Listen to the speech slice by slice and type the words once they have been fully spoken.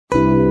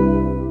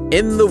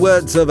In the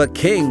words of a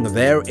king,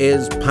 there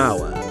is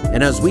power.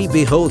 And as we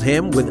behold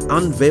him with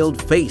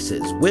unveiled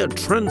faces, we're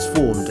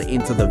transformed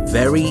into the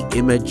very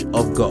image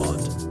of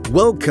God.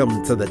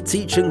 Welcome to the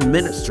teaching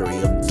ministry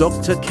of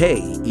Dr.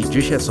 K.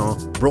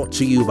 Ijisesan, brought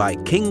to you by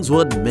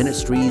Kingswood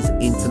Ministries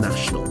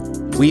International.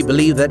 We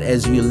believe that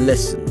as you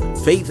listen,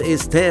 faith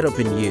is stirred up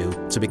in you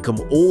to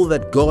become all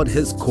that God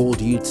has called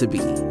you to be.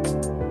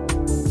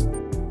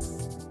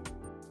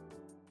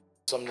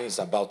 Something is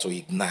about to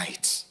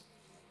ignite.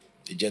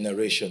 The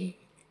generation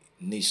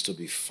needs to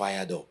be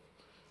fired up.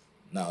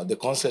 Now, the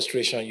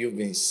concentration you've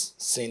been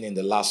seeing in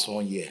the last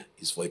 1 year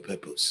is for a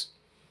purpose.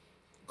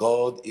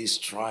 God is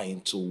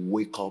trying to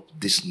wake up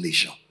this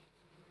nation.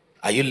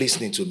 Are you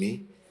listening to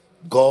me?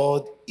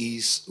 God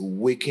is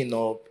waking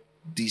up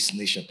this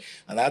nation.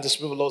 And I had the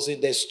Spirit of the Lord say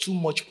there's too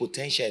much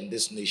potential in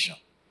this nation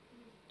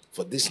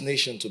for this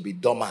nation to be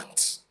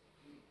dormant.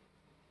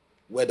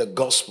 Where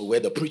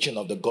the preaching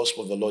of the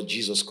gospel of the Lord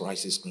Jesus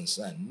Christ is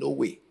concerned. No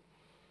way.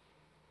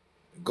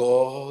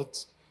 God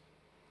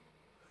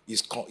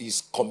is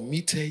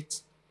committed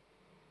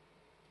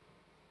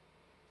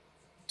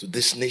to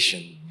this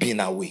nation being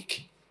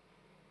awake.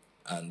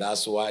 And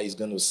that's why he's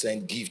going to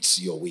send gifts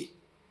your way.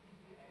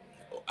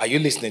 Are you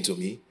listening to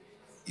me?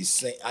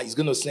 He's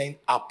going to send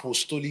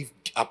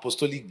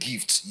apostolic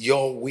gifts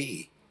your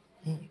way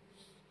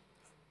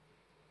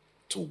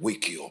to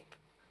wake you up.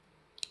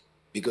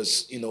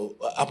 Because,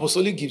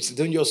 apostolic gifts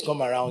don't just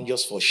come around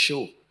just for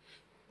show.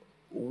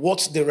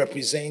 What they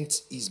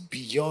represent is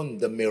beyond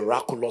the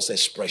miraculous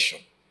expression.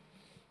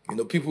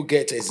 People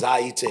get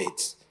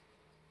excited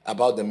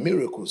about the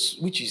miracles,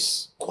 which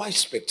is quite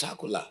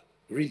spectacular,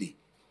 really.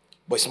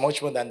 But it's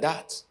much more than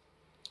that.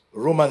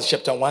 Romans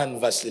chapter 1,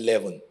 verse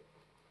 11.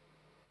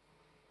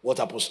 What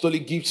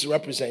apostolic gifts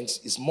represents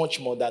is much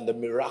more than the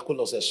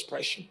miraculous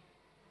expression.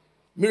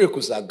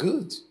 Miracles are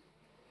good.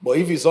 But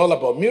if it's all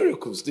about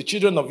miracles, the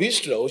children of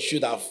Israel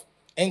should have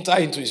entered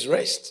into his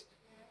rest.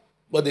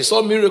 But they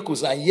saw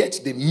miracles and yet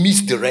they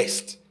missed the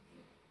rest.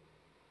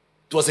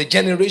 It was a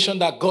generation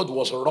that God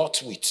was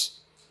wrought with.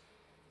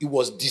 He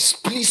was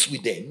displeased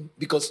with them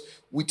because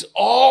with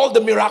all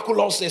the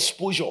miraculous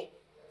exposure,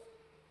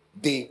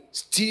 they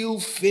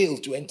still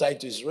failed to enter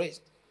into his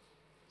rest.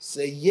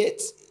 So yet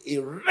a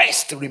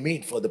rest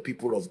remained for the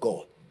people of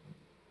God.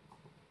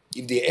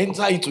 If they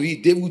enter into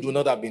it, David would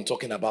not have been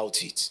talking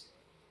about it.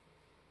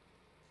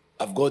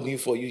 I've got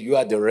news for you. You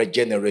are the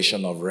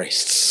regeneration of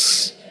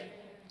rests.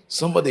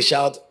 Somebody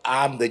shout,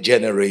 I'm the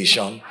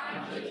generation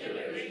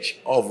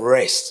of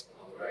rest.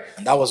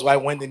 And that was why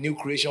when the new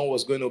creation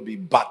was going to be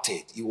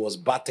battered, it was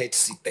battered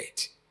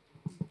seated.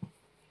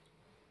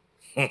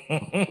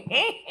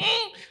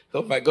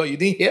 Oh my God, you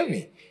didn't hear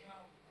me.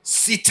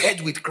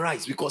 Seated with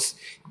Christ, because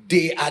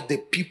they are the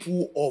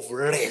people of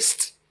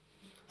rest.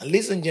 And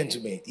listen,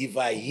 gentlemen, if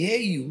I hear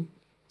you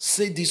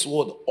say this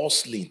word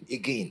hustling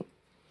again,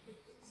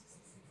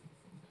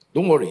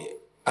 don't worry,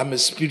 I'm a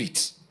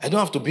spirit. I don't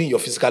have to be in your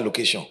physical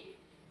location.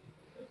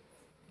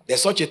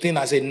 There's such a thing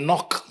as a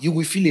knock. You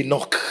will feel a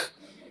knock.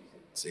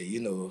 Say,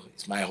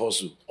 it's my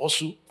hustle.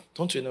 Hustle,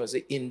 don't you know?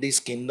 Say, in this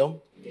kingdom,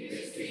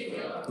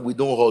 we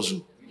don't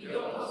hustle.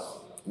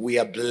 We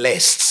are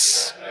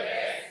blessed.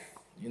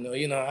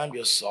 I'm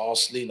just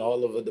hustling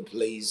all over the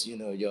place. Are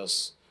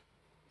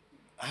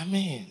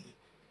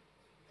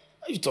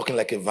you talking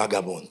like a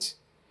vagabond?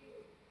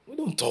 We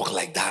don't talk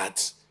like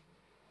that.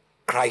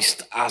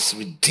 Christ has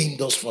redeemed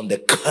us from the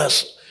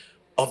curse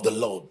of the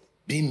Lord,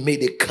 being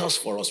made a curse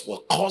for us.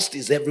 For cursed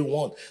is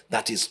everyone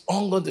that is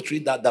hung on the tree,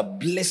 that the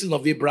blessing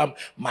of Abraham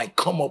might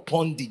come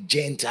upon the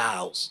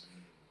Gentiles.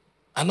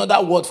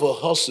 Another word for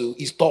hustle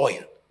is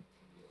toil.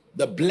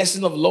 The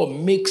blessing of the Lord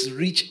makes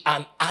rich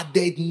and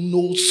added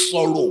no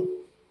sorrow.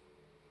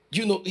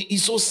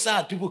 It's so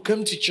sad. People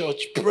come to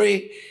church,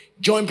 pray,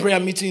 join prayer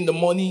meeting in the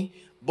morning,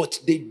 but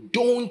they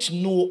don't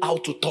know how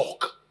to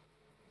talk.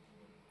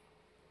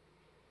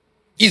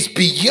 It's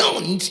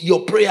beyond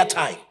your prayer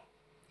time.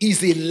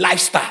 It's a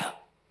lifestyle.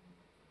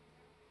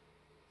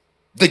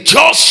 The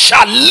just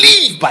shall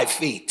live by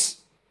faith.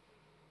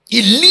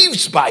 He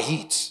lives by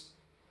it.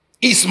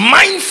 He's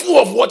mindful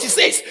of what he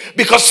says,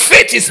 because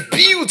faith is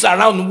built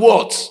around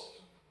what?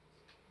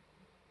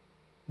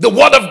 The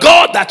word of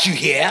God that you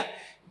hear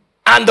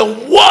and the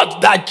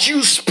word that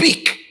you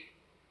speak.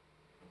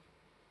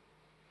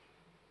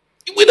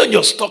 We don't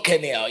just talk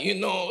anyhow. You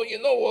know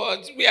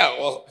what? We are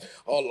all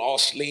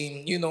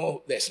hustling.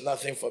 There's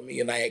nothing for me.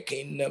 United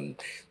Kingdom,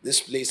 this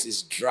place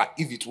is dry.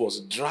 If it was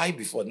dry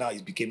before, now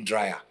it became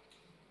drier.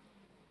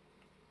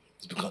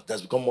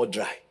 That's become more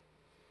dry.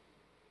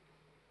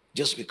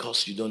 Just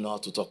because you don't know how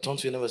to talk.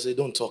 Don't you never say,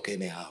 don't talk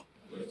anyhow.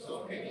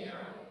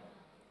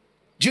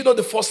 Do you know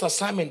the first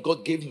assignment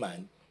God gave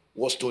man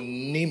was to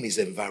name his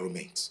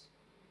environment?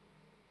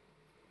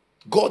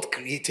 God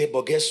created,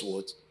 but guess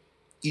what?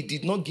 He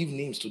did not give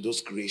names to those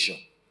creation.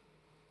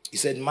 He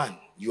said, man,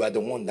 you are the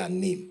one that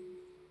name.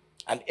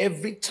 And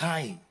every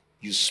time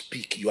you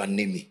speak, you are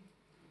naming.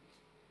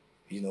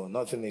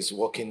 Nothing is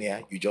working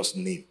here, you just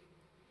name.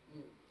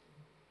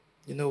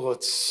 You know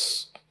what?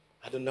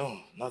 I don't know.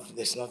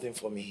 There's nothing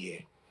for me here.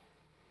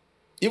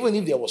 Even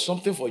if there was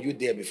something for you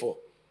there before,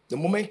 the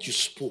moment you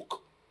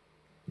spoke,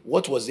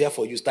 what was there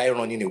for you started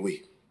running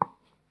away.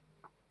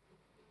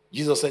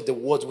 Jesus said, the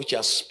words which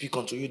I speak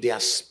unto you, they are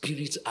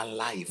spirit and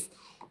life.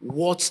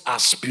 Words are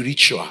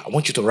spiritual. I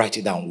want you to write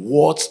it down.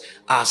 Words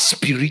are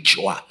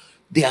spiritual.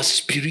 They are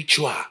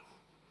spiritual.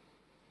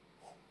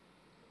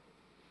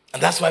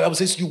 And that's why the Bible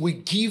says you will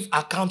give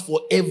account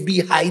for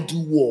every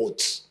idle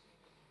word.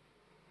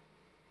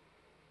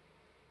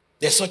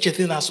 There's such a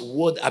thing as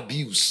word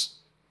abuse.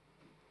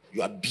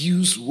 You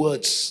abuse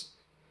words.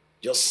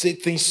 Just say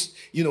things,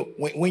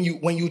 when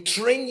you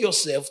train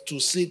yourself to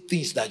say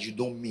things that you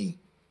don't mean,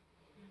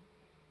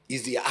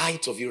 is the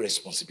height of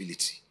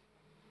irresponsibility.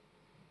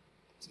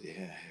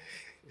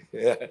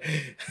 Yeah.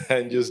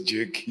 I'm just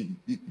joking.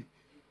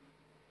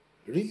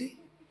 Really?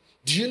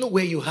 Do you know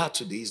where you are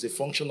today is the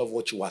function of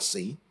what you are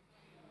saying?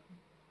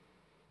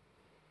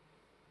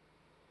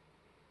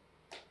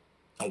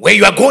 And where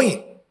you are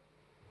going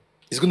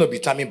is going to be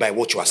determined by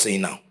what you are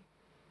saying now.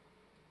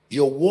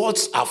 Your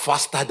words are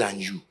faster than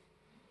you.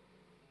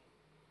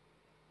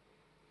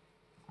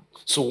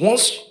 So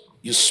once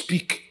you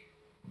speak,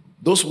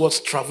 those words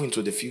travel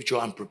into the future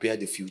and prepare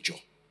the future.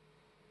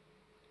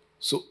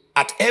 So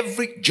at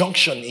every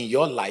junction in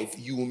your life,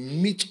 you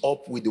meet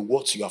up with the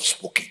words you have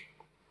spoken.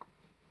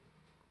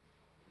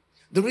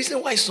 The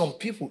reason why some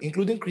people,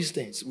 including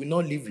Christians, will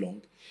not live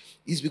long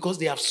is because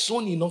they have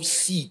sown enough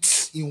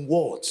seeds in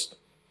words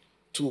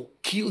to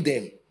kill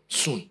them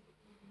soon.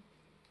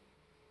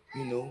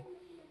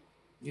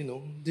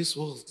 This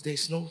world,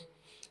 there's no...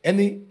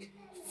 Any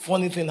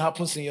funny thing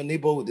happens in your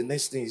neighborhood, the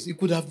next thing is, it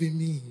could have been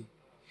me.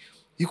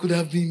 It could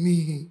have been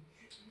me.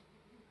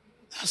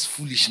 That's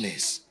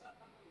foolishness.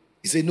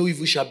 He said, no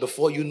evil shall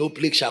befall you, no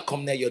plague shall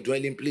come near your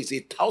dwelling place.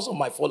 1,000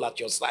 might fall at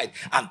your side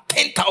and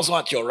 10,000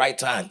 at your right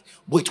hand,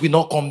 but it will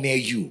not come near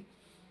you.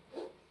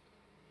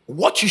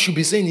 What you should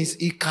be saying is,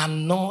 it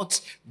cannot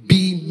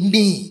be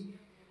me.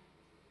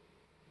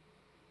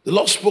 The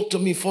Lord spoke to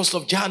me 1st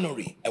of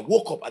January. I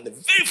woke up and the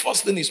very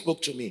first thing he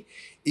spoke to me,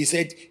 he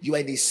said, you are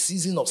in a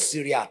season of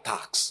serial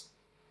attacks.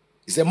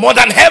 He said, more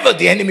than ever,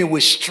 the enemy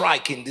will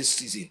strike in this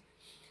season.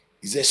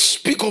 He said,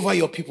 speak over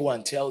your people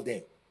and tell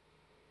them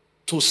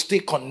to stay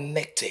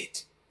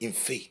connected in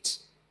faith.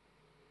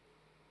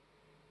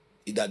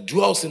 He that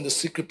dwells in the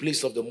secret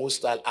place of the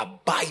Most High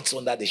abides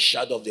under the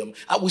shadow of the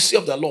Almighty. I will say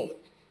of the Lord,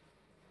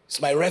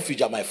 it's my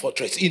refuge and my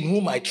fortress, in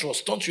whom I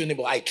trust. Don't you,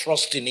 neighbor, I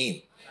trust in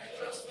him.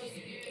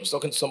 I was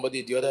talking to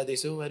somebody the other day.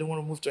 Say, I don't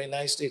want to move to the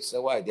United States. I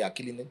said, why? They are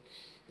killing them.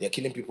 They are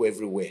killing people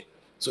everywhere.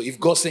 So if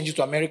God sends you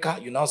to America,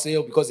 you now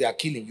say, because they are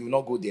killing, you will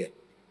not go there.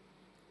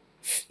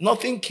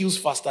 Nothing kills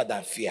faster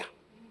than fear.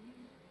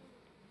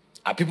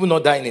 Are people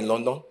not dying in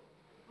London? 100%.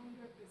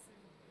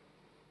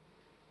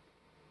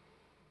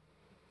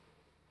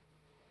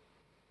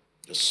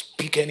 Just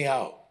speak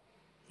anyhow.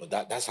 But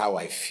that's how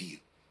I feel.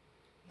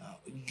 Now,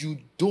 you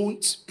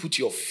don't put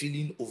your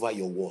feeling over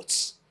your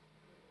words.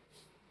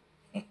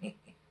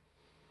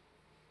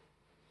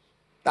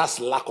 That's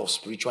lack of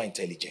spiritual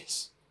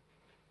intelligence.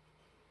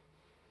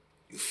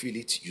 You feel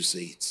it, you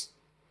say it.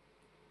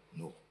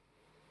 No.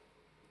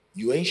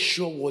 You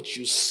ensure what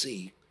you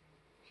say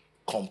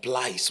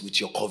complies with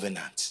your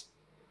covenant.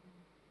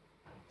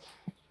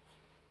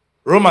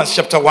 Romans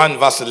chapter 1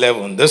 verse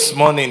 11. This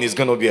morning is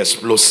going to be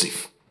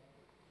explosive.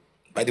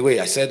 By the way,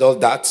 I said all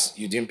that.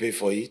 You didn't pay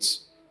for it.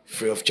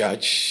 Free of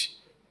charge.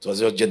 It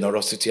was your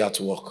generosity at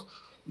work.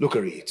 Look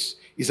at it.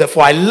 He said,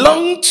 for I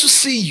long to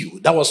see you.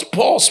 That was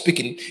Paul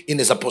speaking in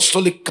his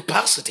apostolic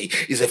capacity.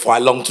 He said, for I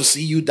long to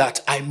see you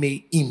that I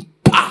may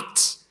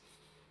impact.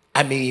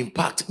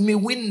 May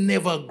we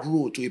never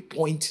grow to a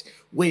point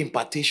where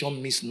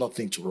impartation means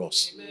nothing to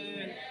us.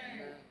 Amen.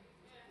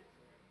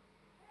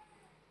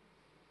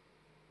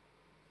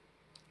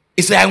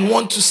 He said, I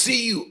want to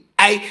see you.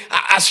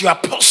 As your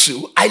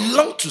apostle, I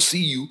long to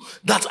see you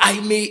that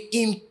I may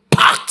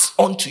impart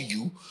unto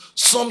you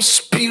some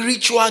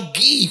spiritual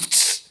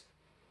gifts.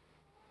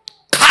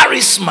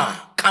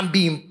 Charisma can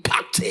be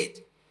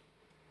impacted.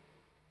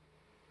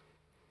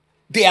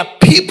 There are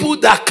people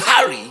that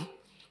carry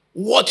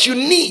what you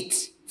need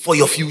for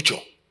your future.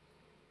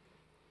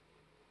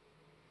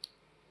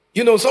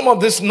 Some of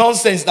this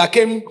nonsense that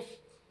came,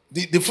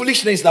 the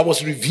foolishness that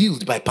was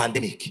revealed by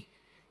pandemic.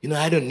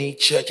 I don't need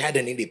church. I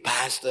don't need a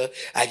pastor.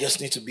 I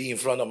just need to be in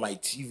front of my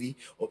TV.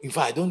 In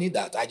fact, I don't need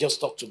that. I just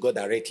talk to God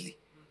directly.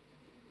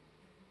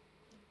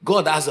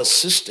 God has a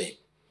system.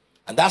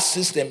 And that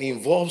system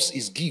involves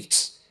his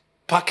gifts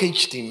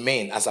packaged in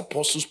men as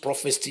apostles,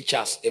 prophets,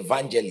 teachers,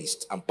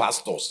 evangelists, and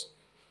pastors.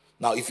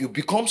 Now, if you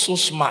become so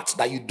smart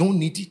that you don't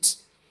need it,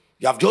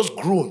 you have just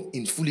grown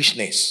in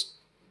foolishness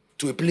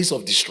to a place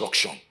of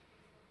destruction.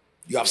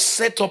 You have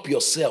set up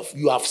yourself.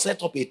 You have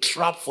set up a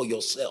trap for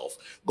yourself.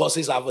 God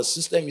says, I have a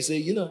system. You say,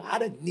 I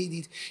don't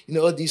need it.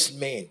 All these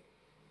men.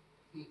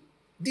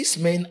 These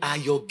men are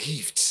your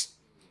gifts.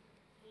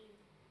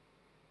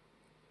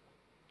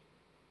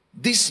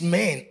 These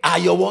men are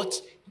your what?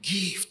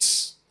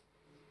 Gifts.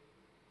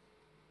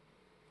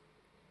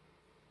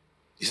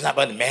 It's not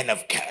about the man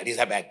of God.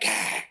 It's about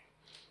God.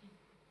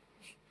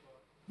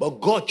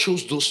 But God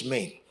chose those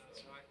men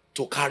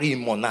to carry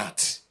him on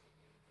earth.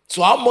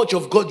 So how much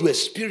of God you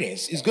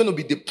experience is going to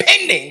be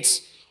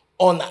dependent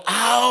on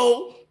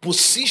how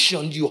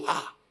positioned you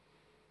are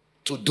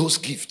to those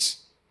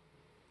gifts.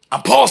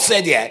 And Paul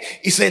said here,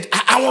 he said,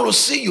 I want to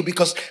see you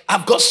because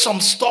I've got some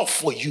stuff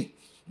for you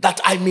that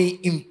I may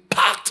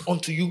impart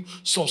unto you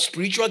some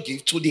spiritual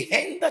gift to the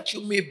end that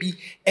you may be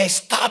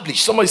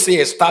established. Somebody say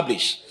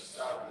established.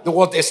 The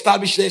word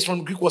established there is from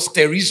the Greek was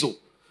sterizo,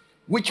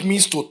 which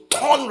means to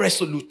turn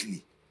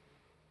resolutely.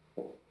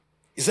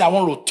 He said, I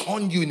want to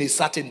turn you in a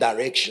certain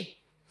direction.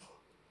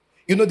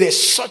 You know,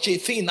 there's such a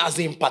thing as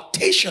the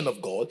impartation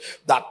of God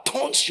that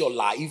turns your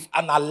life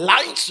and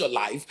aligns your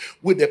life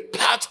with the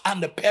path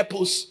and the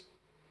purpose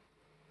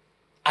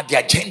and the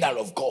agenda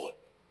of God.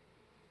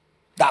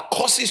 That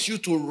causes you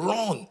to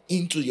run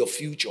into your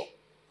future.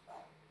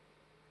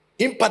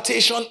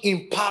 Impartation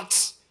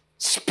imparts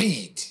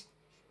speed.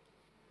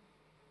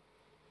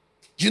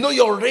 You know,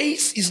 your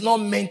race is not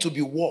meant to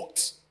be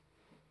walked.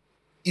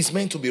 It's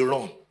meant to be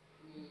run.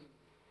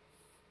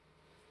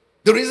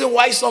 The reason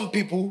why some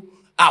people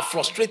are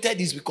frustrated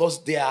is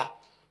because they are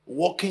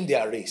walking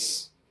their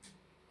race.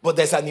 But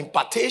there's an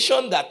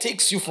impartation that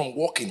takes you from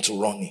walking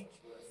to running.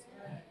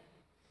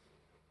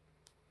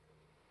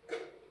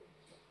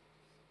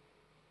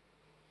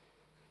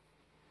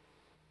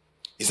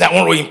 Is that I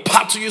want to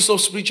impart to you some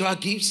spiritual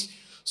gifts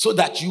so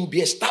that you will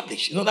be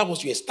established. In other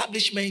words, your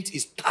establishment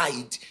is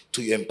tied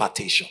to your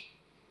impartation.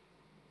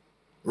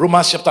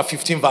 Romans chapter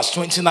 15 verse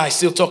 29 is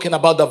still talking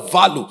about the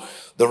value,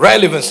 the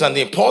relevance and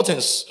the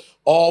importance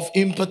of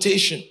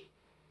impartation.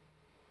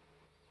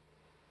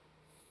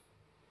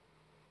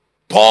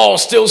 Paul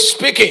still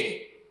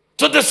speaking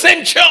to the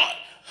same church.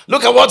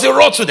 Look at what he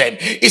wrote to them.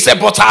 He said,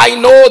 but I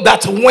know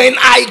that when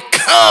I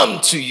come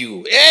to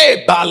you,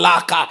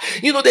 balaka.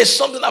 You know, there's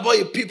something about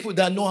your people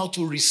that know how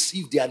to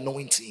receive the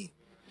anointing.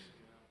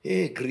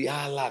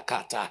 Griala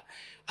kata.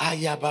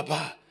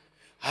 Baba.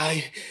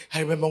 I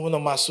remember one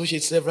of my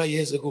associates several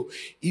years ago.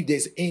 If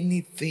there's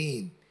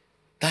anything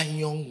that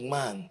young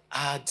man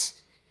had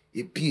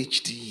a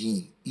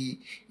PhD in,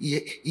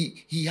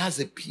 he has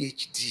a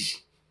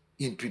PhD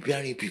in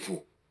preparing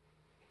people.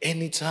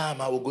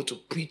 Anytime I would go to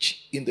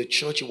preach in the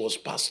church he was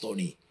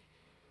pastoring,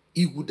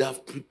 he would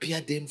have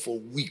prepared them for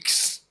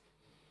weeks.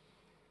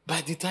 By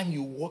the time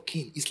you walk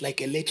in, it's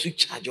like electric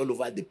charge all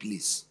over the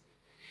place.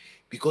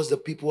 Because the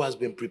people has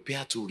been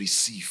prepared to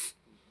receive.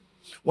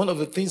 One of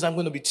the things I'm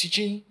going to be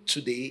teaching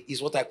today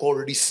is what I call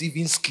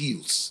receiving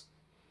skills.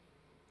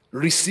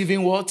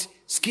 Receiving what?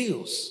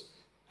 Skills.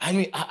 I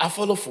mean, I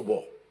follow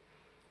football.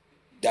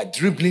 There are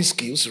dribbling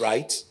skills,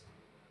 right?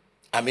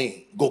 I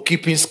mean,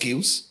 goalkeeping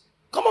skills.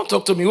 Come on,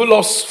 talk to me. Who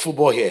loves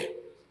football here?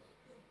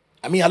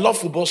 I mean, I love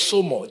football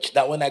so much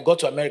that when I got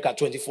to America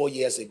 24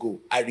 years ago,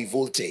 I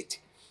revolted.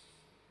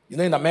 You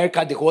know, in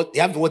America, they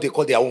have what they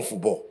call their own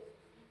football.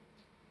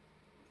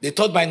 They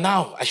thought by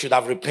now I should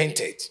have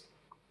repented.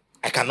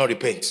 I cannot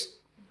repent.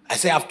 I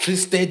say I've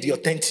tasted the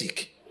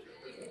authentic.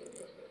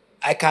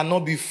 I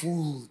cannot be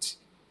fooled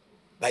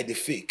by the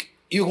fake.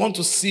 You want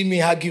to see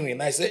me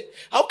arguing? I say,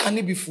 how can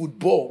it be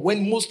football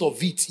when most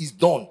of it is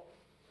done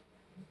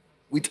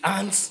with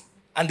hands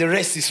and the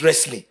rest is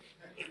wrestling?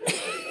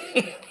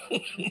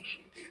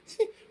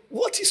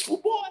 What is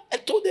football? I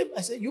told them,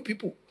 I said, you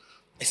people.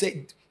 He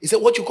said,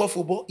 what you call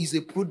football is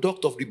a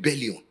product of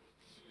rebellion.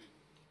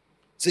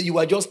 So you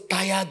are just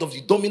tired of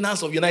the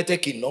dominance of United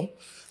Kingdom.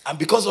 And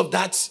because of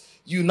that,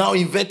 you now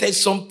invented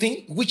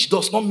something which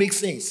does not make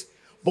sense.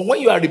 But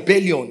when you are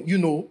rebellion, you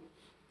know,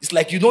 it's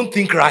like you don't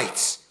think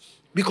right.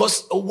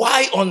 Because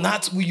why on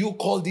earth will you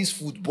call this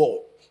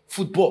football?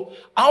 Football.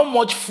 How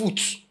much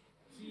foot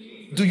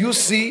do you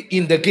see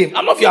in the game? I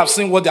don't know if you have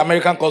seen what the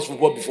American calls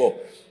football before.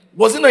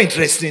 Was it not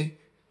interesting?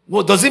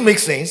 Well, does it make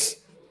sense?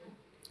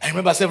 I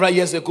remember several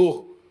years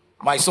ago,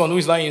 my son, who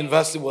is now in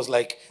university, was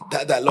like,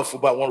 Dad, I love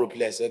football, I want to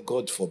play. I said,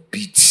 God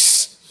forbid.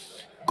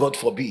 God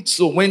forbid.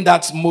 So when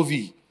that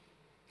movie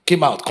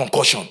came out,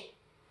 Concussion,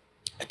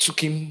 I took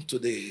him to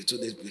the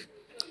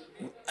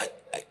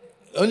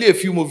only a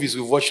few movies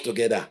we watched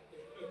together.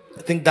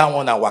 I think that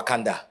one and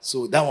Wakanda.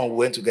 So that one we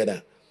went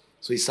together.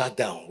 So he sat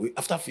down.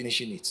 After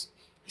finishing it,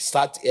 he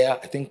sat here.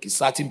 I think he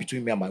sat in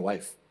between me and my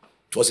wife.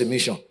 It was a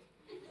mission.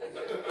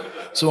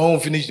 So when we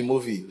finished the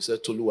movie, we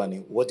said,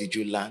 Toluwani, what did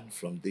you learn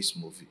from this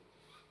movie?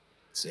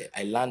 He said,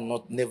 I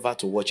learned never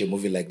to watch a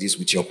movie like this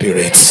with your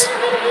parents.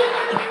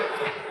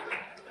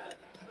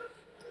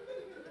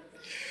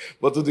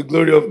 But to the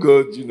glory of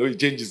God, you know, he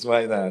changed his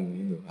mind and,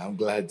 you know, I'm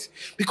glad.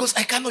 Because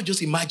I cannot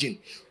just imagine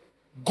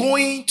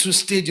going to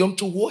stadium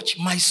to watch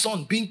my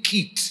son being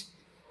kicked.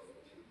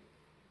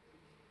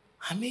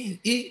 I mean,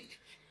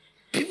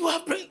 people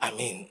have brain. I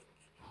mean,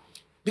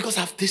 because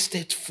I've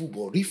tasted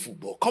football, real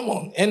football. Come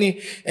on.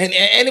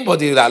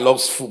 Anybody that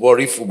loves football,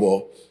 real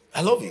football,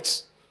 I love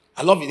it.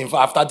 I love it. In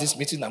fact, after this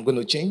meeting, I'm going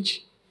to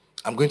change.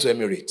 I'm going to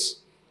Emirates.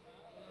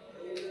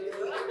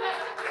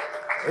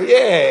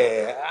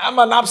 Yeah, I'm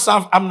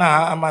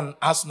an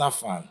Arsenal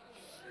fan.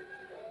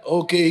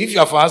 Okay, if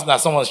you're for Arsenal,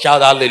 someone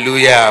shout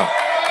hallelujah.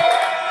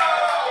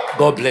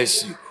 God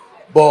bless you.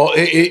 But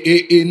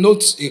a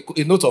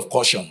note of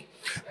caution.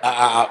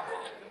 My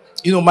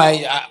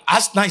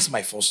Arsenal is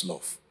my first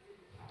love.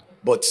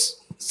 But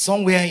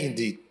somewhere in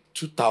the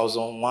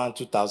 2001,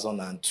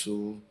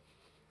 2002,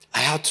 I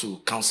had to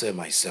counsel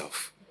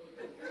myself.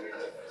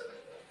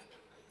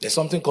 There's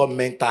something called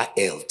mental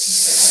health.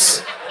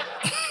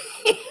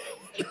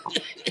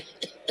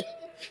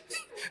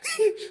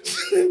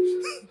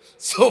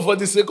 So for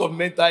the sake of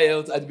mental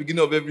health, at the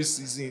beginning of every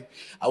season,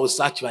 I will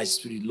search my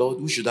spirit. Lord,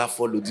 who should I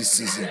follow this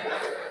season?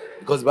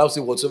 Because the Bible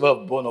says, whatsoever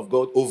born of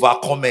God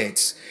overcome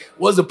it.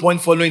 What's the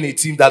point following a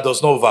team that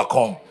does not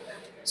overcome?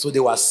 So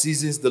there were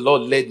seasons the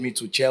Lord led me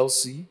to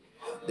Chelsea.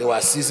 There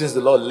were seasons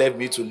the Lord led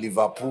me to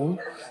Liverpool.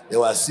 There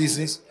were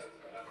seasons.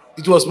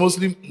 It was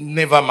mostly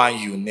never Man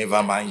U,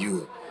 never Man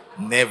U,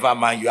 never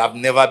Man U. I've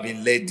never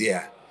been led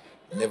there.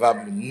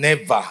 Never.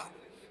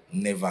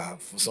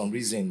 For some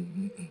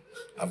reason,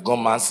 I've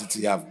gone Man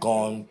City, I've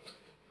gone.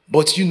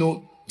 But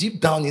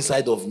deep down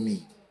inside of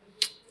me,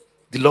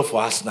 the love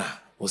for Arsenal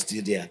was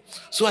still there.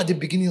 So at the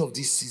beginning of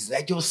this season,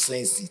 I just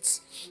sensed it.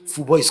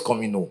 Football is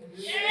coming home.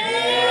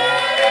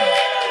 Yeah.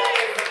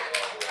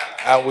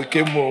 And we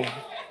came home.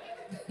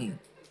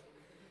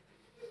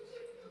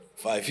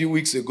 For a few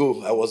weeks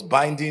ago, I was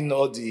binding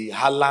all the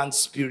Haaland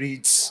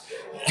spirits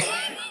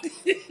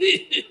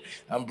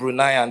and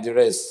Brunei and the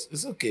rest.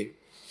 It's okay.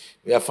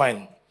 We are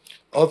fine.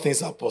 All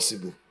things are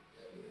possible.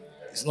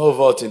 It's not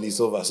over till it's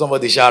over.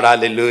 Somebody shout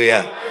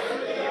hallelujah.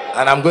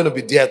 And I'm going to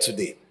be there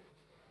today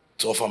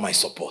to offer my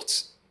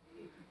support.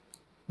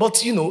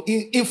 But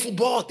in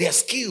football, there are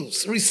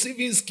skills,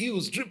 receiving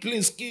skills,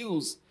 dribbling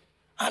skills.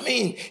 I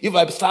mean, if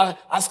I start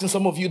asking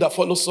some of you that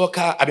follow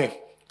soccer,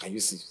 can you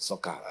see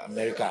soccer,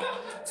 America?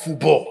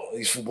 Football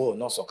is football,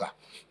 not soccer.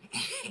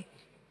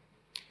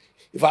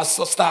 If I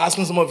start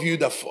asking some of you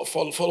that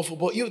follow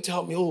football, you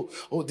tell me, oh,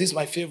 this is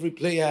my favorite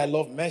player. I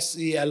love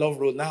Messi. I love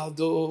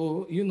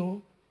Ronaldo,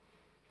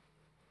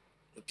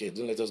 Okay,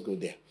 don't let us go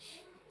there.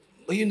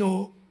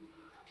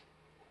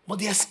 But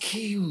there are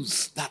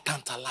skills that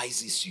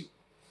tantalizes you.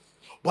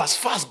 But as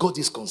far as God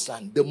is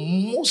concerned, the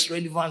most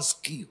relevant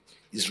skill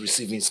is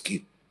receiving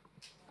skill.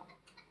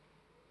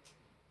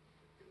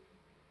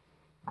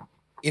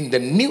 In the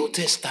New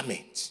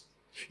Testament,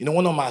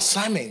 one of my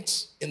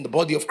assignments in the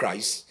body of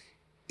Christ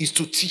is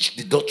to teach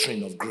the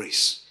doctrine of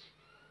grace.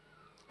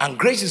 And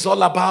grace is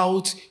all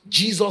about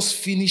Jesus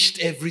finished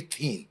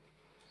everything.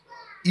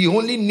 He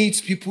only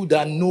needs people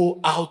that know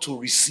how to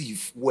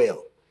receive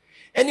well.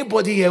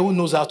 Anybody here who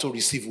knows how to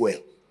receive well?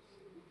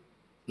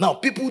 Now,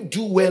 people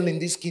do well in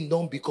this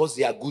kingdom because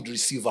they are good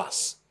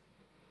receivers.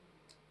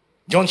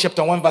 John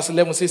chapter 1 verse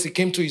 11 says he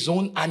came to his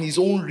own and his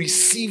own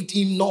received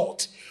him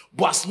not.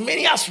 But as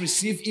many as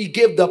received, he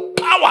gave the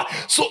power.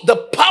 So the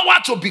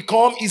power to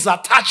become is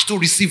attached to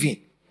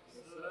receiving.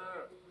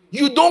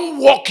 You don't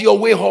walk your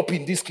way up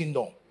in this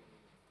kingdom.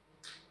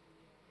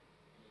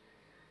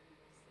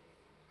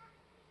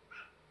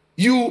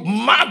 You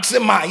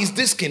maximize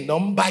this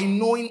kingdom by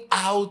knowing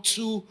how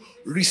to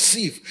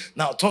receive.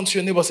 Now turn to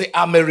your neighbor and say,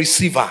 I'm a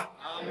receiver.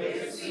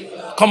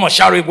 Come on,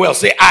 shout it well.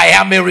 Say, I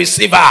am a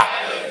receiver.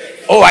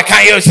 Oh, I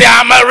can't hear you. Say,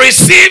 I'm a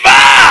receiver.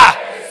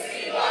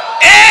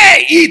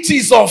 Hey, it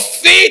is of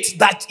faith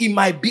that it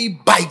might be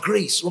by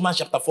grace. Romans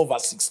chapter 4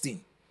 verse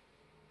 16.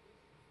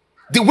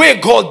 The way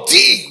God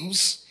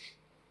deals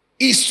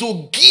is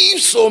to give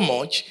so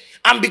much,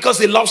 and because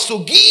he loves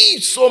to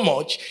give so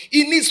much,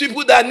 he needs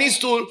people that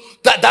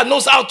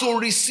knows how to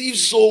receive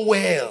so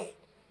well.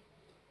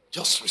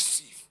 Just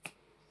receive.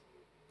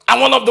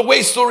 And one of the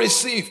ways to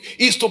receive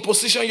is to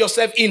position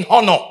yourself in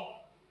honor.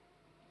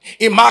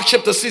 In Mark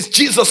chapter 6,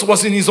 Jesus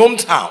was in his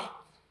hometown.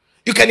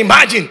 You can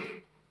imagine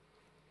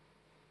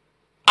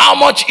how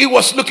much he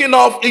was looking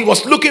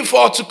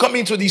forward to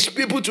coming to these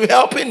people to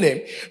helping them,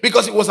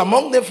 because he was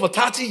among them for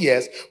 30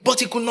 years,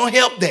 but he could not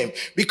help them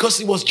because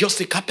he was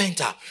just a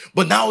carpenter.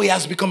 But now he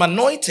has become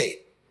anointed.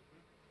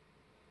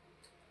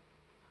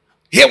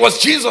 Here was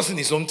Jesus in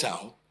his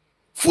hometown,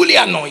 fully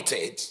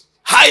anointed,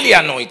 highly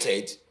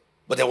anointed,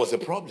 but there was a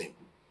problem.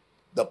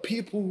 The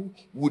people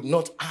would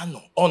not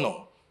honor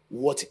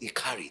what he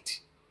carried.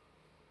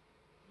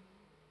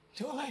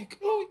 They were like,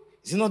 oh,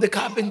 is he not the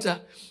carpenter?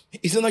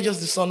 Is he not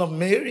just the son of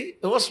Mary?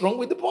 What's wrong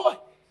with the boy?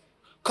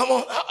 Come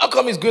on, how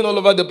come he's going all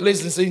over the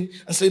place and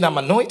saying I'm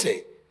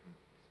anointed?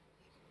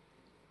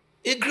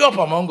 He grew up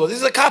among us.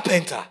 He's a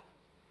carpenter.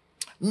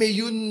 May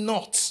you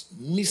not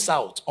miss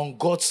out on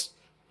God's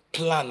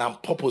plan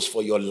and purpose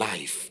for your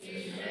life.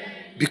 Amen.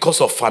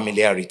 Because of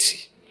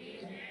familiarity.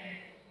 Amen.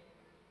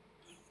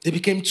 They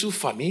became too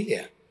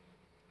familiar,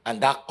 and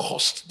that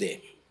cost them.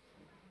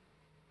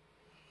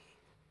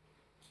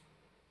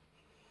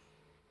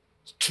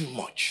 Too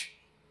much.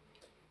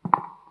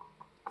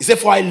 He said,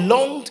 I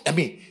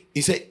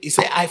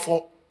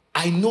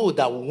know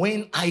that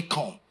when I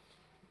come,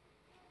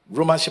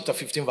 Romans chapter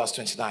 15 verse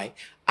 29,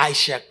 I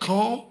shall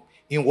come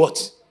in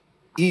what?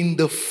 In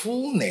the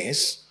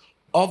fullness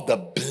of the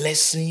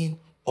blessing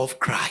of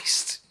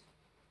Christ.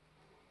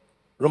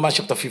 Romans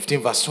chapter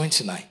 15, verse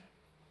 29.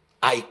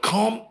 I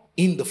come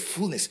in the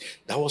fullness.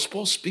 That was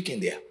Paul speaking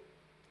there.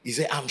 He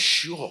said, I'm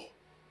sure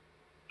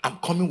I'm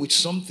coming with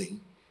something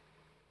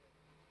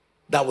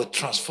that will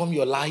transform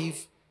your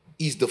life.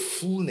 Is the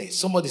fullness.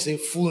 Somebody say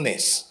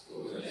fullness.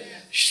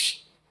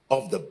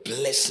 Of the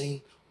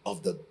blessing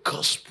of the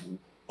gospel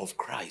of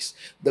Christ.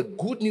 The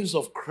good news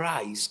of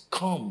Christ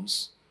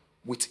comes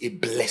with a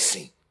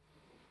blessing.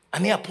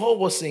 And here Paul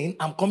was saying,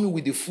 I'm coming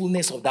with the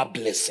fullness of that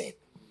blessing.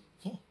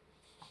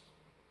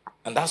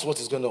 And that's what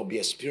is going to be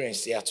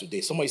experienced here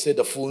today. Somebody said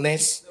the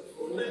fullness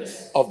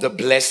of the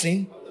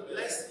blessing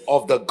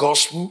of the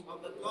gospel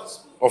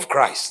of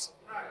Christ.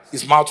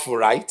 It's mouthful,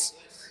 right?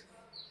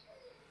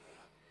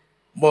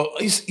 But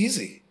it's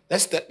easy.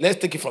 Let's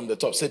take it from the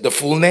top. Say the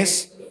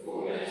fullness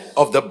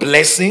of the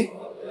blessing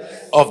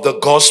of the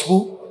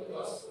gospel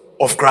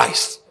of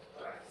Christ.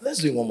 Let's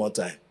do it one more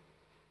time.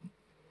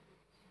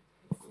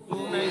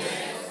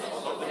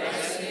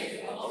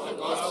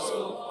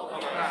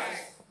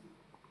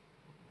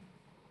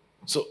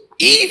 So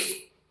if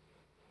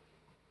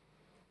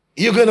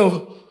you're going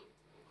to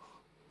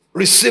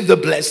receive the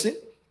blessing,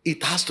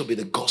 it has to be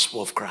the gospel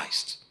of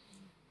Christ.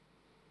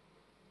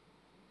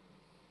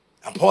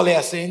 And Paul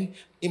is saying,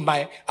 in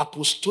my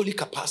apostolic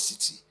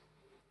capacity,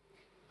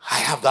 I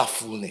have that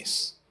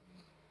fullness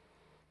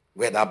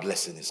where that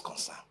blessing is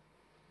concerned.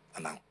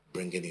 And I'm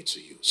bringing it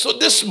to you. So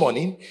this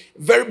morning,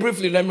 very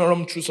briefly, let me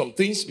run through some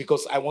things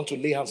because I want to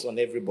lay hands on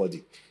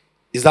everybody.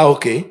 Is that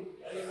okay?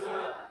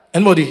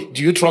 Anybody,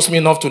 do you trust me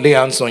enough to lay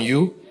hands on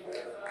you?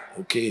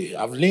 Okay,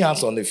 I've laid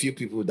hands on a few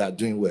people that are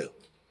doing well.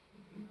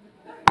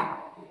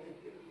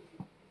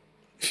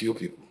 Few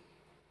people.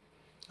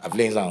 I've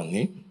laid hands on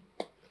him.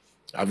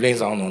 I've laid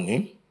hands on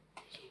him.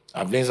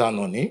 I've laid hands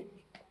on him.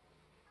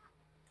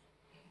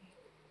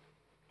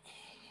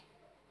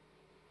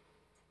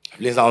 I've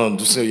laid hands on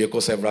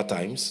Dusen several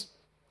times.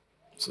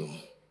 So,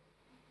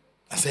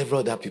 and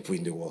several other people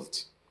in the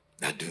world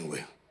that are doing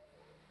well.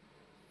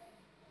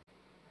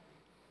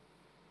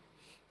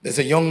 There's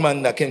a young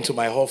man that came to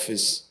my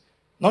office.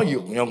 Not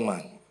you, young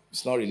man.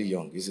 He's not really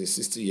young. He's a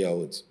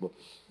 60-year-old.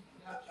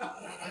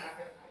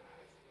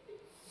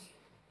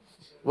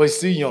 But he's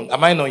still young.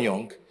 Am I not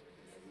young?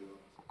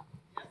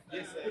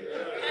 Yes,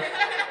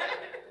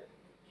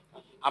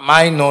 am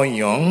I not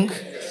young?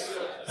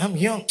 I'm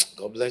young.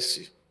 God bless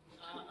you.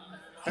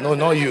 No,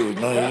 not you.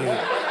 No, you.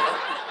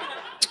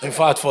 In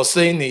fact, for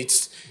saying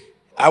it,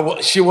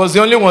 she was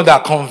the only one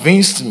that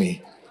convinced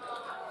me.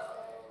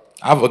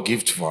 I have a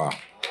gift for her.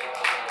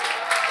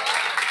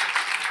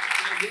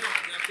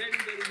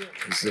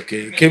 It's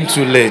okay. It came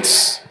too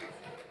late.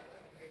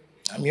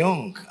 I'm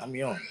young.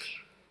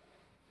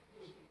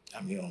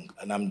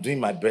 And I'm doing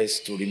my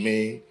best to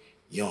remain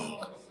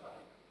young.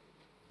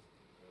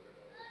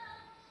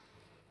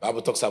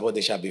 Bible talks about they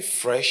shall be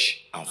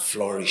fresh and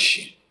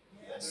flourishing.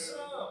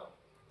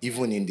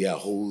 Even in their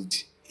old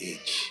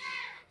age.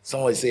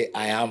 Somebody say,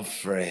 I am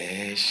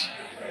fresh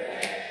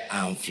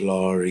and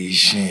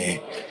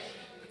flourishing.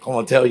 Come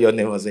on, tell your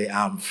neighbor, say,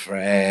 I'm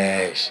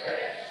fresh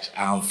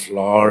and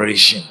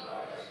flourishing.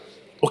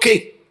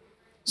 Okay,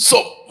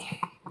 so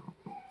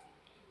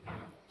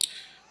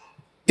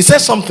he said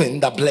something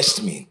that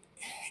blessed me.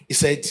 He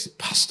said,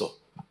 Pastor,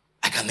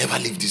 I can never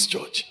leave this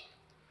church.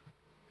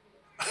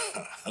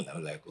 And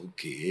I'm like,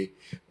 okay,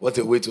 what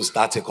a way to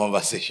start a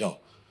conversation.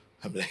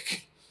 I'm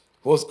like,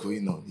 what's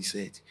going on? He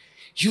said,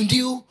 you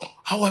knew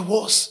how I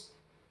was.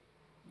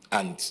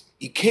 And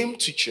he came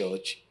to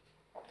church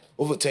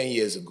over 10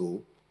 years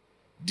ago,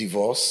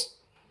 divorced,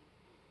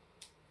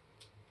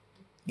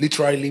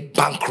 literally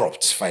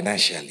bankrupt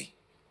financially,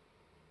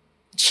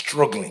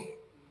 struggling.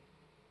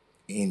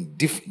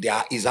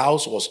 His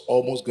house was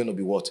almost going to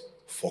be what?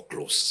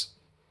 Foreclosed.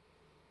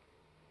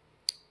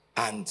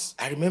 And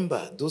I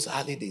remember those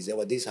early days, there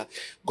were days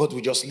God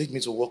would just lead me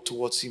to walk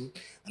towards him,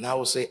 and I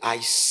would say, I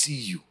see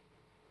you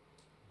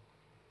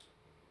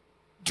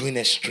doing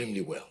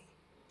extremely well.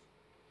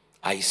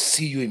 I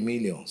see you in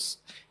millions.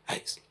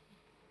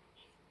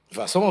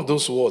 For some of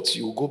those words,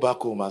 you will go back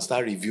home and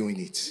start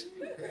reviewing it.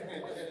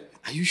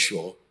 Are you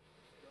sure?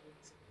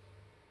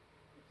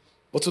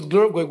 But to the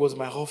glory of God, was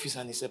my office,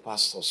 and he said,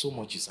 Pastor, so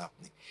much is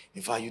happening.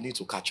 In fact, you need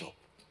to catch up.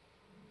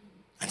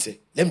 And he said,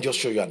 let me just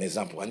show you an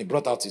example. And he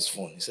brought out his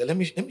phone. He said, let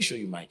me show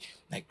you my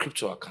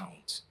crypto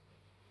account.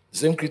 The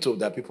same crypto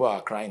that people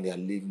are crying, they are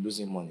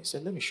losing money. He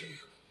said, let me show you.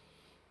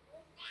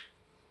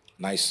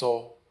 And I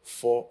saw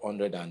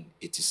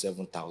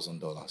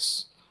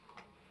 $487,000.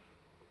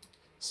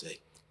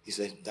 He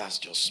said, that's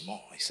just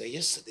small. I said,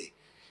 yesterday,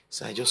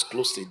 I just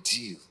closed a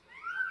deal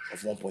of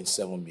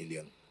 1.7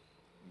 million.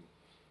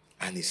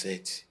 And he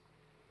said,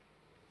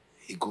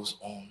 it goes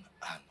on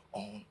and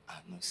on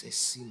and on. He said,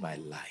 see my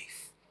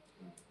life.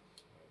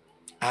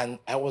 And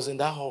I was in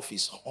that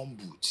office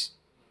humbled.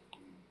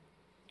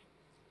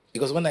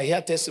 Because when I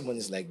hear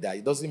testimonies like that,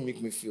 it doesn't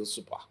make me feel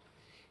super.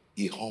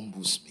 It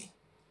humbles me.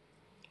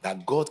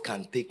 That God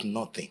can take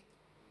nothing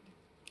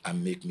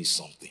and make me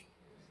something.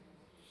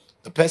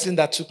 The person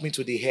that took me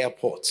to the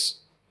airport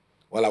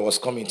while I was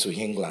coming to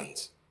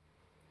England,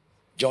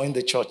 joined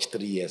the church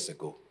 3 years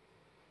ago.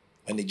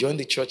 When he joined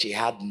the church, he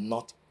had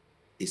not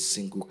a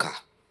single car.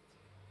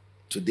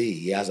 Today,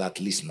 he has at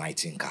least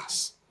 19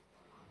 cars.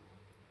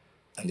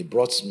 And he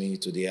brought me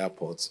to the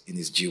airport in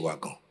his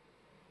G-Wagon.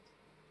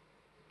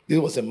 This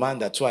was a man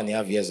that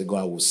 2.5 years ago,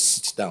 I would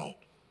sit down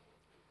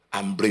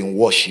and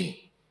brainwash him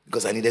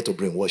because I needed to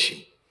brainwash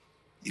him.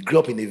 He grew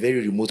up in a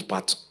very remote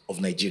part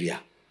of Nigeria.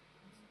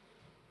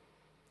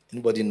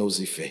 Anybody knows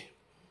Ife?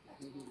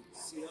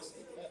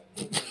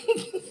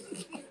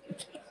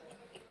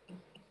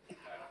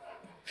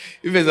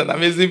 Ife is an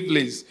amazing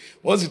place.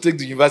 Once you take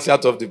the university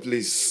out of the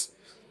place,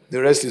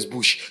 the rest is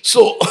bush.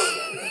 So,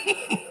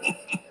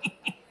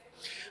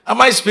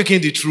 am I speaking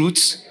the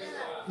truth?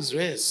 It's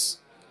rest.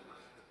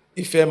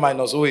 Ife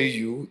minus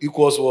OAU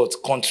equals what?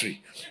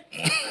 Country.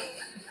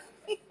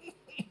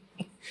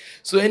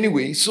 So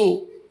anyway,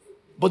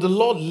 but the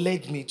Lord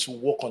led me to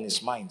work on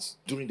his mind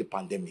during the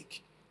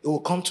pandemic. He will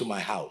come to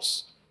my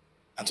house.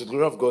 And to the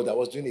glory of God, I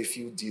was doing a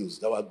few deals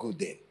that were good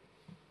then.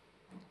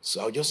 So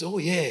I would just say, oh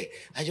yeah,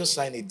 I just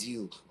signed a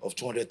deal of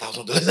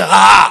 $200,000.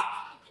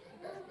 Ah!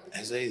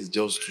 I said, it's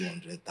just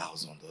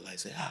 $200,000. I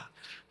said,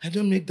 I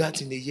don't make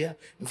that in a year.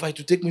 In fact,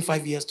 it will take me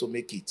 5 years to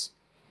make it.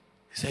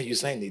 He said, you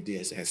sign in a day.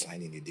 I said, I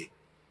sign in a day.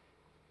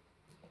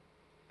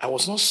 I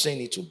was not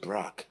saying it to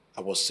brag.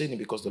 I was saying it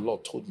because the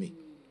Lord told me,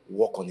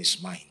 work on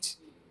his mind.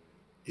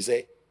 He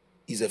said,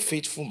 he's a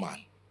faithful man.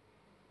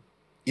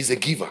 He's a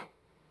giver,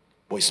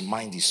 but his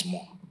mind is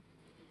small.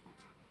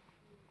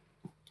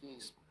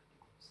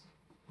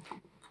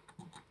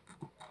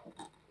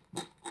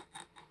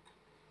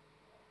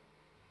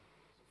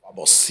 For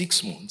about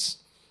 6 months,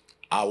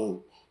 I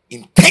will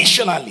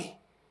intentionally,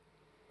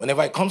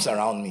 whenever it comes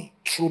around me,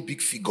 throw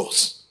big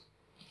figures.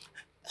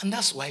 And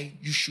that's why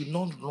you should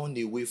not run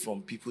away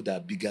from people that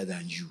are bigger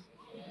than you.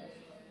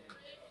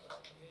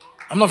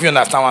 I don't know if you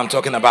understand what I'm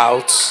talking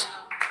about.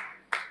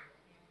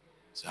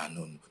 So,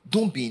 no.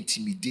 Don't be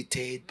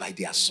intimidated by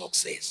their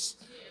success.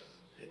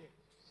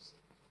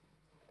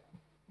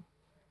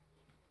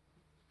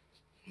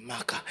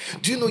 Marker.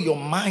 Do you know your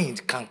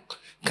mind can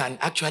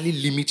actually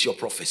limit your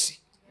prophecy?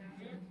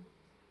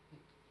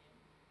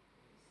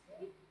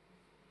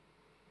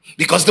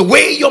 Because the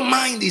way your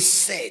mind is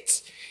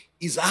set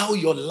is how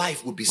your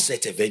life will be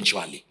set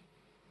eventually.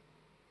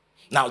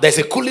 Now, there's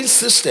a cooling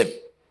system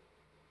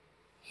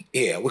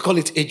here. We call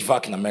it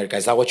HVAC in America.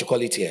 Is that what you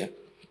call it here?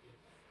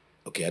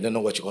 Okay, I don't know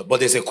what you call it. But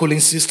there's a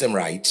cooling system,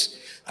 right?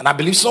 And I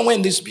believe somewhere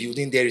in this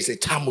building there is a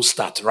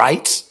thermostat,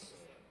 right?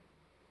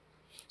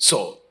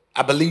 So,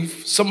 I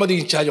believe somebody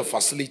in charge of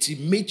facility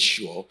made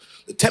sure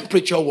the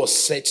temperature was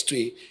set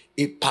to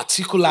a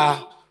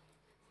particular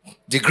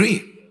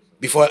degree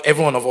before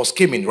every one of us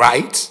came in,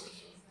 right?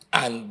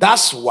 And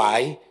that's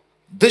why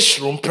this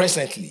room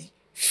presently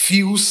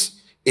feels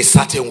a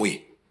certain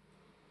way.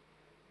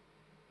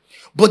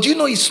 But you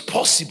know it's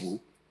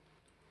possible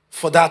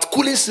for that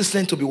cooling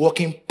system to be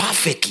working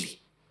perfectly.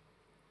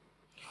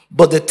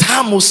 But the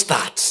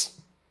thermostat,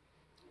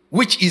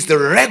 which is the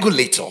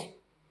regulator,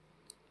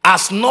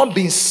 has not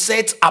been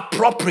set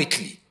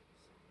appropriately.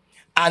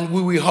 And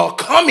we will all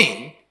come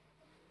in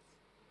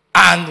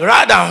and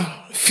rather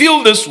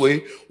feel this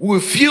way, we will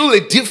feel a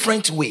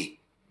different way.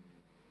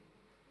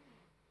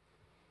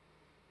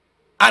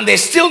 And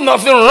there's still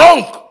nothing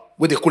wrong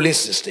with the cooling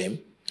system,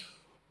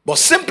 but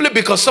simply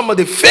because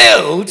somebody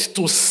failed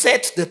to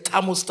set the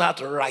thermostat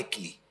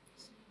rightly,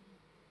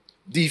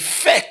 the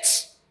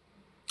effect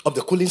of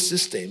the cooling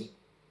system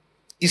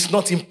is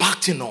not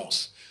impacting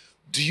us.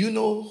 Do you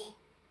know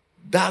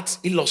that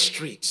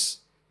illustrates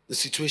the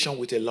situation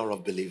with a lot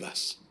of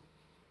believers?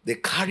 They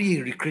carry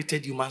a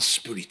recreated human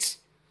spirit,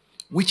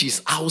 which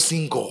is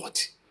housing God.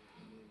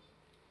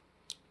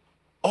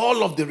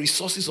 All of the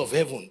resources of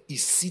heaven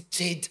is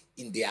seated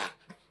in their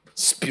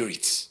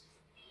spirits.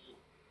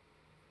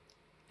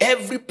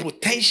 Every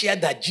potential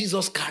that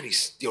Jesus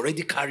carries, they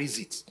already carries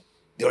it.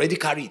 They already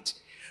carry it.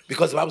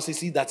 Because the Bible says,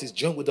 he that is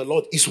joined with the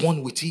Lord is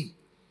one with him.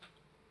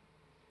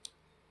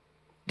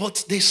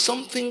 But there's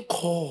something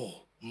called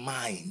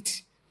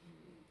mind.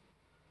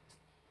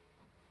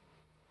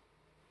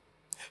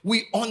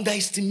 We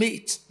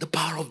underestimate the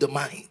power of the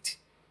mind.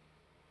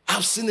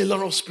 I've seen a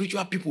lot of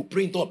spiritual people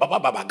praying, but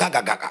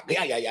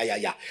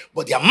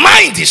their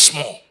mind is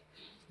small.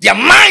 Their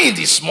mind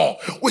is small.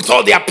 With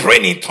all their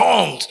praying in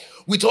tongues,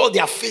 with all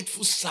their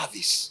faithful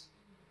service,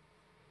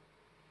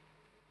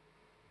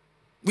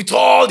 with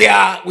all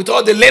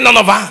the laying on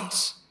of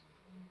hands,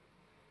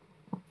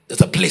 there's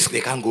a place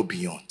they can't go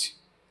beyond.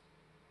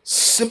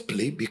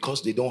 Simply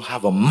because they don't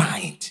have a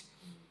mind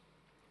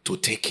to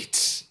take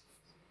it.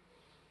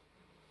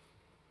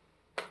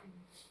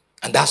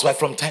 And that's why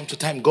from time to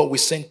time, God will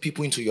send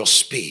people into your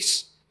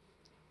space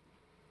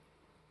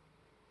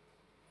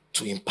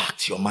to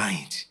impact your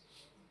mind.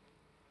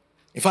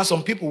 In fact,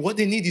 some people, what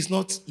they need is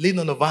not laying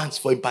on of hands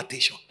for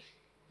impartation.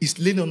 It's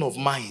laying on of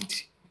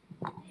mind.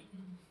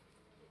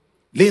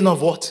 Laying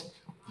of what?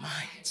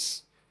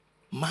 Minds.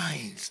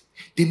 Minds.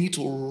 They need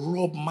to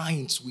rub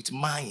minds with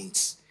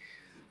minds.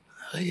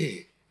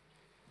 Hey.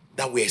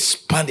 that will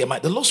expand their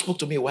mind. The Lord spoke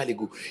to me a while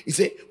ago. He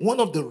said, one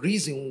of the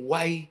reasons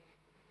why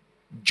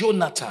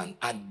Jonathan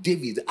and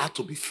David had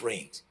to be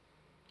friends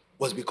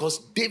was because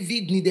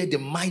David needed the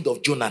mind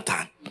of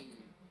Jonathan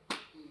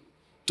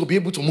to be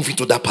able to move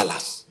into that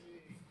palace.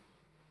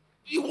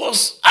 He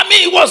was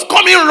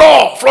coming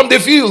raw from the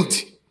field,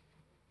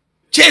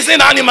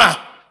 chasing animal.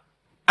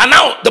 And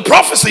now the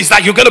prophecy is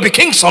that you're going to be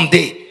king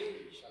someday.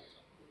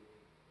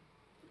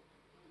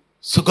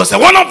 So God said,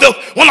 one of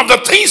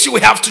the things you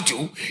will have to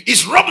do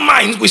is rub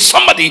minds with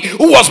somebody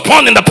who was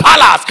born in the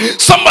palace,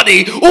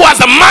 somebody who has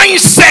a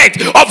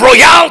mindset of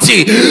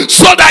royalty,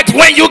 so that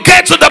when you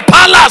get to the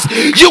palace,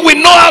 you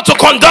will know how to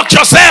conduct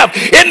yourself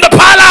in the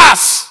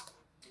palace.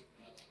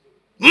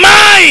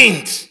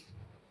 Mind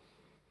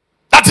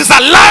that is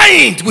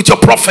aligned with your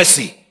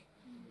prophecy.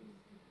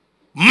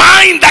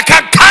 Mind that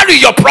can carry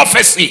your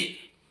prophecy.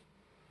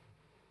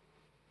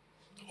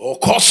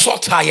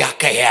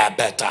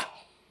 Better.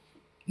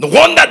 No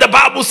wonder the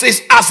Bible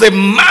says, as a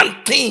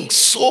man thinks,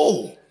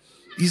 so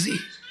is he.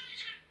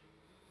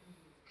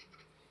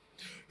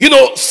 You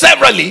know,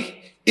 severally,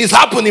 it's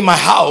happened in my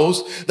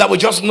house that we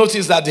just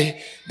noticed that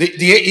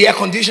the air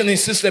conditioning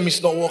system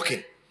is not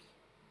working.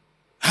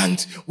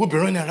 And we'll be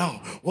running around.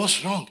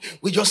 What's wrong?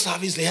 We just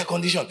serviced the air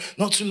condition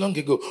not too long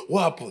ago.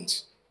 What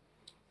happened?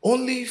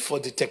 Only for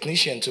the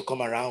technician to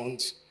come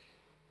around.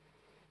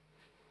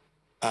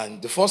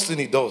 And the first thing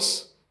he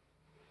does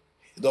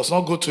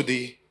not go to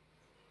the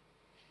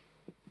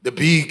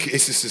big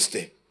AC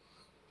system.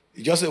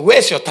 He just says,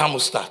 where's your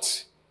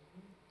thermostat?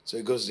 So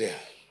he goes there.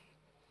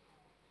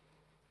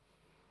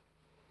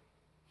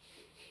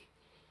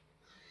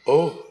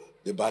 Oh,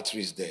 the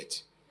battery is dead.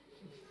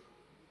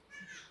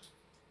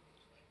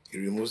 He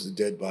removes the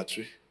dead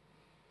battery,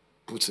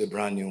 puts a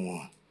brand new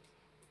one.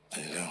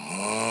 And he's like,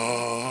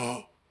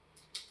 oh.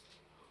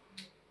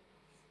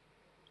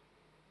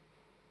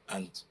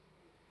 And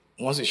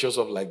once it shows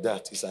up like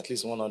that, it's at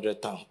least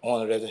 $100.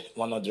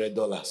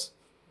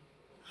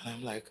 And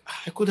I'm like,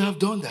 I could have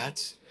done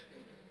that.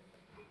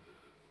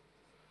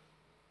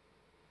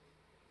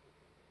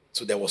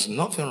 So there was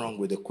nothing wrong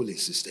with the cooling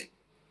system,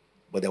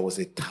 but there was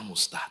a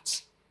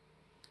thermostat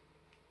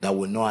that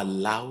would not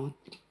allow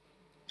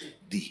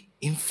the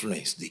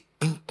influence, the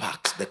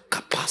impact, the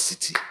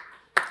capacity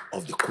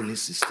of the cooling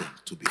system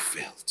to be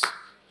felt.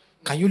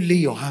 Can you lay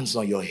your hands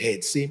on your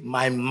head? Say,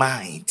 my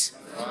mind.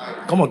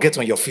 Come on, get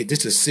on your feet.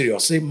 This is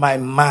serious. Say, my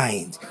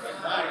mind.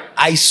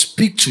 I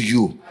speak to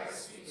you.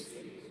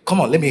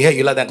 Come on, let me hear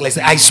you loud and clear.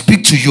 Say, I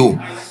speak to you.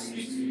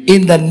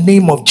 In the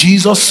name of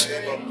Jesus,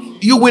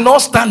 you will not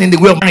stand in the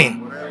way of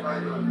mine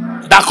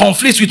that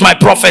conflicts with my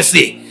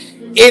prophecy.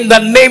 In the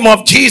name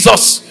of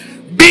Jesus,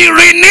 be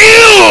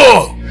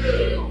renewed.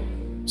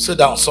 Sit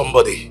down,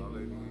 somebody.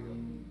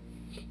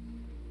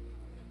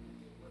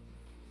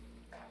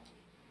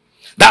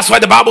 That's why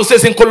the Bible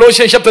says in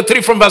Colossians chapter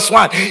 3 from verse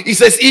 1, it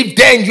says, if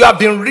then you have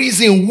been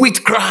risen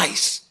with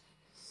Christ,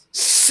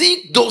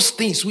 seek those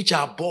things which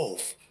are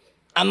above,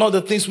 and not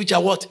the things which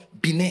are what?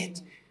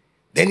 Beneath.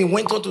 Then he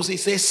went on to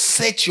say,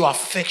 set your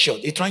affection.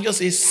 It trying to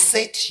say,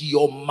 set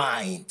your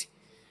mind.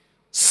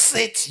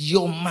 Set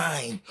your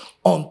mind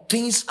on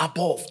things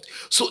above.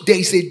 So there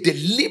is a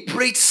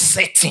deliberate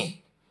setting.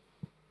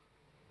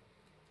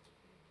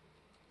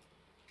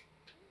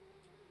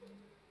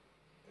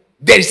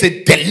 There is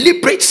a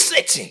deliberate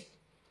setting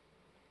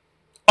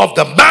of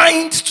the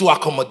mind to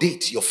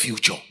accommodate your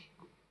future,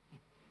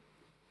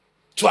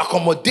 to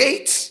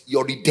accommodate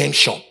your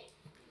redemption,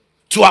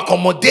 to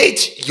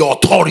accommodate your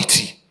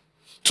authority,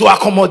 to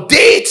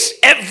accommodate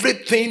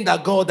everything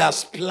that God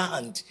has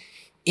planned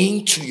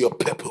into your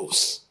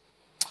purpose.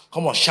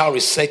 Come on, shall we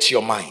set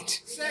your mind?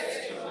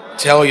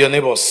 Tell your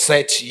neighbor,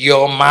 set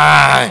your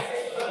mind.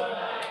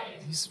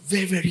 It's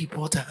very, very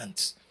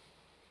important.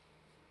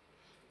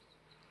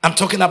 I'm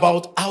talking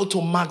about how to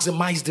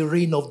maximize the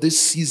reign of this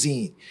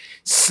season.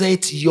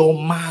 Set your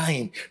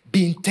mind.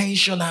 Be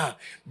intentional.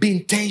 Be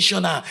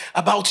intentional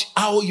about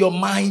how your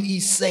mind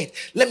is set.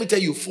 Let me tell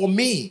you, for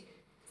me,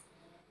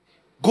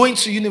 going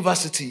to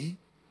university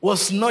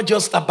was not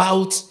just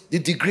about the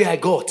degree I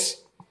got.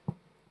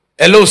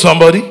 Hello,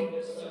 somebody?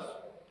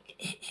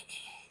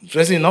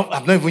 Interesting enough,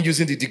 I'm not even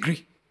using the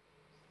degree.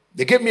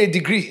 They gave me a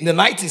degree in the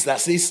 90s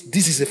that says,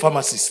 this is a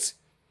pharmacist.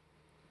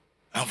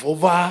 And for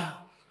over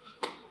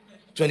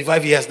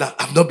 25 years now,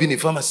 I've not been a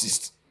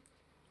pharmacist.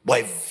 But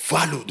I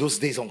value those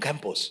days on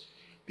campus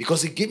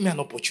because it gave me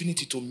an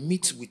opportunity to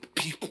meet with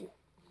people.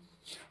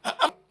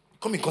 I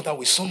come in contact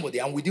with somebody,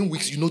 and within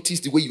weeks, you notice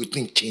the way you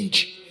think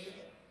change.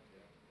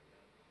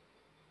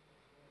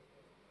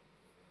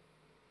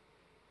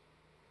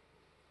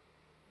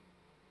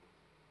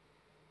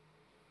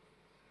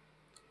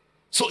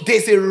 So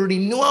there's a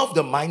renewal of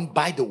the mind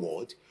by the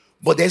word,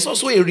 but there's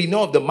also a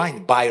renewal of the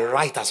mind by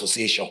right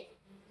association.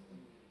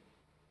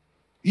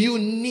 You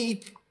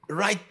need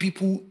right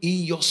people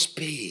in your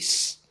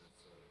space.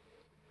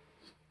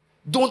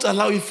 Don't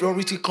allow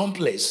inferiority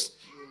complex.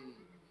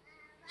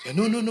 Say,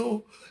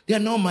 no, they are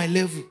not my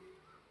level.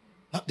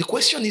 Now, the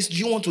question is, do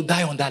you want to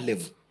die on that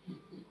level?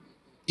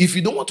 If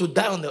you don't want to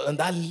die on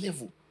that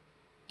level,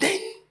 then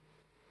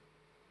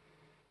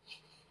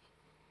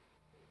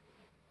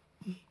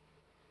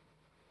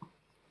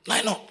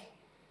line up.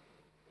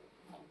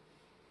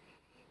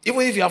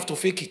 Even if you have to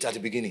fake it at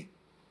the beginning.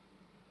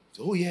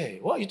 So, oh yeah,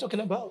 what are you talking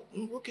about?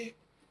 Okay.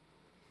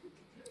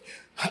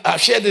 I've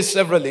shared this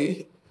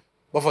severally,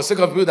 but for sake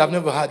of people that have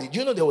never had it, do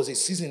you know there was a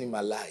season in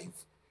my life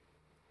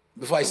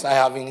before I started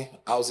having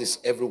houses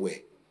everywhere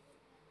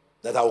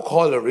that I would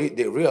call the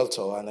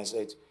realtor and I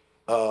said,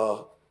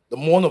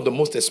 one of the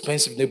most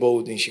expensive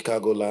neighborhood in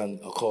Chicagoland,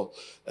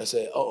 I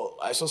said, oh,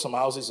 I saw some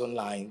houses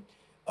online.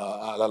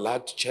 I'd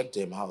like to check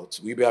them out.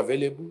 Will you be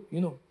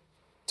available?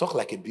 Talk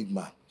like a big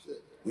man.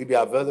 Will you be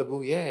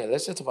available? Yeah,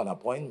 let's set up an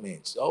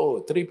appointment. Oh,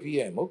 3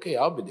 p.m. Okay,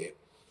 I'll be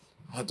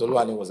there.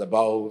 Toluani was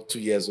about 2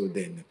 years old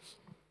then.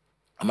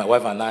 And my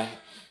wife and I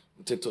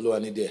would take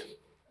Toluani there.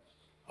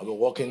 I'll be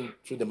walking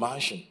through the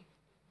mansion.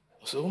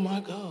 I said, oh my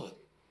God,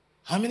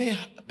 how many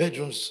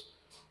bedrooms?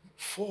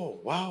 4.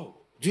 Wow.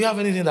 Do you have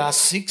anything that has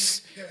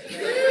 6?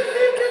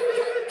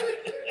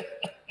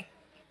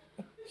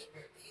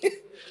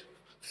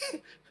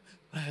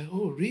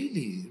 Oh,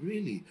 really?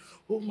 Really?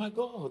 Oh my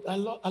God, I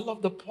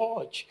love the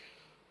porch.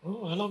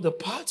 Oh, I love the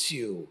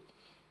patio.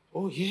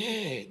 Oh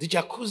yeah, the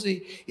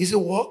jacuzzi, is it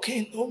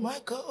working? Oh my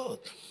God.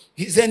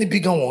 Is there any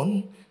bigger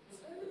one?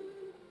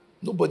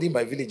 Nobody in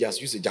my village has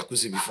used a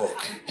jacuzzi before.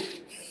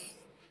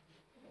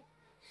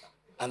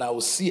 And I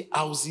will see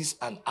houses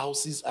and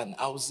houses and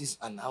houses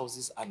and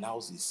houses and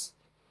houses.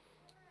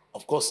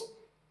 Of course,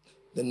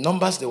 the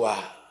numbers they were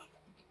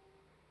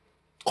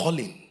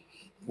calling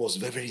was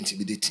very, very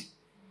intimidating.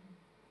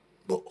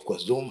 But of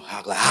course, don't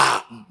act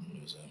like,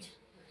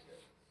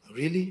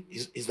 really?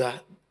 Is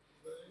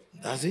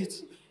that's it?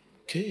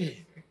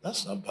 Okay,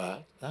 that's not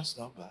bad. That's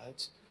not bad.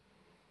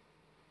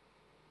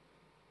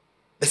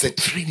 There's a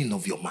training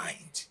of your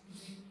mind.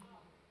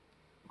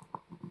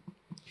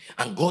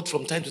 And God,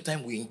 from time to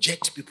time, will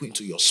inject people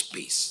into your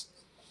space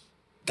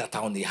that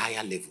are on a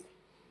higher level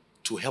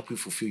to help you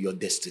fulfill your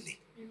destiny.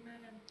 Amen.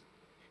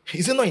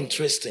 Is it not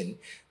interesting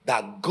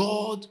that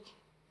God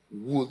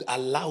would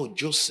allow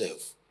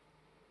Joseph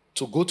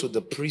to go to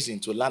the prison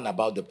to learn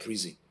about the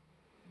prison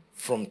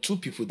from 2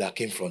 people that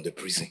came from the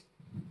prison?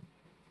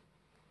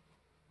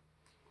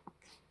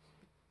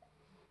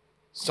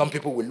 Some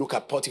people will look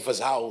at Potiphar's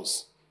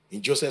house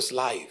in Joseph's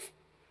life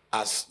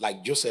as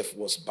like Joseph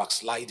was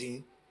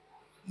backsliding,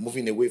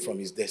 moving away from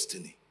his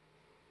destiny.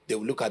 They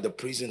will look at the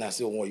prison and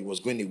say, oh, he was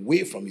going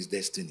away from his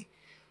destiny.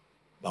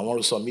 But I want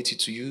to submit it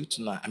to you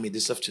tonight,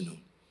 this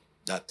afternoon,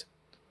 that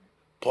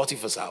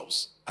Potiphar's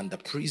house and the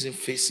prison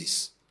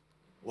faces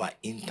were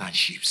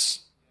internships.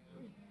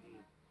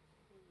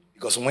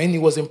 Because when he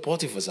was in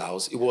Potiphar's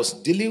house, he was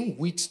dealing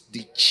with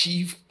the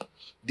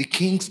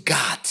king's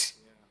guard,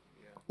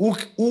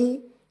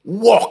 who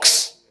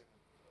works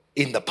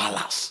in the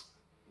palace.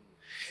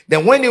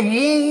 Then when he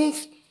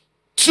moved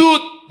to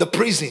the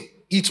prison,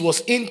 it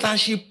was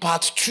internship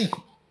part 2.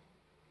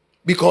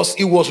 Because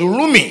he was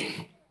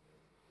rooming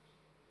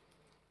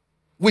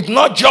with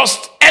not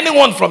just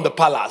anyone from the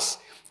palace,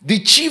 the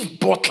chief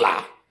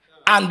butler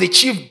and the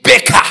chief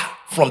baker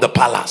from the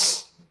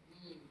palace.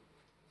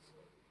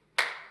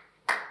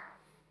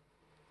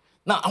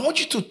 Now, I want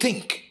you to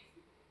think,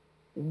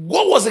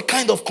 what was the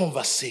kind of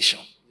conversation?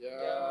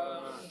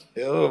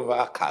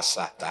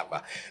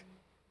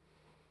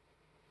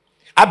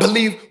 I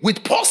believe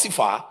with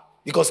Potiphar,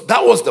 because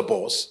that was the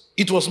boss,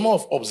 it was more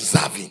of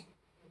observing.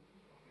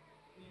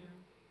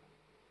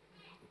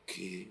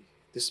 Okay,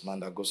 this man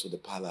that goes to the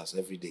palace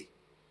every day,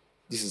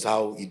 this is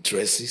how he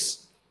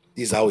dresses,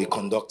 this is how he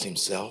conducts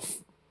himself.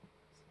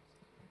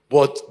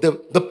 But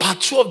the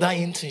part 2 of that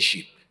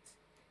internship,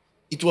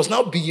 it was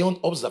now beyond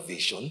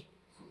observation,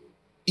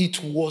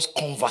 it was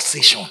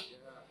conversation.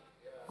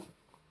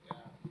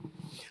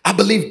 I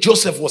believe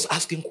Joseph was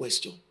asking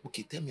questions.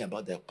 Okay, tell me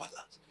about their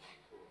palace.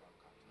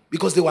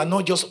 Because they were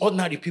not just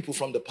ordinary people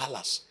from the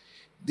palace.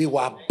 They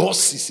were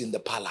bosses in the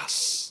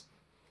palace.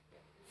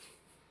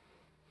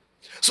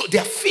 So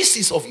there are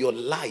phases of your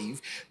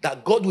life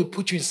that God will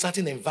put you in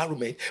certain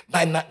environment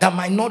that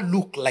might not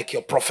look like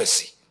your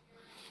prophecy.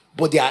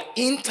 But there are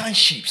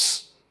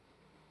internships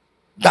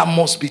that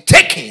must be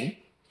taken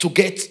to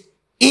get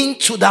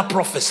into that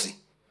prophecy.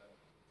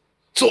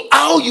 So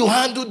how you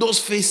handle those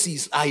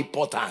phases are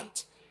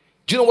important.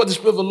 Do you know what the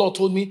Spirit of the Lord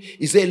told me?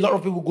 He said a lot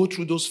of people go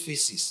through those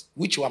phases,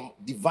 which were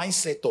divine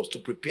setups to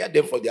prepare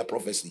them for their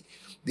prophecy.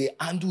 They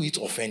handle it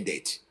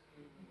offended.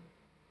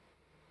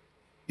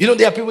 You know,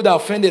 there are people that are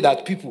offended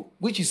at people,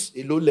 which is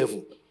a low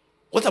level.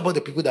 What about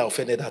the people that are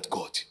offended at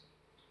God?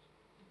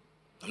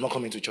 I'm not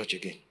coming to church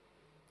again.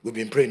 We've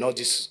been praying all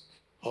this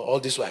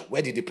while.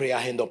 Where did the prayer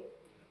end up?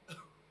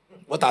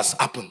 What has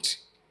happened?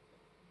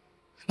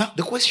 Now,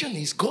 the question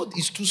is, God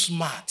is too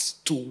smart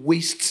to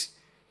waste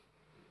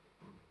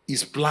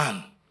his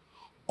plan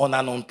on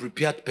an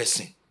unprepared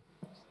person.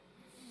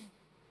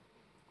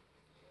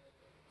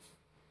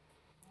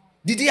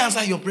 Did he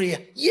answer your prayer?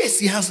 Yes,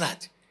 he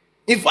answered.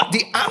 In fact,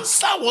 the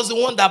answer was the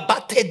one that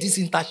battered this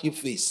internship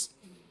phase.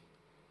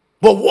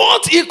 But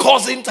what he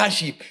calls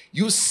internship,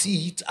 you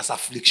see it as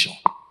affliction.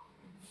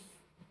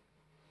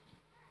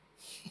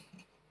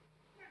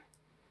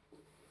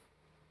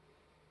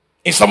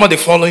 Is somebody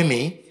following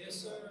me? Yes,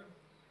 sir.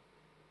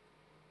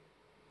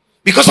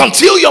 Because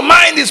until your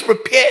mind is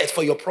prepared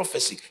for your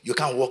prophecy, you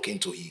can't walk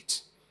into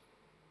it.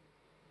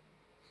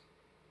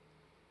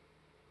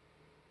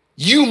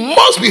 You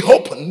must be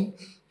open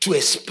to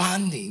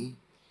expanding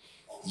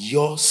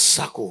your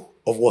circle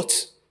of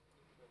what?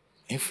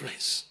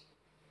 Influence.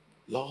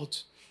 Lord,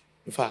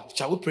 in fact,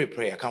 shall we pray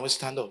prayer? Can we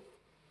stand up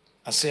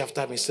and say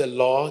after me, say,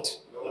 Lord,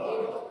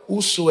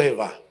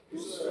 whosoever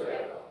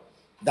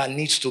that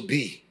needs to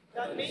be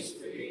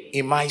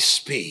in my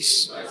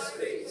space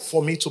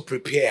for me to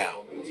prepare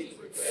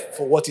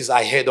for what is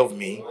ahead of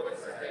me,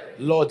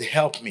 Lord,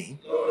 help me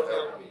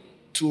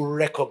to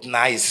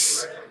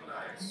recognize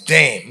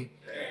them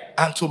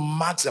and to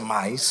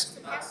maximize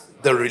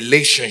the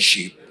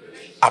relationship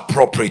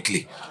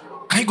appropriately.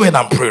 Can you go ahead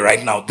and pray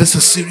right now? This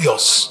is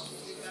serious.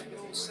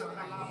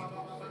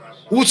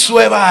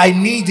 Whatsoever I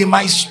need in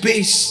my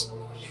space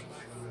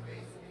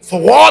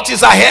for what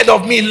is ahead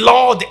of me,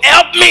 Lord,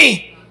 help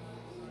me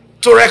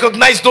to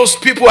recognize those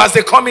people as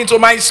they come into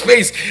my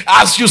space,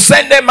 as you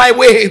send them my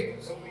way.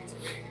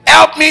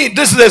 Help me.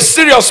 This is a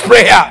serious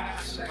prayer.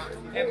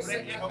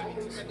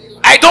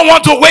 I don't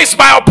want to waste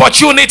my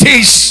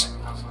opportunities.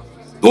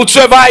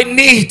 Whosoever I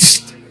need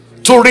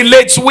to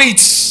relate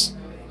with.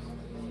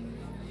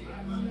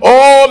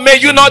 Oh, may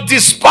you not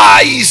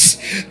despise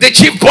the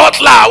chief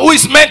butler who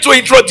is meant to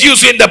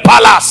introduce you in the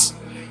palace.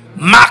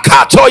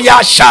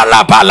 Makatoya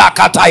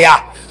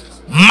shalabalakataya.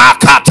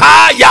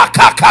 Makataya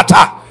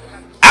kakata.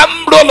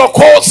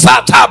 Ambroloko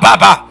sata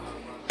baba.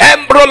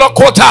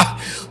 Ambrolokota.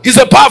 It's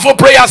a powerful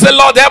prayer. Say,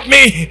 Lord, help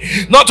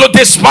me not to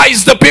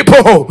despise the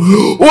people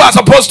who are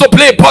supposed to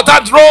play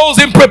important roles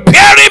in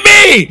preparing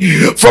me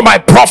for my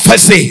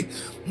prophecy.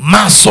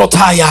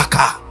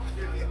 Masotayaka.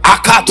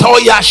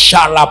 Akatoya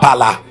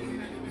shalabala.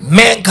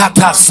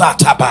 Menkata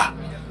sataba.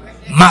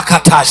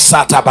 Makata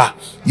sataba.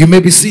 You may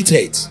be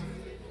seated.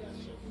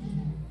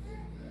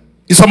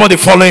 Is somebody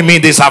following me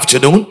this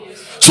afternoon?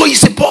 So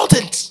it's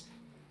important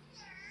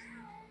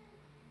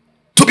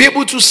to be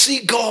able to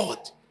see God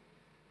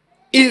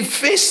in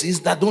faces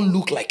that don't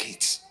look like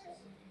it.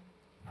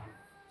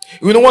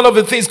 You know, one of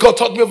the things God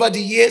taught me over the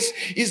years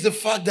is the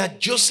fact that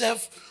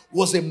Joseph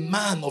was a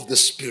man of the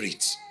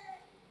spirit.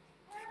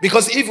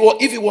 Because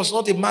if he was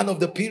not a man of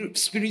the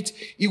spirit,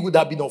 he would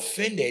have been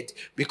offended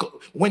because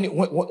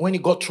when he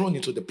got thrown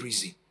into the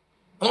prison.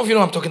 I don't know if you know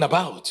what I'm talking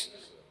about.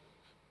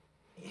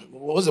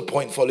 What's the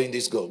point following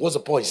this God? What's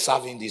the point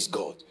serving this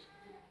God?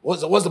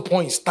 What's the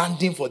point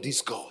standing for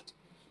this God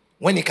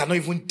when he cannot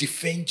even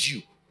defend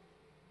you?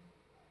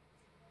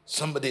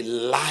 Somebody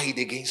lied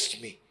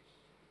against me,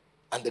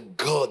 and the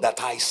God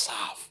that I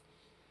serve,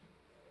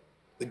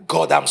 the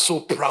God I'm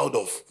so proud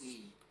of,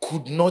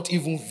 could not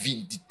even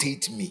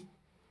vindicate me.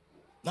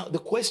 Now the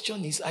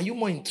question is, are you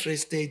more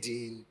interested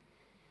in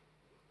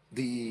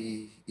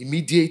the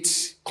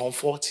immediate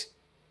comfort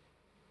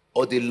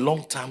or the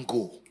long-term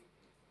goal?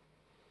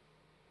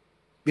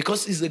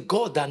 Because it's a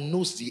God that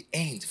knows the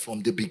end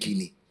from the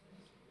beginning.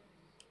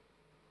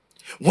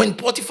 When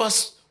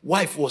Potiphar's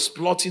wife was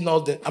plotting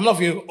all the... I'm not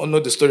sure you know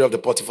the story of the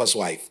Potiphar's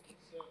wife.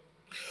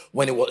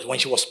 When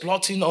she was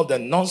plotting all the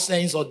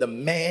nonsense, all the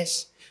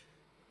mess.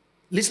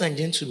 Listen,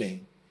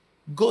 gentlemen,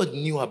 God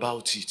knew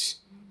about it.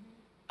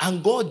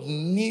 And God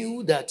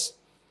knew that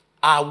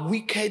our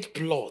wicked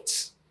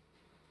plots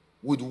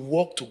would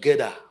work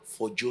together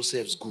for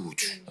Joseph's good.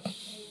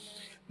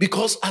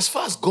 Because as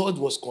far as God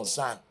was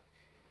concerned,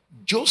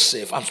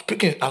 Joseph, I'm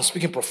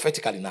speaking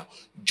prophetically now.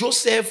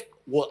 Joseph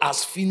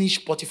has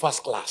finished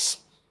Potiphar's class.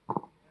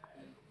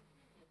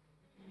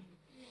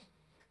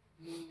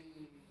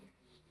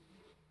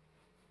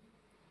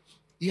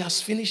 He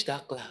has finished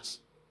that class.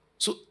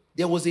 So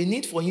there was a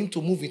need for him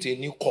to move into a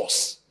new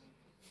course.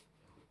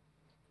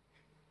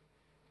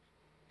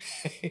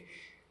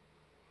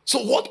 So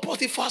what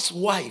Potiphar's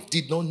wife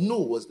did not know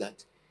was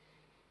that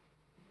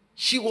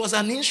she was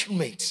an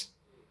instrument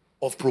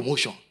of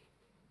promotion.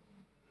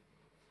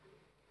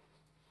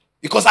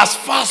 Because as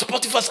far as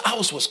Potiphar's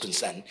house was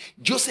concerned,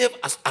 Joseph,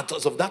 as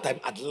of that time,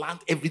 had learned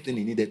everything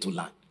he needed to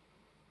learn.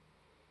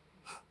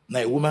 Now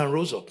a woman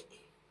rose up,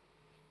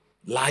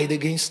 lied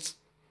against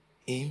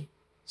him,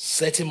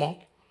 set him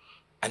up,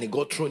 and he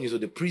got thrown into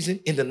the prison.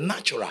 In the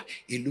natural,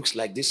 it looks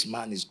like this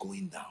man is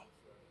going down.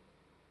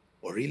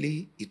 But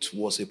really, it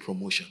was a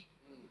promotion.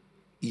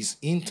 His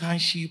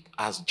internship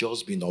has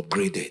just been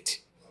upgraded.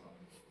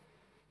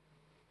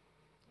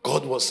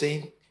 God was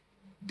saying,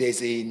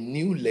 there's a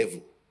new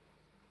level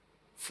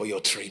for your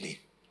training.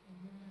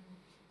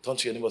 Turn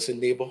to your neighbor, say,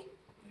 neighbor,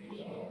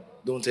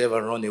 don't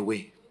ever run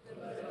away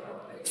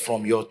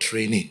from your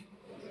training.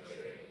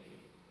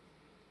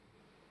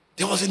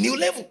 There was a new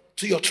level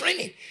to your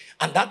training.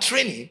 And that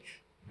training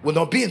will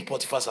not be in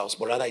Potiphar's house,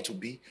 but rather it will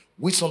be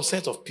with some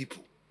set of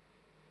people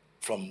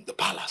from the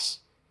palace.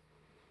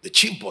 The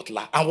chief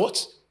butler and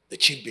what? The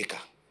chief baker.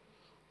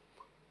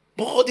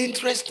 But the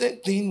interesting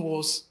thing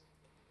was,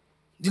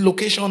 The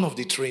location of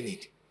the training.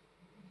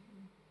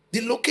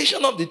 The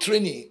location of the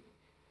training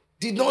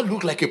did not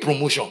look like a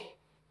promotion.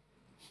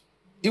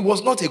 It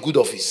was not a good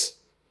office.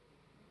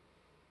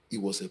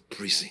 It was a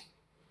prison.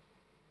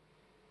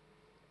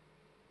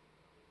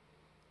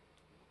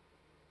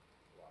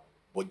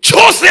 But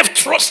Joseph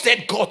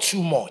trusted God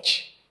too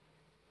much.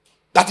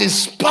 That in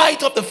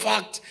spite of the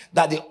fact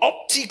that the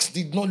optics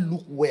did not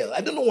look well.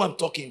 I don't know who I'm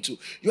talking to.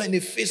 You're in the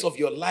phase of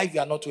your life. You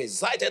are not too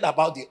excited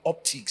about the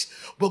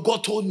optics. But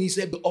God told me, he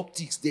said, the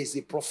optics, there's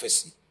a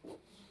prophecy.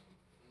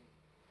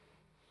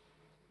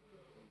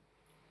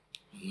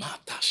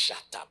 Mata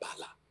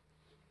shatabala.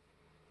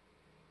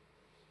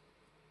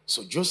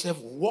 So Joseph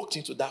walked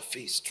into that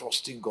phase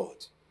trusting God.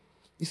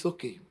 It's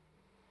okay.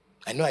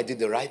 I know I did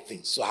the right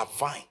thing, so I'm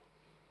fine.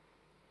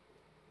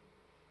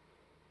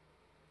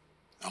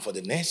 And for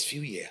the next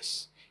few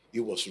years, he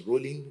was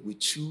rolling with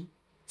two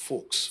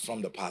folks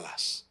from the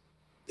palace,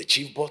 the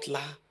chief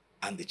butler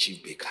and the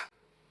chief baker.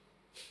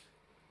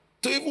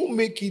 To even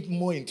make it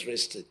more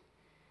interesting,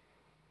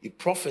 he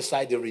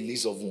prophesied the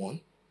release of one,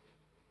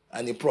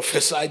 and he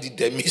prophesied the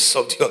demise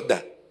of the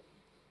other.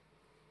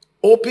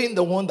 Hoping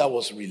the one that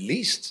was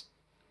released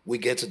will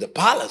get to the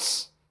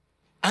palace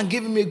and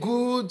give him a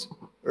good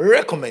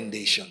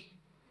recommendation.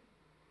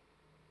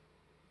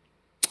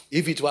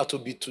 If it were to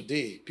be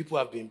today, people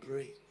have been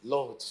praying,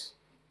 Lord,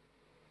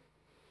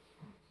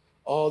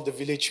 all the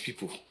village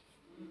people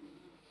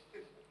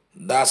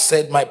that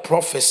said my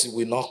prophecy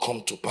will not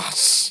come to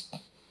pass,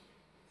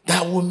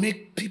 that will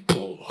make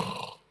people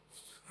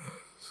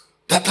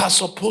that are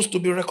supposed to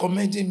be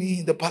recommending me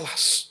in the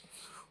palace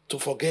to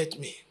forget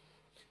me,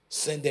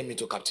 send them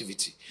into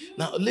captivity.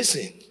 Now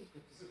listen,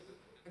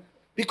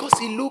 because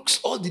he looks,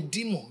 all the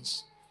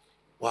demons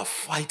were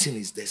fighting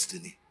his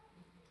destiny.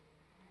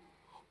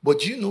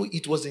 But you know,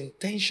 it was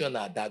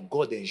intentional that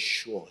God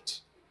ensured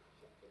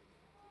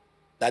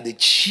that the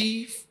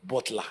chief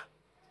butler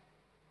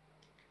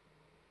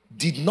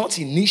did not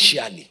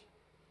initially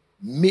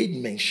make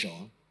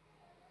mention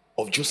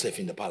of Joseph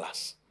in the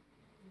palace.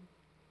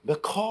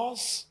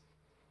 Because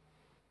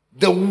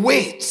the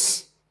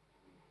weight.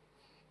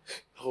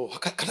 Oh,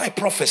 can I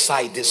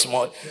prophesy this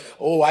morning?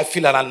 Oh, I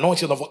feel an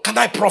anointing of. Can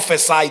I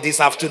prophesy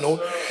this afternoon?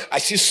 I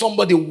see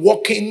somebody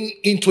walking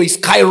into his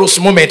Kairos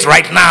moment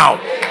right now.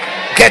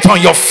 Get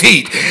on your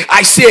feet.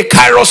 I see a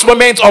Kairos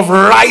moment,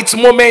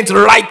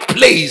 right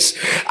place.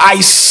 I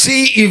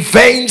see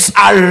events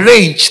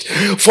arranged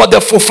for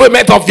the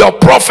fulfillment of your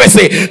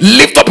prophecy.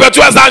 Lift up your two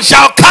hands and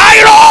shout,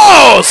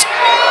 Kairos!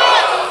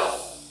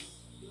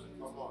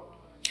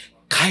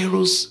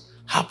 Kairos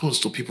happens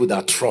to people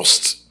that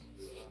trust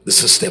the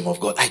system of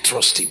God. I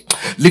trust him.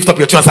 Lift up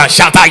your two hands and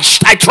shout, I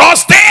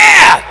trust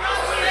him.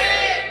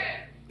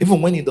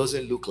 Even when it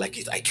doesn't look like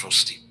it, I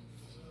trust him.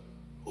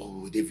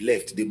 Oh, they've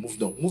left. They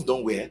moved on. Moved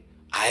on where?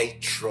 I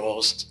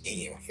trust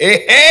him.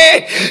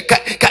 Hey.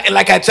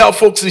 Like I tell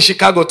folks in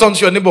Chicago, turn to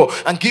your neighbor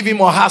and give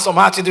him or her some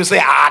attitude. Say,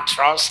 I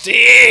trust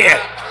him.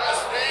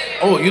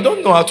 Oh, you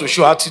don't know how to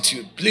show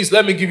attitude. Please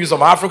let me give you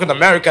some African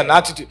American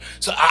attitude.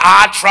 So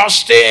I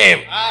trust him.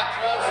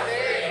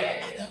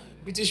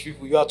 British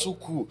people, you are too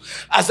cool.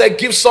 As I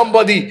give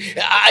somebody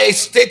a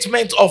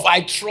statement of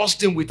I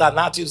trust him with an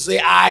attitude, say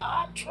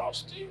I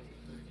trust him.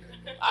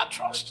 I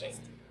trust him.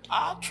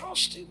 I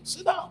trust him.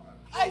 Sit down.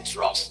 I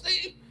trust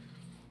him.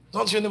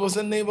 Don't your neighbor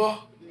say, neighbor,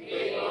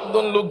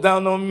 don't look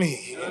down on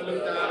me.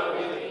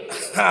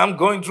 I'm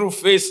going through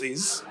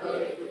phases.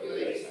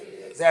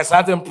 There are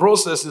certain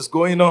processes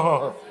going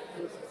on.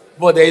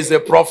 But there is a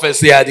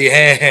prophecy at the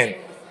end.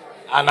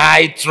 And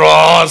I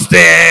trust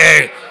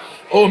him.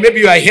 Oh, maybe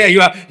you are here.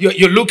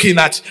 You're looking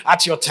at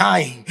your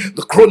time,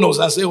 the chronos,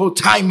 and say, oh,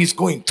 time is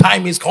going.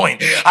 Time is going.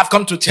 I've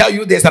come to tell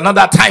you there's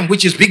another time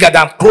which is bigger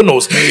than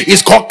chronos.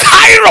 It's called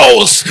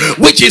Kairos,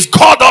 which is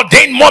God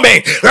ordained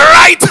moment.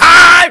 Right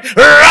time,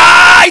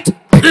 right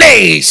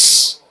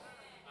place.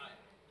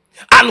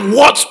 And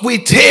what we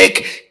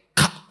take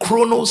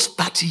chronos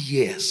 30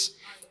 years,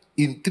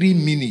 in 3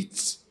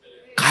 minutes,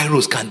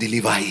 Kairos can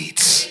deliver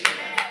it.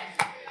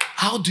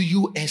 How do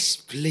you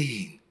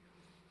explain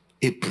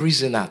a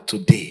prisoner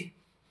today,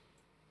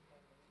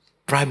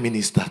 prime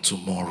minister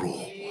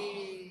tomorrow?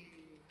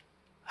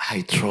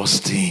 I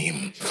trust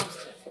him.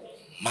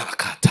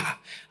 Makata,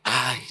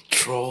 I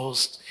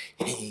trust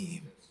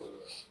him.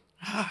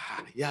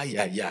 Yeah.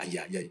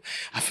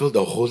 I feel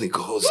the Holy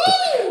Ghost.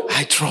 Woo!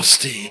 I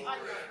trust him.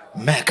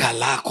 I'm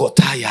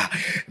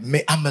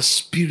a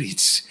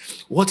spirit.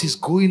 What is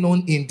going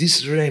on in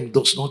this realm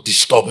does not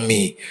disturb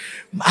me.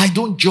 I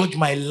don't judge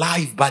my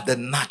life by the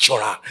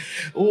natural.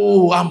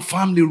 Oh, I'm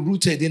firmly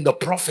rooted in the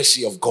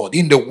prophecy of God,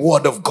 in the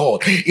word of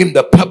God, in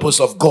the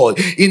purpose of God,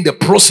 in the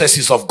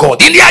processes of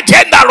God, in the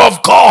agenda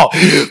of God.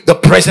 The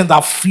present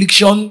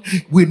affliction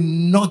will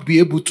not be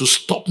able to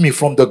stop me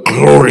from the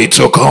glory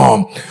to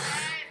come.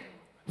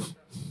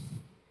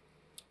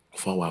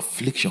 For our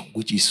affliction,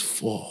 which is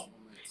for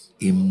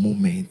a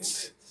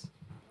moment,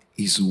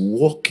 is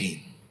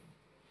walking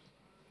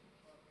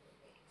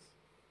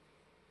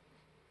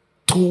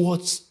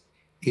towards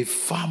a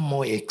far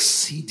more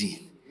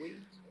exceeding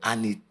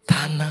an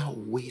eternal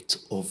weight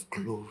of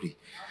glory.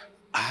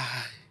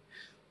 I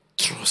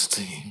trust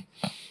him.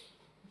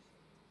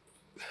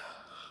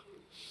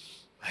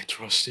 I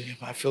trust him.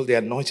 I feel the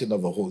anointing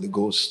of the Holy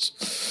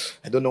Ghost.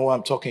 I don't know who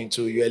I'm talking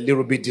to. You're a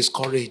little bit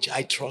discouraged.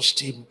 I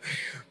trust him.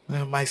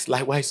 Why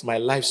is my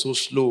life so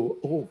slow?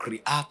 Oh,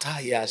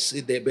 creator, yes.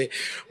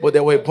 But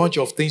there were a bunch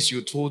of things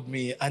you told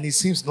me, and it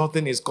seems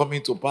nothing is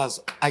coming to pass.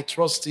 I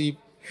trust him.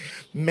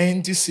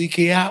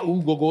 Mendisikia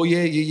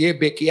ugogoye ye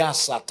bekia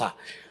sata.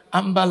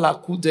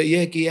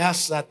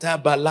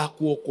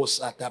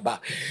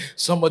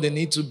 Somebody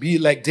need to be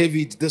like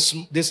David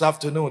this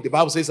afternoon. The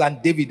Bible says,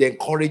 and David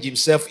encouraged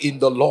himself in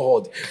the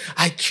Lord.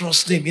 I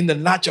trust him in the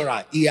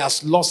natural. He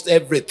has lost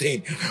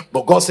everything.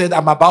 But God said,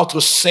 I'm about to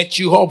set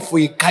you up for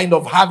a kind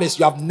of harvest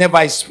you have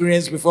never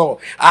experienced before.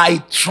 I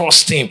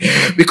trust him.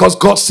 Because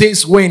God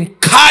says, when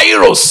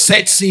Kairos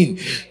sets in,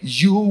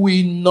 you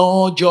will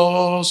not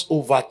just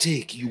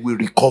overtake, you will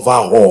recover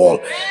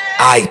all.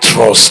 I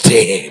trust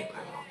him.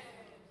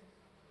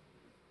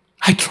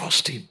 I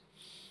trust him.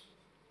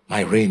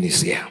 My reign is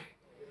here.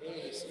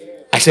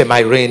 I said my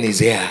reign is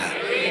here.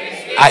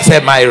 I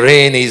said my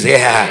reign is here.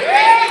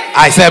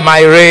 I said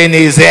my reign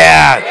is here.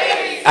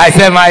 I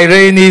said my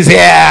reign is here.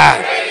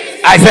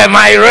 I said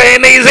my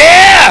reign is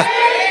here.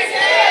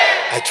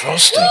 I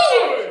trust him.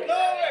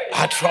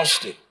 I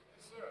trust him.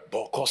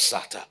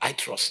 Bokosata. I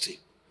trust him.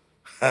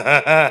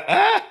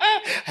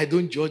 I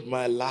don't judge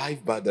my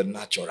life by the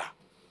natural.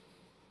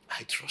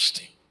 I trust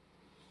him.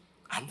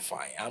 I'm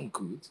fine. I'm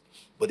good.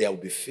 But there will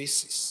be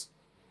phases.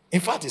 In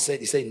fact, he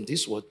said in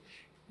this word,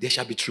 there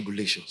shall be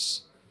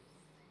tribulations.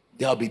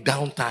 There will be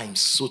down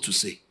times, so to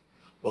say.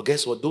 But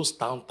guess what? Those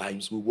down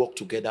times will work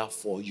together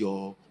for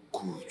your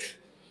good.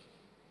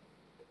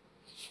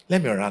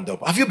 Let me round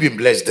up. Have you been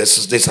blessed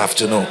this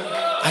afternoon?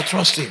 I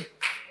trust him.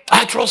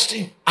 I trust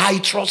him. I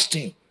trust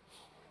him.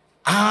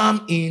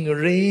 I'm in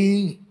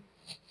rain.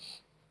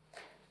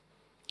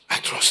 I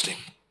trust him.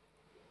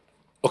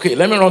 Okay,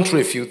 let me run through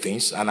a few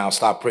things and I'll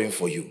start praying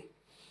for you.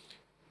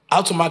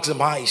 How to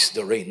maximize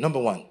the rain. Number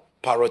one,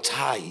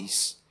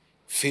 prioritize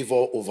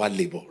favor over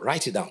labor.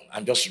 Write it down.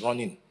 I'm just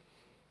running.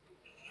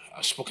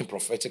 I've spoken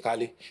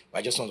prophetically, but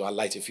I just want to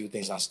highlight a few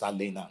things and start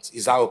laying out.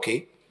 Is that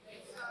okay?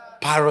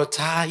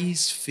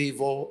 Prioritize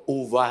favor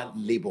over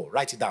labor.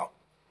 Write it down.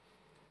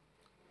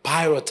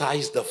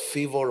 Prioritize the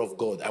favor of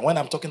God. And when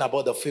I'm talking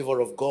about the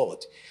favor of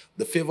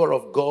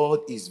God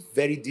is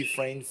very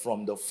different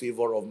from the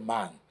favor of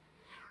man.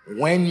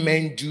 When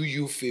men do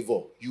you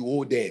favor, you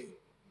owe them.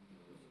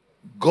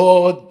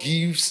 God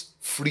gives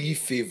free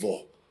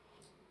favor.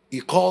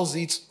 He calls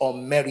it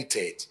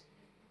unmerited,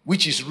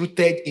 which is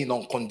rooted in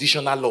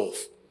unconditional love.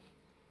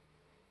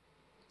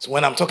 So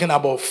when I'm talking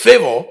about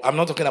favor, I'm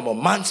not talking about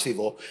man's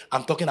favor.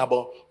 I'm talking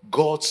about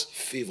God's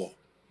favor.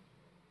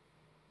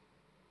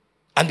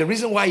 And the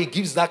reason why he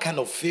gives that kind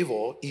of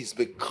favor is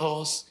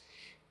because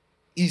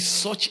he's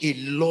such a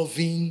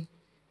loving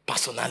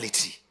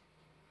personality.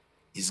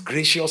 He's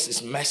gracious,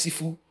 he's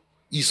merciful,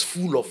 he's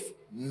full of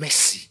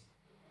mercy,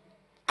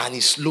 and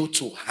he's slow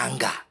to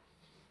anger.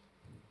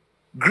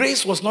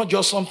 Grace was not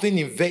just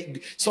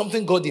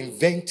something God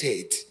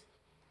invented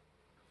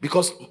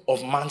because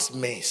of man's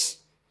mess.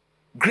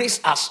 Grace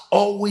has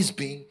always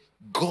been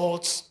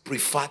God's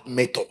preferred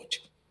method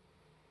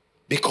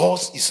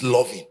because he's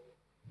loving.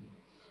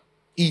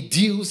 He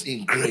deals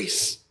in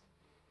grace.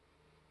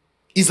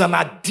 He's an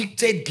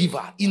addicted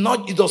giver. He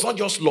does not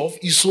just love,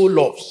 he so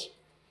loves.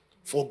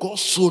 For God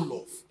so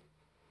loves.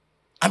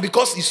 And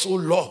because he so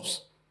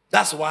loves,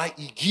 that's why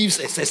he gives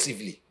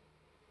excessively.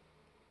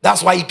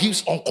 That's why he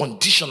gives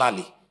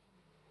unconditionally.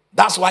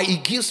 That's why he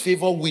gives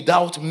favor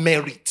without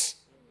merit.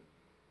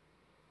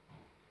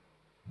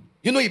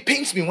 You know, it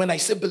pains me when I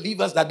say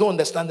believers that don't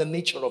understand the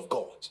nature of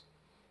God.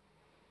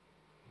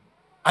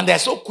 And they're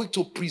so quick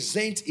to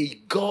present a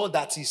God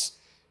that is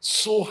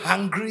so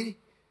hungry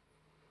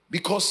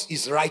because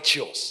he's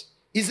righteous.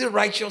 Is he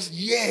righteous?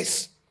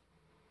 Yes.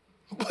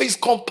 But he's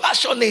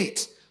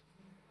compassionate.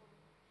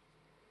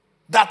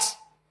 That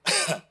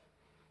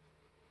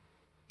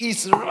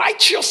his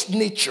righteous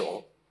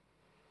nature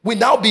will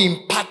now be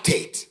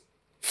imparted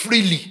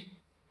freely.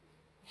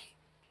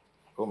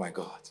 Oh my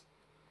God.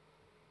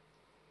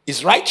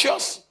 He's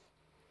righteous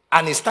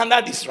and his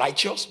standard is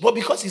righteous, but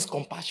because he's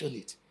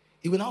compassionate,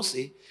 he will now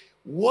say,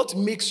 what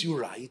makes you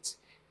right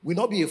will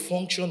not be a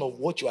function of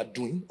what you are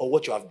doing or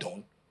what you have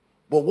done,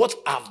 but what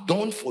I've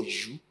done for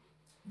you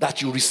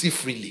that you receive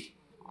freely.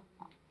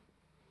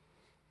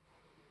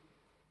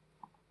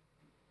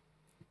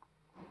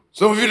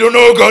 Some of you don't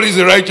know God is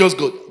a righteous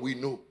God. We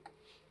know.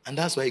 And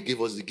that's why he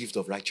gave us the gift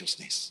of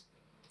righteousness.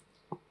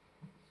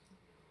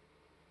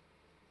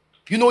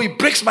 You know, it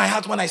breaks my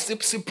heart when I see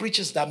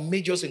preachers that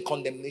majors in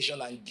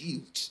condemnation and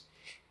guilt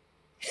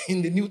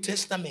in the New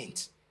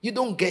Testament. You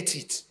don't get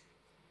it.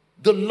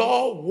 The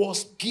law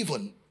was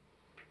given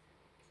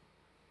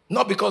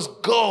not because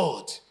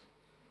God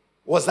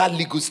was that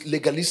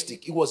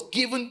legalistic. It was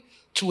given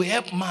to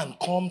help man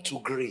come to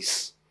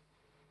grace.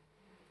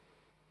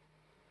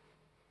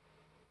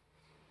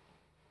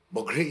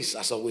 But grace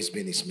has always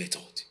been his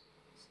method.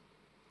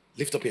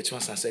 Lift up your two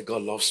hands and say,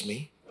 God loves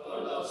me.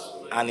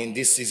 And in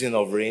this season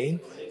of rain,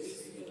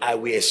 I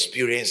will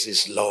experience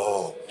his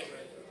love.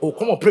 Oh,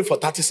 come on, pray for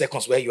 30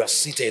 seconds where you are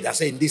seated and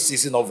say, in this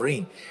season of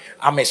rain,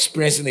 I'm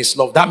experiencing his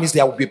love. That means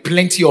there will be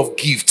plenty of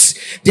gifts.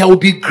 There will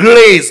be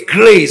grace.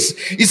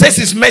 He says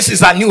his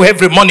mercies are new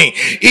every morning.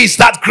 Is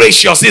that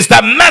gracious? Is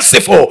that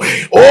merciful?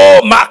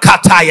 Oh,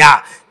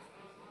 Makataya.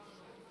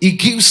 He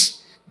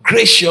gives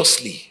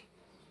graciously.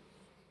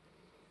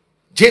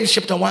 James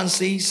chapter 1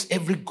 says,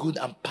 every good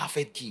and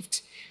perfect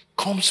gift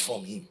comes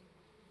from him.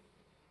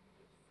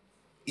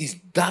 Is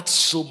that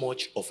so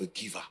much of a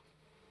giver?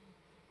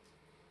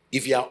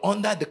 If you are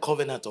under the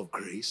covenant of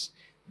grace,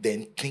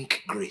 then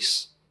think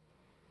grace.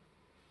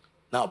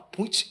 Now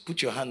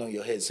put your hand on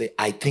your head. Say,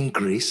 I think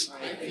grace.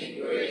 I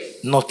think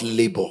grace. Not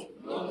labor.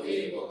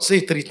 Say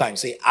it 3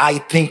 times. Say, I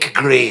think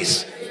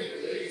grace.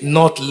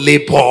 Not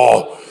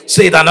labor.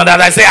 Say it another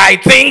time. Say, I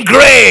think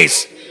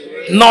grace.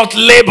 Not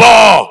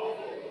labor.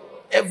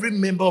 Every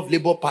member of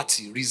Labour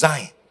Party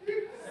resign.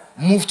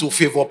 Move to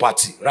Favour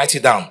Party. Write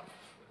it down.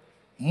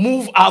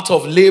 Move out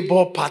of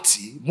Labour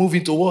Party. Move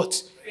into what?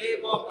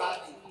 Favour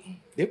Party.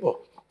 Labour.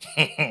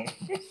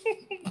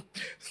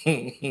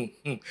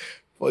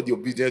 All the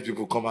obedient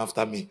people come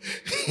after me.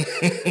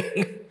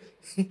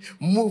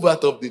 Move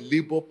out of the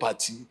Labour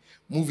Party.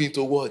 Move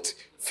into what?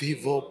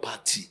 Favour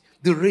Party.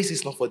 The race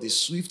is not for the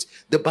swift.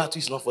 The battle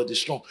is not for the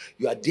strong.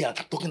 You are there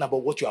talking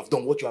about what you have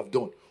done. What you have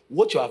done.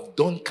 What you have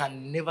done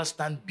can never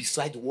stand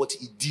beside what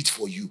he did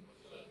for you.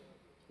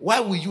 Why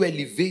will you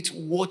elevate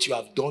what you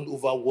have done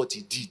over what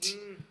he did?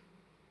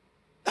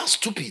 That's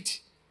stupid.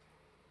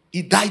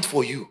 He died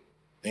for you.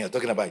 And you're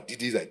talking about, I did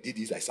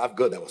this, I served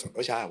God, I was an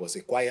usher, I was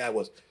a choir,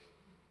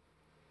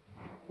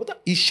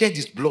 He shed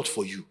his blood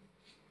for you.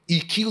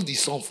 He killed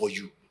his son for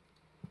you.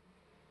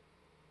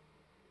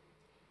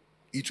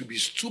 It would be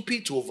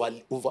stupid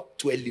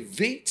to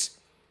elevate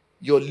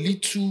your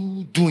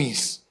little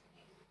doings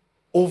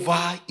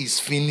over his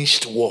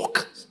finished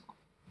work.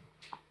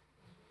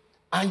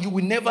 And you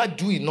will never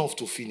do enough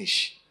to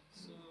finish.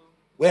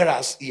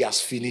 Whereas he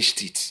has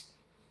finished it.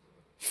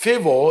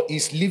 Favor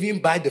is living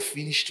by the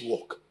finished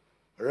work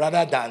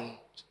rather than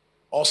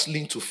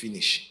hustling to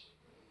finish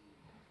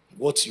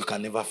what you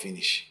can never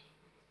finish.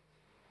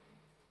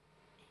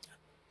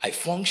 I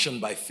function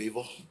by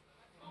favor.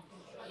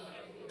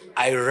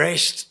 I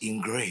rest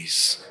in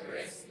grace.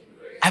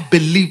 I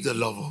believe the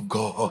love of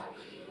God.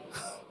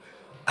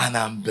 And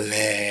I'm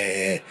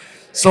blessed.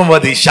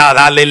 Somebody shout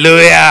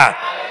hallelujah.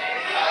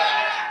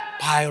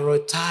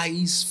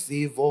 Prioritize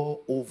favor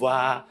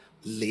over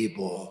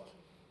labor.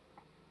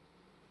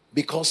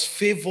 Because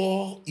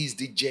favor is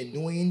the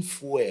genuine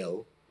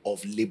fuel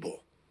of labor.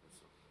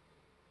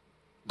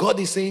 God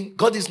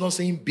is not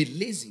saying be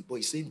lazy, but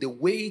he's saying the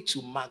way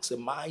to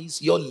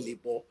maximize your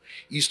labor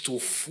is to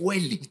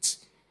fuel it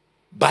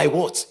by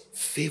what?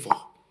 Favor.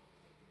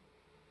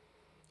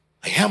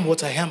 I am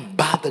what I am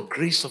by the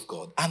grace of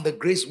God. And the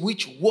grace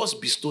which was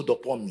bestowed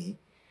upon me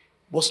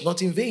was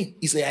not in vain.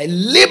 He said, I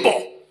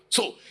labor.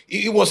 So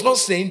he was not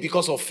saying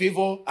because of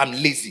favor, I'm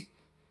lazy.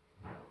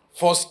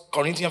 1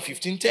 Corinthians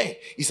 15:10.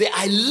 He said,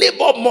 I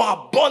labor more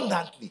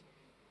abundantly.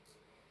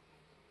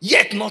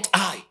 Yet not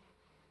I,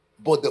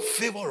 but the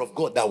favor of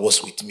God that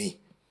was with me.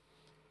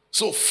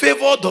 So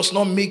favor does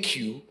not make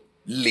you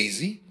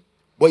lazy,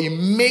 but it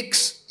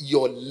makes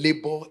your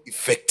labor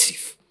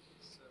effective.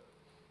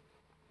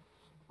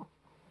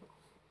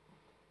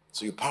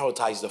 So you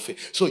prioritize the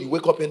faith. So you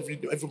wake up every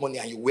morning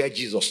and you wear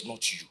Jesus,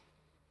 not you.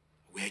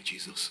 Wear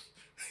Jesus.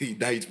 He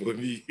died for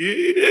me.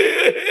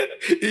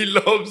 He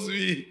loves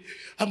me.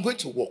 I'm going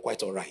to work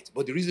quite all right.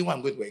 But the reason why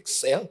I'm going to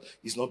excel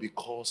is not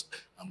because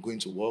I'm going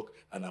to work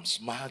and I'm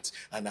smart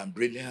and I'm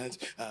brilliant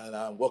and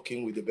I'm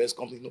working with the best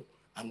company. No,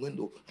 I'm going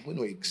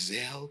to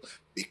excel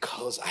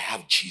because I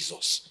have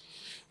Jesus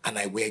and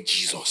I wear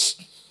Jesus.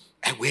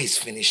 I wear his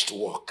finished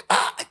work.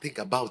 I think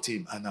about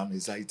him and I'm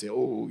excited.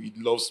 Oh, he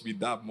loves me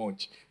that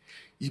much.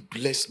 He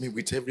blessed me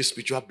with every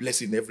spiritual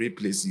blessing in every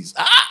place.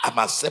 I'm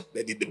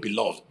accepted in the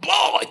beloved.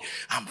 Boy,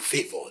 I'm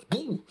favored.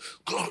 Ooh,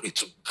 glory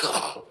to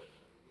God.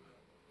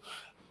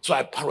 So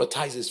I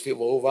prioritize his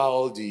favor over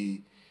all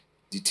the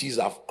T's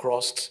I've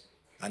crossed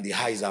and the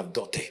I's I've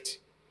dotted.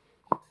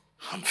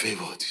 I'm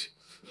favored.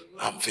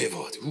 I'm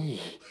favored. Ooh,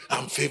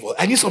 I'm favored.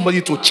 I need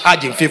somebody to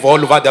charge in favor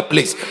all over the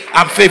place.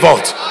 I'm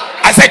favored.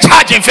 I said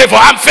charge in favor.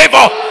 I'm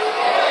favored.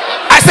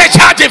 I said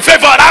charge in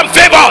favor. I'm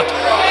favored.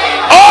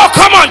 Oh,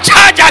 come on,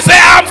 charge. I said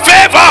I'm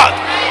favored.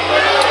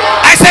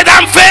 I said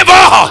I'm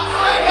favored.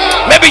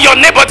 Maybe your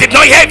neighbor did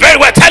not hear very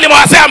well. Tell him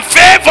I said I'm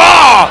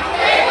favored.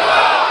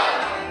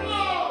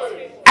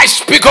 I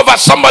speak over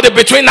somebody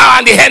between now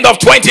and the end of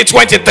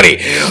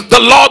 2023. The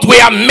Lord will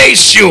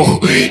amaze you.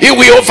 He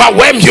will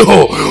overwhelm you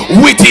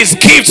with his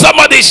gift.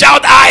 Somebody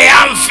shout, I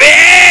am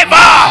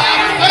favor.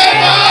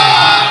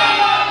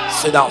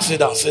 Sit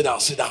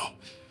down.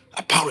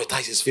 I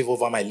prioritize his favor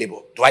over my labor.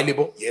 Do I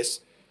labor? Yes.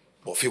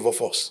 But favor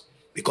first.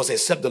 Because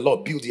except the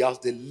Lord build the house,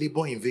 they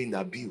labor in vain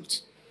that build.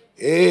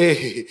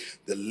 Hey,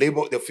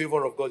 the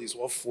favor of God is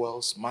what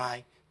fuels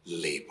my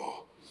labor.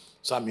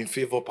 So I'm in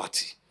favor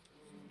party.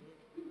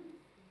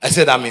 I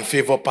said I'm in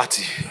favor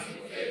party.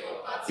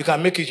 You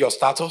can make it your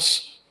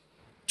status.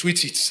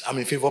 Tweet it. I'm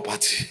in favor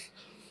party.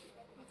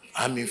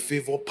 I'm in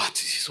favor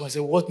party. So I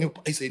said, what new?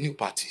 It's a new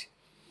party.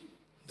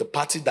 The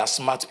party that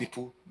smart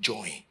people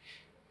join.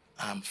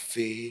 I'm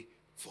favored.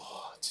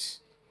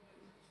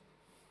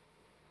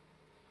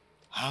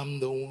 I'm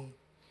the one.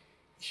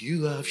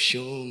 You have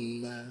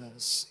shown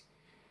mercy.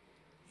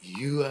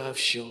 You have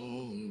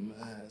shown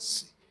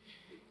mercy.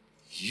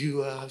 You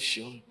have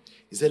shown.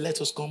 He said,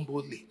 let us come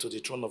boldly to the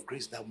throne of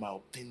grace that we might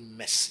obtain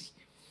mercy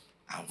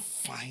and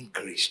find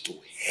grace to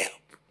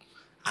help.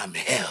 I'm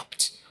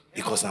helped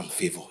because I'm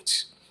favored.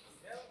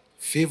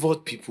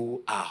 Favored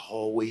people are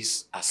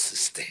always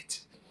assisted.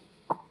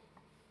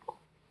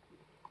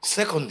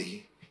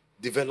 Secondly,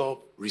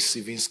 develop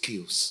receiving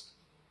skills.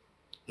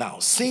 Now,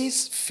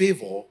 since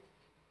favor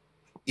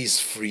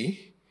is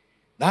free,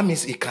 that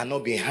means it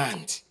cannot be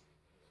earned.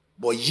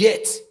 But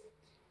yet,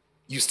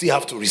 you still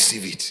have to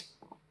receive it.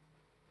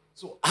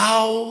 So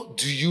how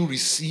do you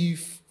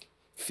receive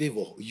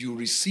favor? You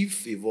receive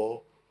favor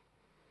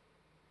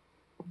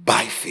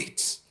by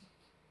faith.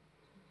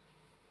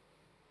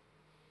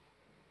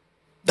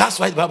 That's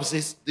why the Bible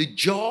says the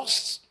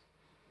just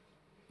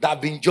that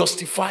have been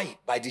justified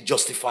by the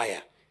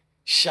justifier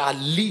shall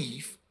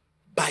live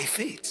by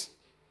faith.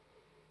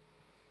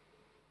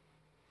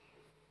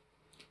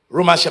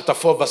 Romans chapter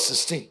 4 verse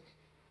 16.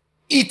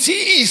 It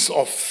is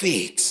of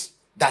faith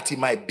that it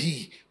might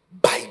be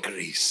by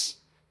grace.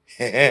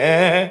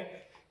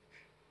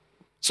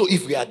 So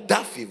if we are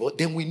that favor,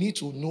 then we need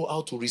to know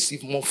how to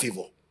receive more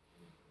favor.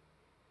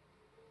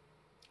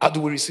 How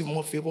do we receive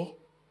more favor?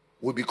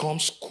 We become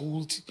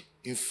schooled,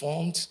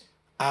 informed,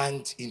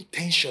 and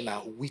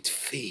intentional with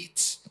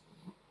faith.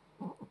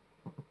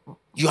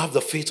 You have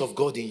the faith of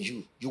God in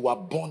you. You are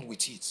born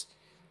with it.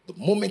 The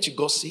moment you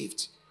got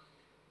saved,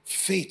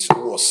 faith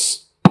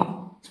was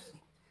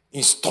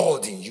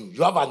installed in you.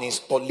 You have an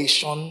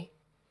installation.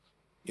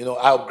 You know,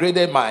 I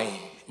upgraded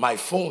my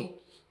phone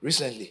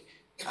recently.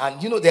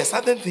 And, you know, there are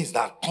certain things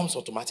that comes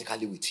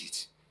automatically with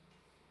it.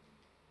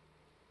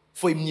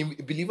 For a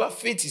believer,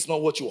 faith is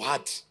not what you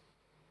had.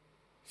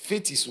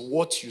 Faith is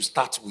what you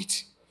start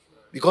with.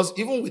 Because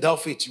even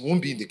without faith, you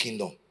won't be in the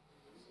kingdom.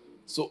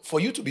 So for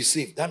you to be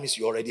saved, that means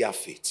you already have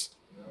faith.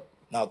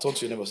 Now turn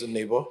to your neighbor. Say,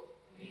 neighbor,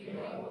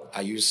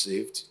 are you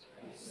saved?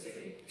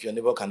 If your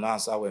neighbor can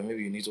answer, well,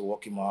 maybe you need to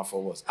walk him out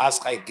forwards.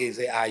 Ask her again.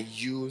 Say, are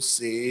you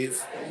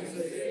saved?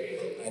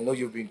 I know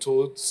you've been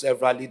told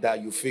severally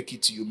that you fake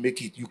it till you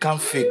make it. You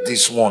can't fake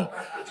this one.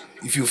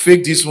 If you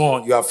fake this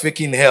one, you are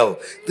faking hell.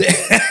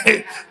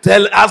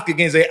 Ask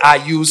again. Say, are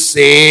you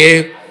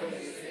saved?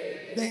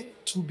 Then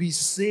to be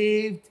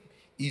saved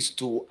is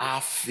to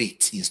have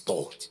faith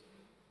installed.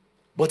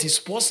 But it's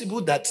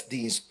possible that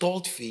the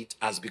installed faith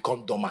has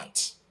become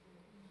dormant.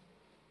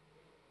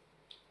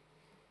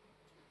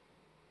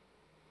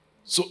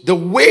 So the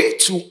way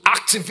to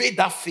activate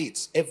that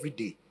faith every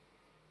day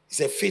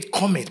is a faith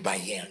cometh by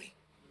hearing.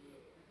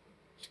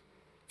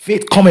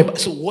 Faith cometh by,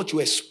 so what you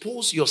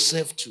expose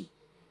yourself to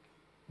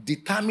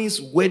determines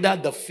whether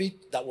the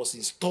faith that was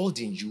installed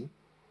in you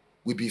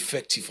will be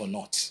effective or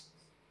not.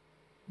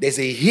 There's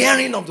a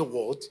hearing of the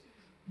word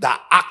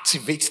that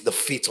activates the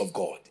faith of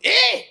God.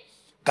 Hey!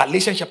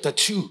 Galatians chapter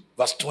 2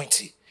 verse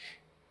 20.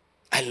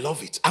 I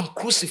love it. I'm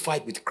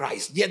crucified with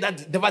Christ. Yet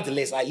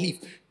nevertheless I live.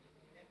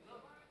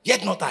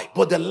 Yet not I,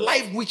 but the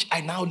life which I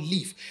now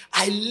live,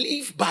 I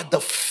live by the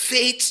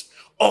faith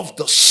of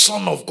the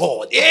Son of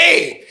God.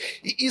 Hey,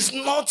 it's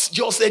not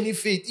just any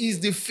faith, it's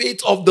the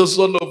faith of the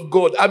Son of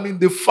God. I'm in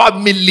the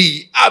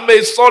family. I'm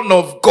a son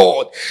of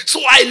God. So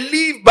I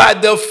live by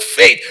the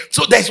faith.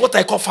 So that's what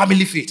I call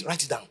family faith.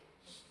 Write it down.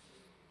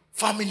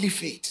 Family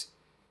faith.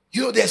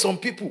 You know, there are some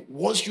people,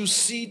 once you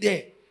see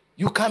them,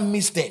 you can't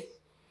miss them.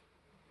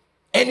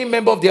 Any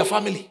member of their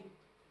family.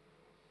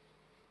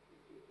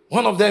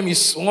 One of them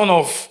is one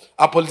of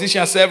our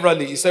politicians several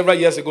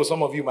years ago.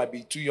 Some of you might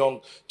be too young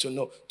to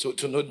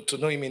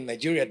know him in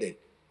Nigeria then.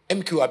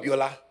 MQ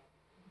Abiola.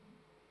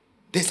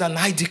 There's an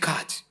ID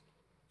card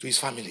to his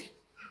family.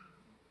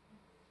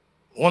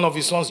 One of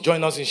his sons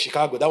joined us in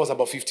Chicago. That was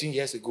about 15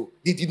 years ago.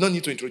 They did not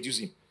need to introduce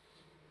him. He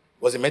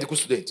was a medical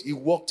student. He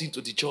walked into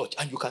the church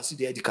and you can see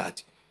the ID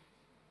card.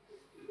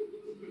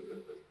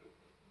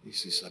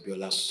 This is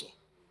Abiola's son.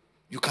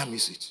 You can't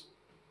miss it.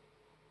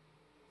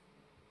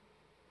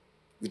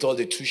 With all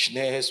the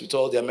Tushness, with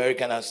all the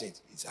American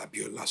accent, it's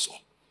Abiola's son.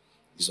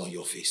 It's on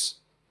your face.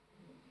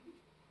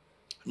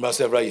 Remember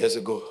several years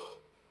ago,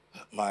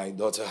 my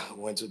daughter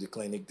went to the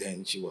clinic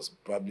then. She was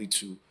probably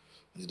 2.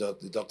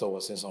 The doctor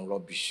was saying some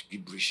rubbish,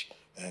 gibberish.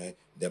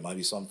 There might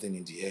be something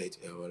in the head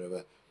or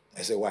whatever.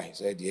 I said, why? He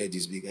said, the head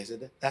is big. I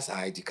said, that's an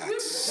ID card.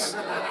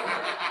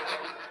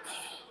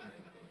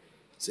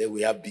 Say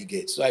we have big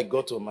head. So I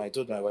told my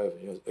wife,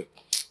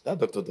 that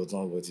doctor doesn't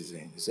know what he's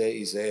saying.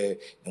 He said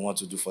they want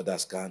to do for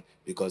that scan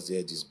because the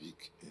head is big.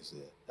 He said,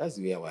 that's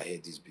the way our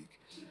head is big.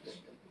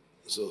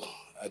 So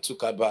I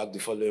took her back the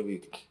following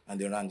week, and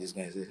they ran this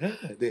guy and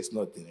said, there's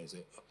nothing. I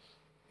said,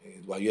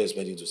 were you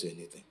expecting to say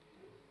anything?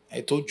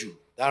 I told you,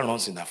 that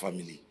runs in our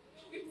family.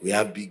 We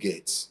have big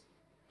heads.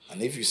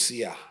 And if you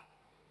see her,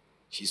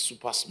 she's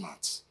super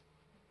smart.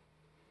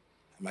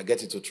 I might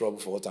get into trouble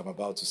for what I'm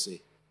about to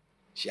say.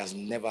 She has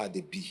never had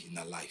a B in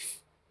her life.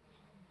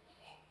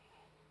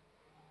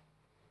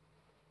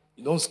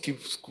 You don't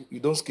skip school, you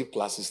don't skip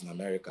classes in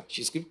America.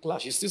 She skipped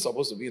class. She's still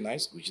supposed to be in high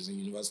school. She's in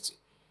university.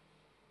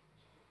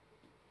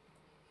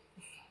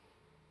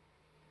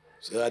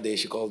 So that day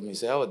she called me and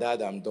said, oh,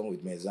 Dad, I'm done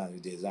with my exam,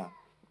 with the exam.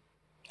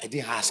 I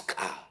didn't ask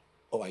her,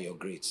 how are your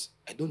grades?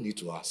 I don't need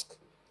to ask.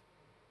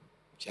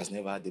 She has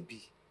never had a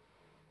B.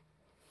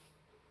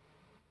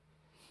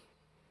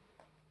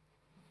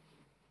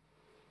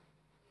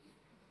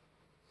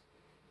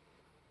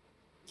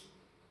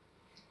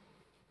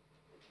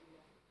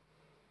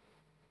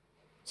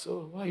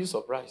 So why are you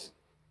surprised?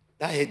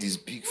 That head is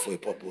big for a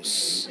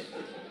purpose.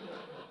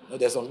 No,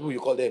 there's some people you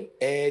call them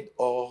head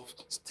of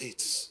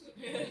states.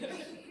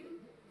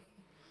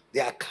 They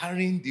are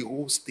carrying the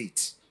whole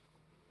state.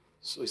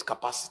 So it's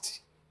capacity.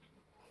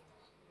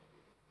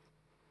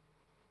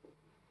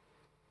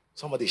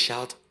 Somebody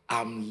shout,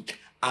 I'm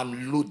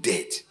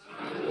loaded,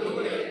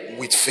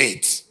 with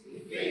faith.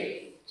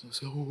 So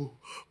say, oh,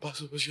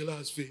 Pastor Bashila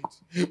has faith.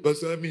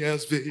 Pastor Ami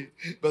has faith.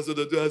 Pastor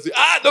Dr. has faith.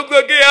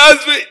 Dr. K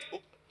has faith.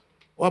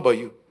 What about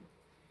you?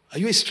 Are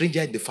you a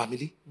stranger in the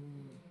family?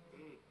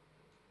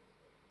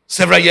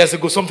 Several years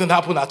ago, something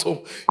happened at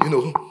home.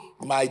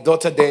 My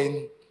daughter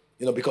then,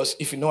 because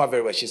if you know her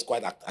very well, she's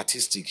quite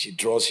artistic. She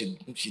draws,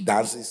 she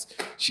dances.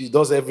 She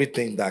does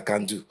everything that I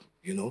can do,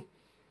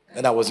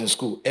 When I was in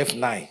school,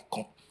 F9,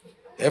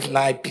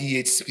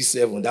 P8,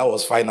 P7, that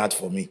was fine art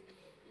for me.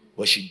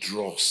 But she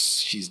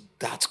draws. She's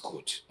that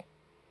good.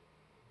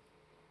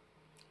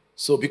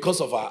 So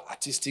because of her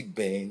artistic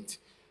bent,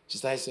 she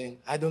started saying,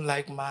 I don't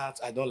like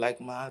maths, I don't like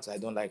maths, I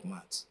don't like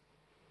maths.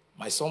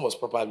 My son was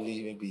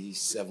probably maybe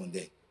 7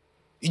 then.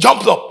 He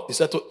jumped up. He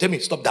said, tell me,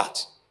 stop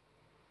that.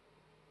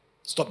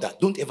 Stop that.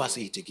 Don't ever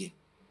say it again.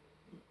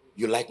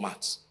 You like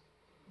maths.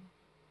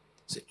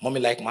 Say,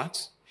 Mommy like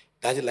maths?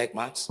 Daddy like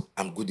maths?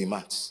 I'm good in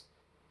maths.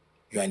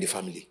 You are in the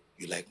family.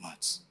 You like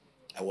maths.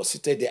 I was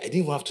seated there. I didn't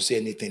even have to say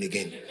anything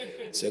again.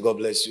 Say, God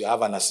bless you. I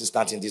have an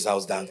assistant in this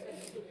house, Dan.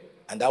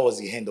 And that was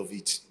the end of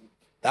it.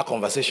 That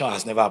conversation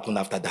has never happened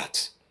after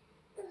that.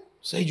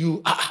 Say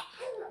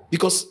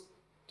because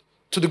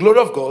to the glory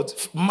of God,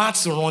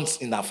 maths runs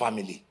in our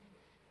family.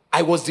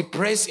 I was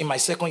depressed in my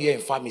second year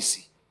in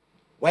pharmacy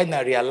when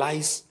I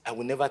realized I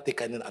will never take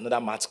another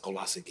maths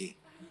class again.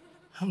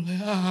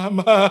 I'm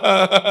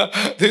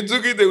like, they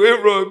took it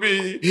away from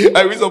me.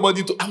 I wish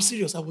somebody to. I'm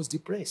serious. I was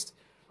depressed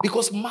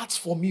because maths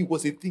for me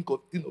was a thing of.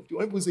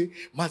 When people say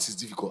maths is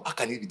difficult, how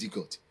can it be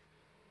difficult?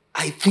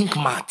 I think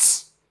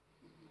maths.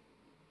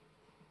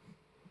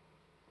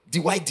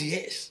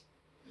 DYDS.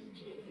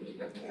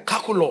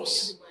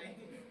 Calculus.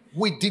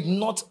 We did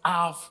not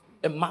have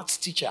a maths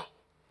teacher.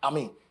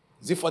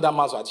 Is it further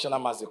maths or additional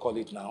maths they call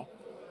it now?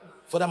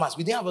 Further maths.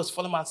 We didn't have a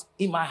further maths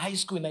in my high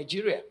school in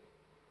Nigeria.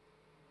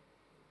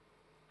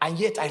 And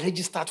yet I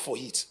registered for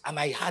it. And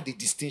I had a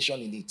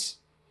distinction in it.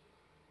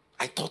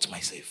 I taught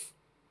myself.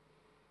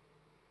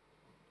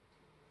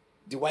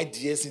 The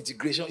YDS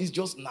integration is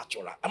just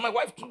natural. And my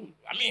wife too.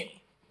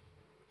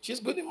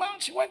 She's good in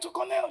maths. She went to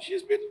Cornell.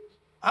 She's good.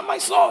 And my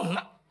son.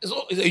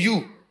 It's a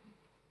you.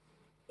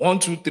 1,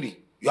 2, 3.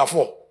 You are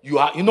 4.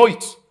 You know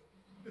it.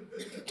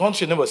 Don't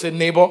you never say,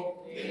 neighbor,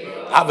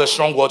 I have a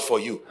strong word for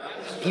you.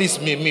 Please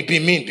be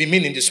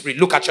mean in the spirit.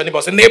 Look at your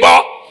neighbor. Say, neighbor,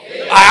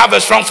 I have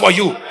a strong for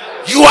you.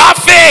 You have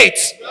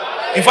faith.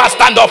 If I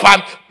stand up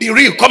and be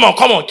real, come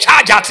on,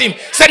 charge at him.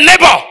 Say,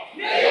 neighbor,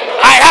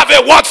 I have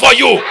a word for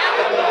you.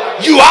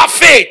 You have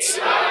faith.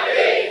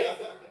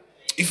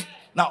 If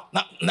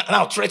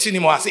now threaten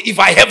him or say, if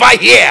I ever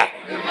hear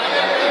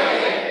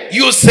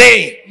you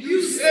saying,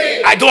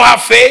 I don't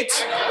have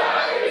faith.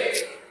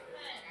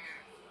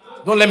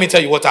 Don't let me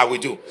tell you what I will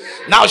do.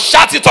 Now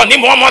shout it on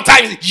him one more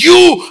time.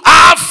 You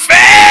have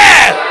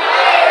faith.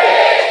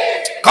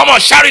 Come on,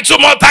 shout it 2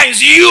 more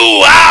times.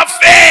 You have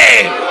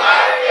faith.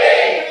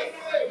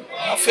 You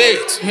have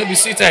faith. You may be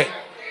seated.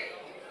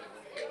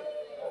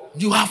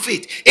 You have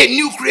faith. A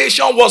new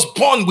creation was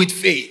born with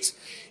faith.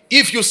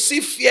 If you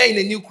see fear in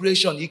a new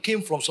creation, it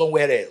came from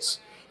somewhere else.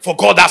 For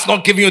God has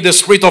not given you the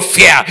spirit of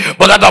fear,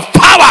 but of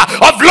power,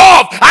 of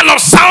love, and of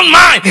sound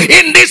mind.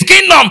 In this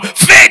kingdom,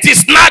 faith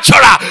is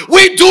natural.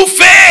 We do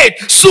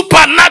faith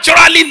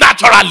supernaturally,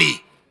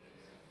 naturally.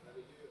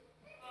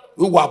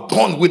 We were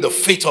born with the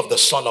faith of the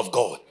Son of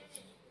God.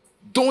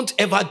 Don't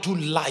ever do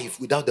life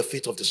without the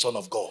faith of the Son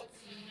of God.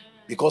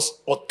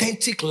 Because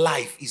authentic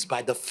life is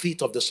by the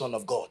faith of the Son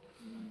of God.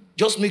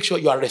 Just make sure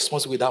you are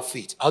responsible with that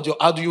faith. How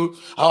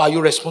are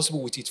you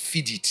responsible with it?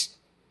 Feed it.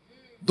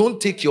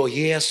 Don't take your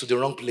ears to the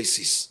wrong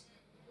places.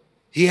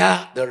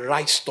 Hear the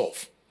right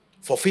stuff.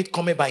 For faith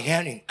cometh by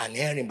hearing, and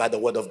hearing by the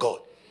word of God.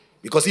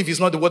 Because if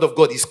it's not the word of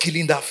God, it's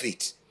killing that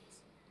faith.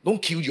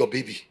 Don't kill your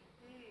baby.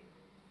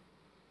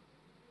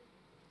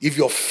 If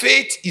your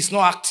faith is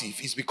not active,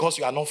 it's because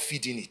you are not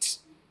feeding it.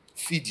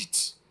 Feed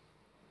it.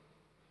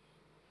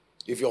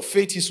 If your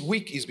faith is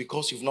weak, it's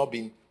because you've not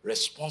been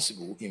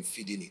responsible in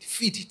feeding it.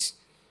 Feed it.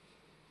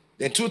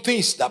 Then two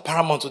things that are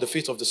paramount to the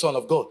faith of the Son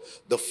of God.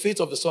 The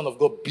faith of the Son of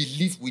God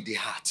believes with the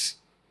heart.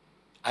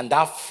 And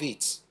that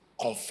faith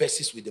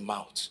confesses with the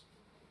mouth.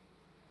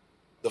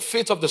 The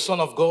faith of the Son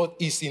of God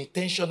is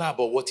intentional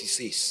about what he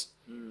says.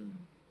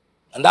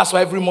 And that's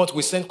why every month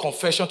we send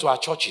confession to our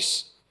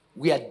churches.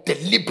 We are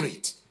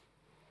deliberate.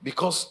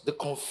 Because the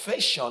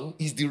confession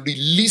is the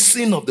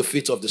releasing of the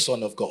faith of the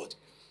Son of God.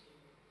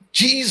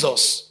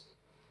 Jesus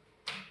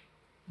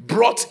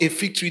brought a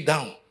fig tree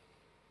down,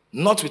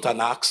 not with an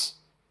axe,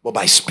 but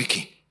by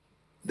speaking.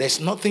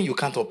 There's nothing you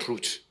can't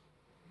uproot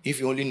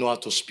if you only know how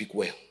to speak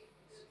well.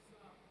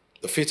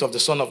 The faith of the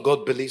Son of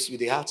God believes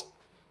with the heart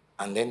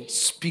and then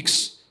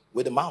speaks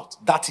with the mouth.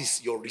 That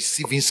is your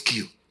receiving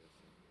skill.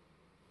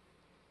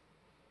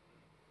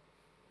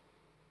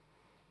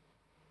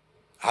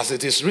 As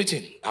it is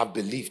written, I've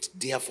believed,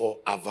 therefore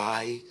have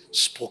I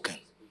spoken.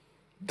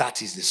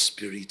 That is the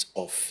spirit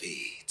of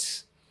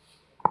faith.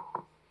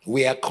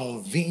 We are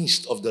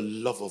convinced of the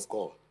love of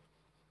God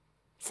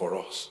for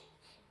us.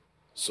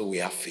 So we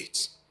have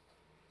faith.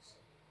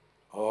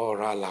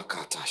 Ora la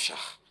katasha.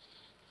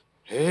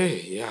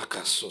 Hey,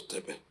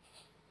 yakasotebe.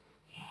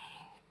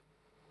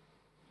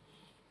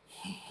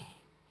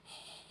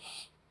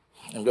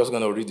 I'm just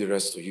going to read the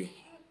rest to you.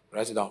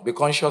 Write it down. Be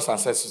conscious and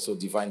sensitive to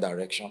divine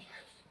direction.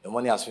 The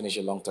money has finished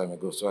a long time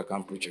ago, so I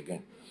can't preach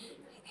again.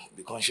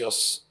 Be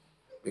conscious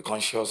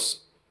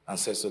and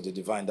sensitive to the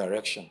divine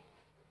direction.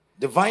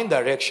 Divine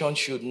direction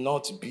should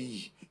not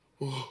be,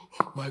 oh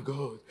my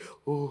God,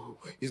 oh,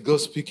 is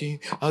God speaking?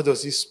 How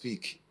does he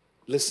speak?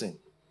 Listen,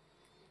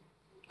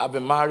 I've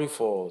been married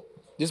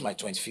this is my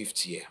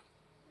 25th year.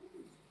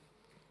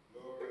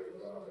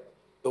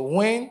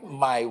 When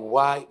my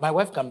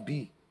wife can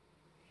be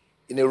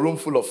in a room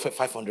full of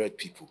 500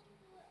 people,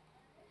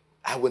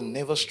 I will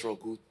never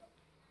struggle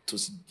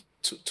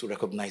to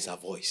recognize her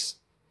voice.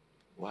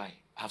 Why?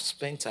 I've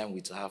spent time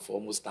with her for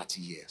almost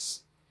 30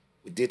 years.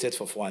 We dated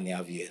for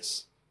 4.5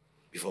 years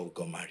before we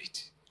got married.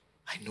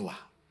 I know her.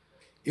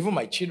 Even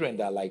my children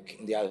that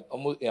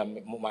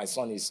my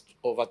son is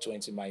over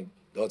 20, my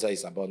daughter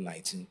is about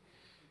 19.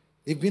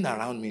 They've been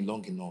around me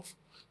long enough.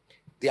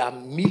 There are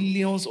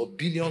millions or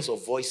billions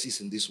of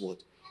voices in this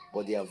world,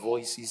 but their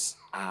voices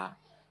are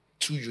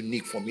too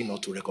unique for me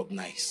not to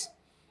recognize.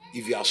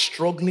 If you are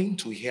struggling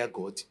to hear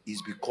God,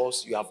 it's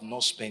because you have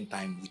not spent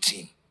time with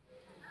him.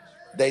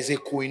 There is a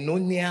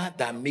koinonia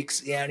that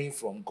makes hearing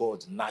from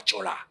God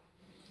natural.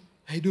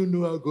 I don't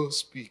know how God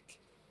speaks.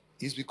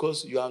 It's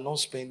because you are not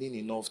spending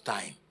enough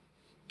time.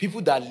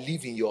 People that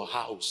live in your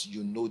house,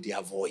 you know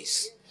their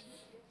voice.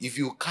 If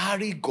you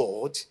carry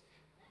God,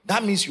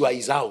 that means you are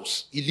his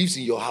house. He lives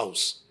in your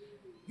house.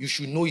 You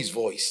should know his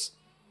voice.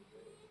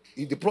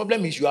 If the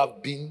problem is you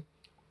have been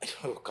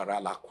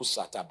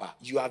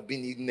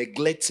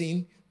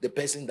neglecting the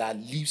person that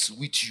lives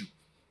with you.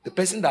 The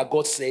person that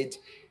God said,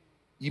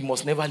 he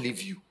must never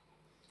leave you.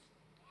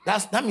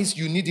 That means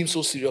you need him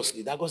so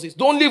seriously that God says,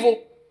 don't leave.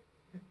 Oh.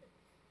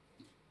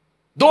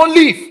 Don't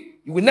leave.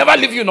 He will never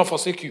leave you nor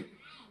forsake you.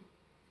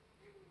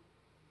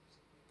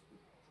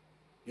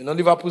 You know,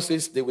 Liverpool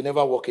says they will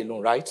never walk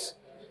alone, right?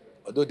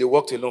 Although they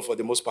walked alone for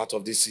the most part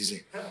of this season.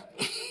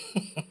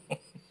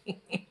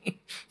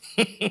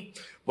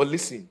 But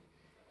listen,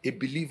 a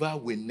believer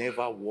will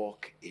never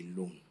walk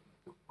alone.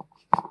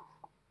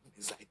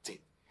 Excited.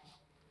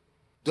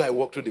 Though I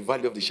walk through the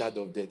valley of the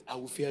shadow of death, I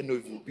will fear no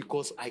evil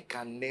because I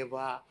can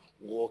never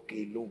walk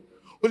alone.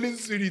 Holy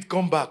Spirit,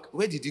 come back.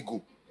 Where did he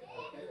go?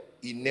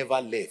 He never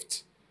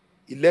left.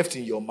 He left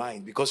in your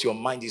mind because your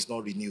mind is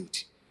not renewed.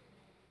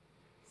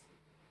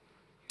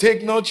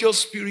 Take not your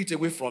spirit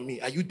away from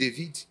me. Are you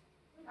David?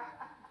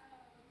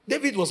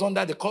 David was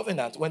under the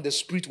covenant when the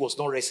spirit was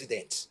not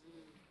resident.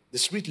 The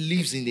spirit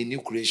lives in the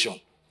new creation.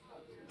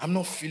 I'm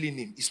not feeling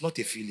him. It's not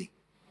a feeling.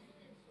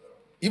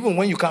 Even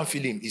when you can't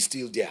feel him, he's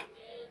still there.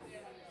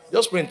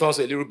 Just pray in tongues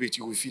a little bit,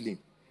 you will feel him.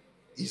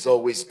 He's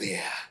always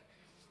there.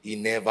 He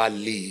never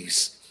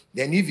leaves.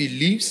 Then if he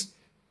leaves,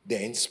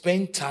 then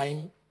spend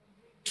time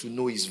to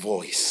know his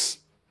voice.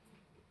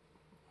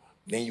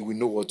 Then you will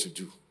know what to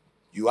do.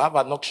 You have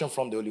an unction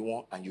from the Holy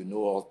One and you know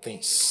all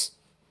things.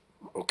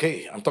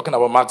 Okay, I'm talking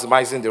about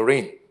maximizing the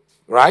rain,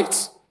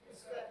 right?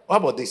 What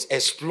about this?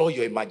 Explore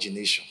your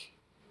imagination.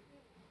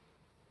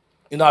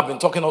 You know, I've been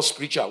talking about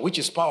spiritual, which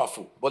is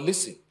powerful. But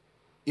listen,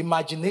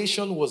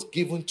 imagination was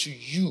given to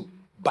you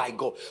by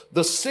God.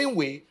 The same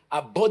way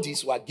our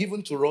bodies were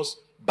given to us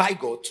by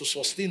God to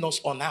sustain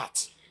us on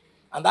earth.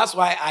 And that's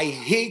why I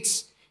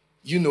hate,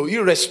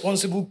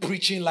 irresponsible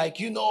preaching like,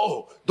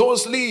 don't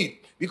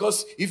sleep.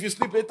 Because if you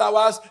sleep 8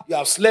 hours, you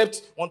have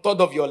slept 1/3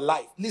 of your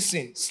life.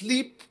 Listen,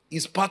 sleep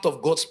is part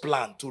of God's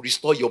plan to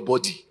restore your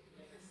body.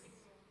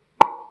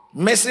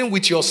 Messing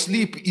with your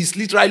sleep is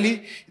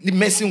literally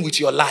messing with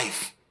your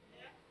life.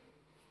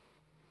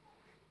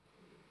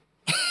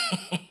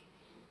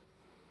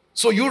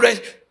 So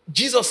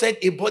Jesus said,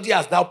 a body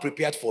hast thou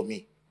prepared for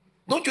me.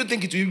 Don't you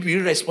think it will be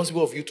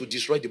irresponsible of you to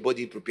destroy the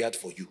body prepared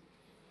for you?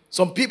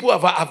 Some people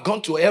have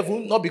gone to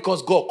heaven not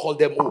because God called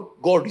them, oh,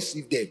 God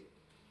received them.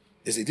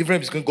 There's a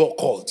difference between God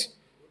called.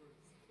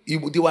 They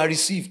were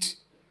received.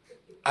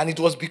 And it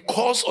was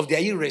because of their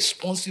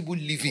irresponsible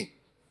living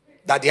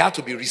that they had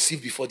to be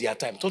received before their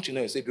time. Don't you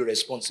know? You say, be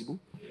responsible.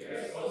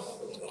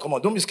 Come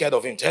on, don't be scared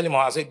of him. Tell him how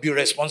I say, be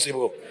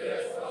responsible.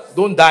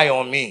 Don't die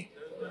on me.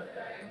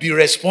 Be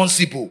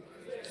responsible.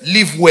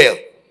 Live well.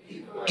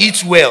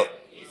 Eat well.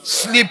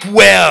 Sleep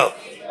well.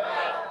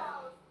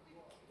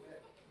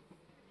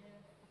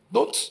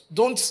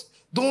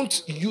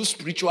 Don't use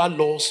spiritual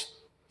laws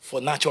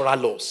for natural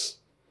laws.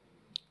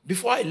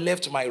 Before I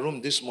left my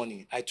room this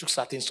morning, I took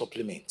certain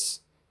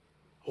supplements.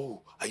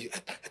 Oh, I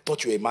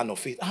thought you were a man of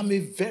faith. I'm a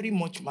very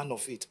much man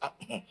of faith.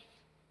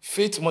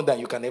 Faith more than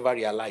you can ever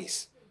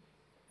realize.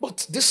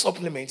 But these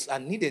supplements are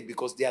needed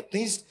because they are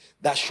things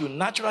that should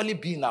naturally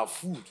be in our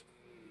food.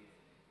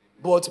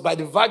 But by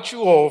the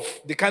virtue of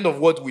the kind of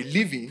world we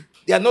live in,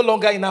 they are no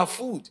longer in our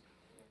food.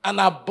 And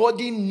our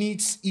body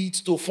needs it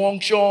to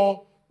function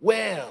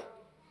well.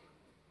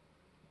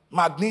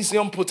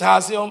 Magnesium,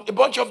 potassium, a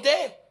bunch of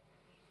them.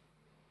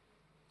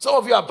 Some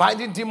of you are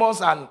binding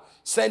demons and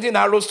sending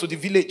arrows to the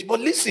village. But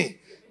listen,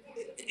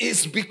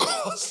 it's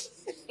because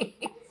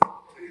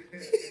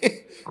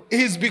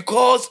it's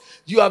because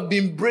you have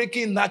been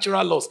breaking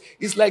natural laws.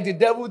 It's like the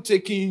devil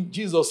taking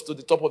Jesus to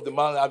the top of the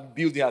mountain and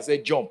building and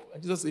said, jump.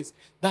 And Jesus says,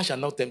 thou shalt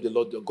not tempt the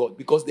Lord your God,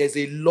 because there's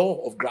a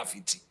law of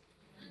gravity.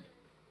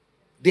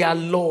 There are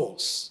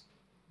laws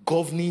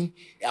governing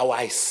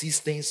our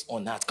existence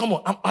on earth. Come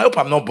on, I hope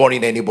I'm not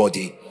boring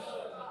anybody.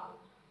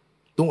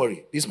 Don't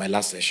worry, this is my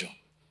last session.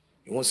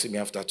 You won't see me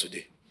after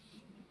today.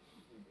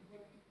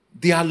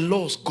 There are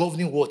laws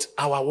governing what?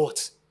 Our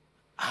what?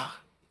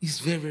 It's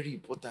very, very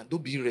important.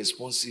 Don't be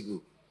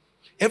irresponsible.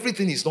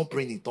 Everything is not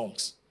praying in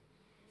tongues.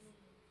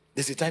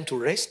 There's a time to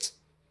rest.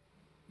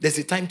 There's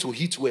a time to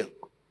eat well.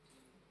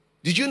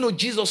 Did you know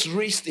Jesus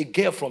raised a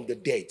girl from the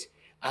dead?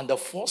 And the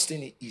first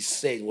thing he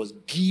said was,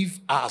 give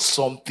her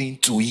something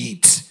to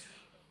eat.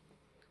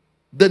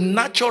 The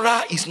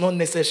natural is not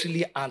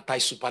necessarily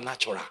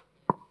anti-supernatural.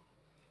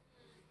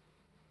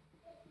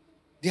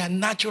 There are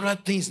natural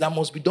things that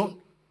must be done.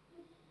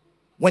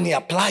 When it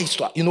applies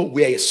to,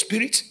 we are a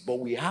spirit, but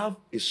we have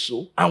a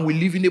soul, and we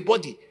live in a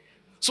body.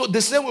 So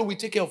the same way we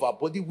take care of our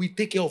body, we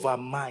take care of our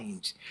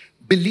mind.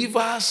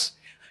 Believers,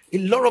 a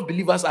lot of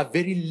believers are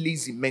very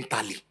lazy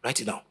mentally.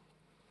 Write it down.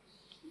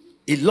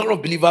 A lot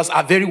of believers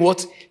are very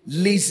what?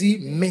 Lazy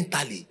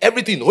mentally.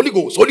 Everything, Holy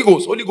Ghost, Holy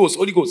Ghost, Holy Ghost,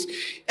 Holy Ghost.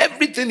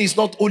 Everything is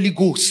not Holy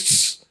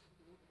Ghost.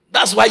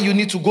 That's why you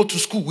need to go to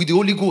school with the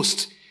Holy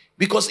Ghost.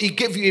 Because he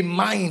gave you a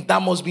mind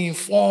that must be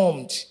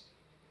informed.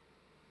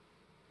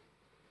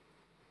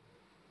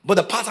 But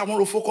the part I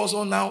want to focus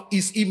on now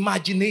is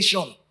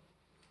imagination.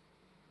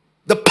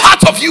 The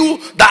part of you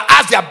that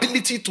has the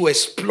ability to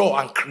explore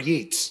and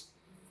create.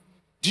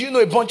 Do you know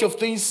a bunch of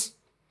things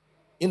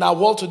in our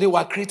world today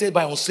were created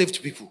by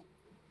unsaved people?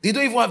 They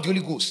don't even have the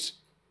Holy Ghost.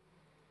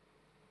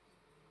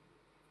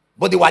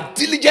 But they were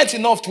diligent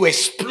enough to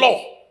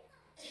explore.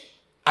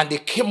 And they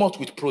came out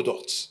with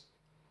products.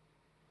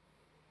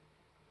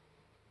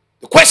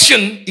 The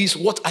question is,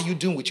 what are you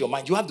doing with your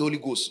mind? You have the Holy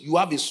Ghost. You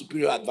have a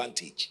superior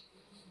advantage.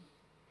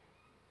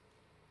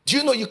 Do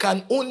you know you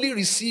can only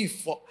receive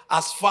for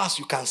as far as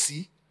you can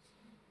see?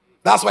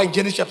 That's why in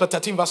Genesis chapter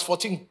 13 verse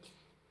 14,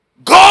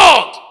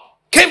 God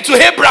came to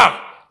Abraham.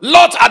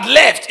 Lot had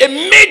left. A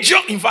major,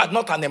 in fact,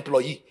 not an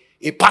employee,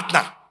 a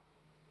partner.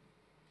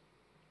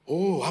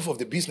 Oh, half of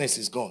the business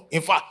is gone.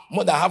 In fact,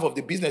 more than half of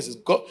the business is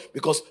gone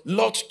because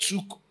Lot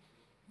took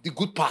the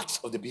good parts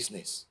of the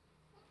business.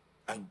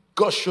 And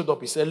God showed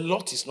up. He said,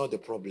 Lot is not the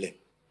problem.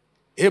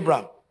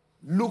 Abraham,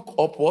 look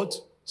upward,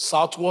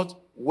 southward,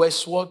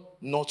 westward,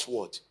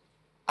 northward.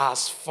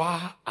 As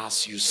far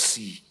as you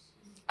see,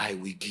 I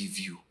will give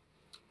you.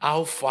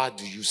 How far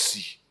do you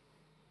see?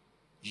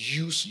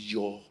 Use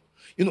your...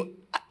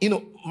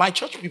 my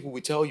church people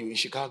will tell you in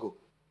Chicago,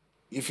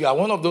 if you are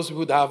one of those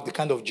people that have the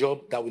kind of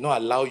job that will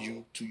not allow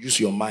you to use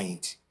your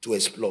mind to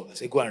explore, I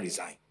say, go and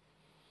resign.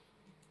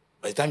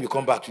 By the time you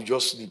come back, you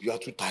just sleep. You are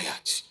too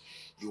tired.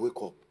 You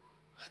wake up.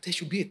 There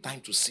should be a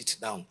time to sit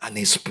down and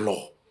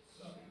explore.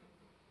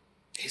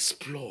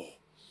 Explore.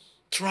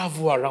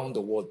 Travel around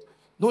the world.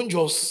 Don't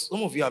just,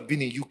 some of you have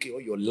been in UK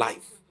all your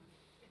life.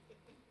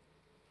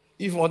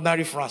 Even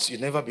ordinary France, you've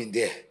never been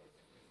there.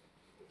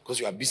 Because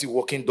you are busy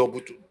working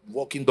double,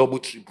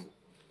 triple.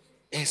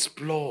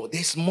 Explore.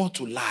 There's more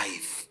to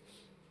life.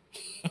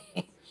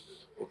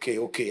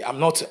 Okay. I'm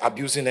not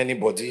abusing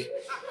anybody.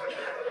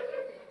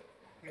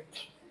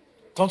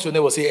 Turn to your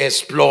neighbor and say,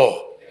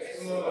 explore.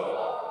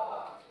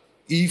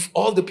 If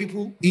all the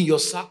people in your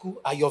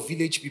circle are your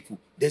village people,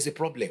 there's a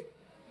problem.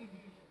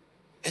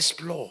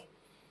 Explore.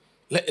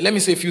 Let me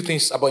say a few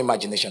things about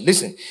imagination.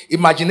 Listen,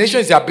 imagination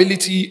is the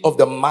ability of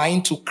the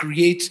mind to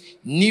create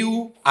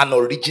new and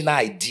original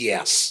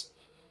ideas,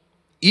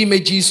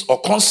 images,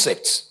 or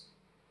concepts.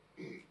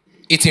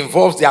 It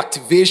involves the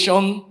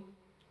activation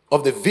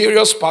of the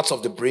various parts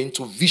of the brain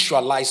to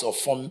visualize or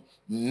form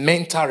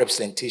mental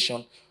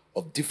representation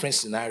of different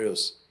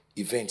scenarios,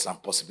 events,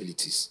 and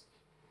possibilities.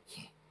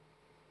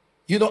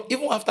 You know,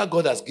 even after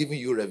God has given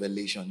you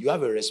revelation, you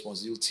have a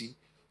responsibility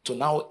to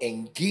now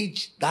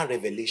engage that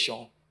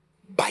revelation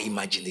by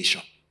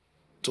imagination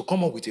to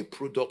come up with a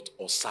product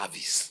or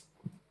service.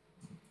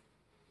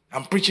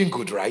 I'm preaching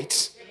good,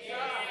 right?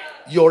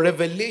 Your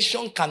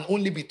revelation can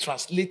only be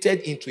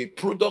translated into a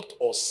product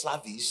or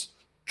service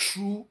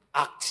through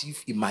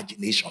active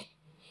imagination.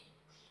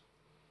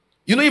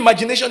 You know,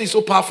 imagination is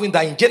so powerful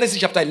that in Genesis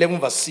chapter 11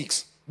 verse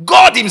 6,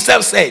 God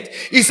himself said,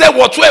 he said,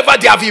 whatsoever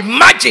they have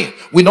imagined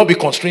will not be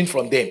constrained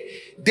from them.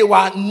 They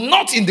were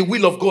not in the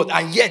will of God,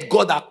 and yet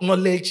God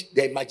acknowledged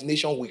their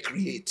imagination will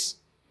create.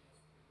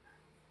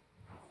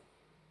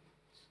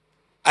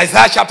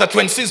 Isaiah chapter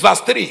 26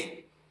 verse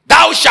 3,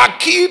 thou shalt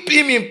keep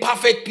him in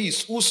perfect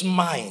peace, whose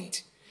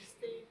mind.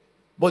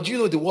 But you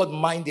know the word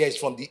mind there is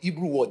from the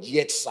Hebrew word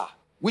yetzer,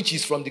 which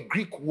is from the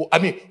Greek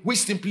word, which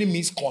simply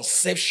means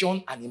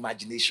conception and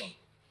imagination.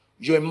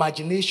 Your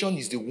imagination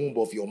is the womb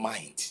of your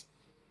mind.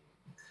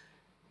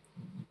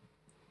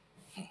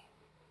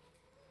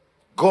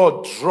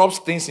 God drops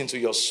things into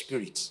your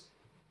spirit,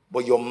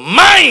 but your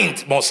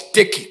mind must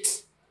take it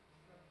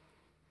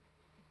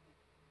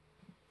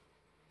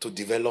to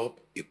develop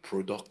a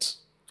product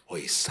or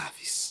a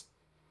service.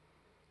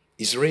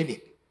 It's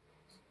raining.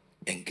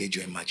 Engage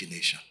your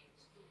imagination.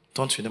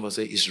 Turn to your neighbor and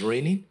say, it's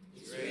raining,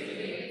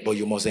 but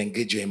you must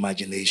engage your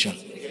imagination.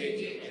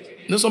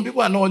 You know, some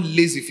people are not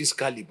lazy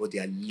physically, but they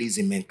are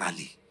lazy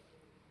mentally.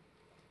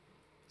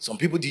 Some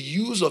people, the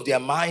use of their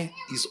mind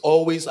is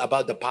always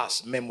about the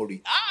past,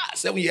 memory.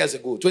 7 years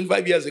ago,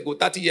 25 years ago,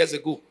 30 years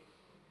ago.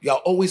 You are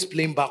always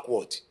playing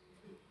backward.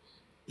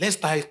 Let's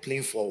start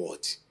playing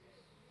forward.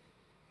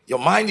 Your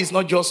mind is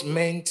not just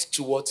meant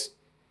to what?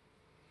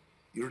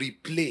 You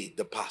replay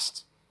the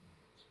past.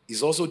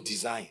 It's also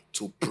designed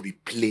to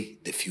pre-play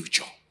the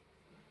future.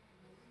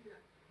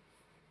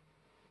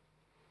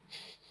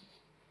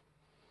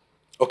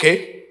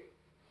 Okay?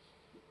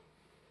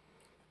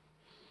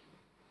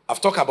 I've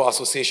talked about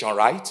association,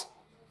 right?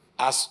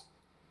 As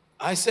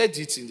I said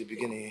it in the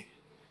beginning.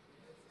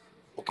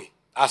 Okay.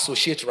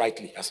 Associate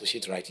rightly.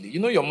 Associate rightly. You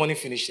know your money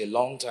finished a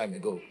long time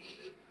ago.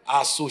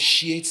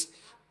 Associate.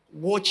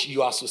 Watch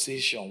your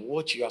association.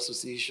 Watch your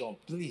association.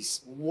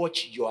 Please,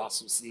 watch your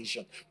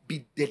association.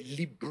 Be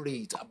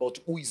deliberate about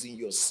who is in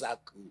your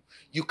circle.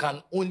 You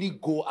can only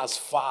go as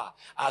far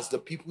as the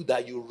people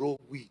that you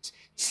roll with.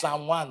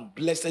 Psalm 1,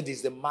 blessed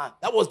is the man.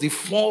 That was the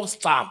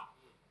first time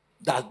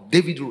that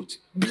David wrote.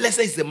 Blessed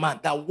is the man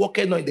that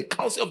walketh not in the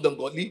counsel of the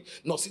ungodly,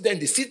 nor sitteth in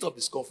the seat of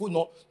the scornful,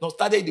 nor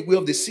standeth in the way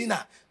of the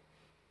sinner.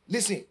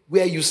 Listen,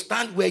 where you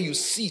stand, where you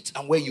sit,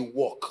 and where you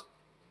walk,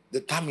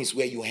 the time is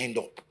where you end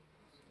up.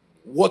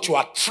 What you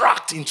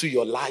attract into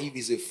your life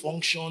is a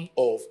function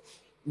of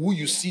who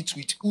you sit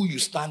with, who you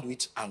stand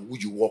with, and who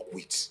you walk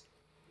with.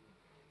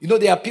 You know,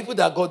 there are people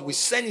that God will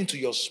send into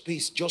your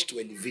space just to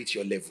elevate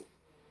your level.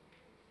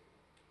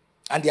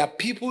 And there are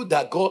people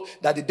that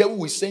the devil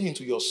will send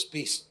into your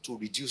space to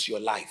reduce your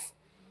life.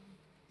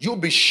 You'll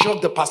be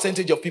shocked the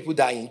percentage of people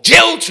that are in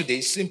jail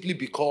today simply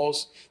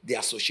because they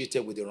are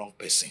associated with the wrong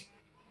person.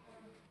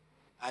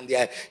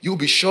 And you'll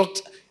be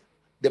shocked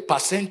the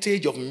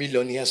percentage of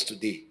millionaires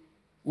today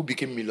who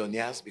became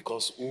millionaires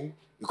because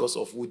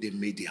of who they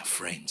made their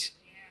friend.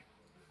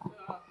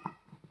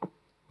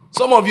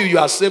 Some of you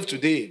are saved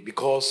today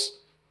because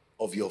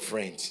of your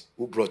friend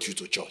who brought you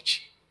to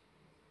church.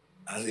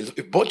 And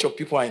a bunch of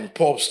people are in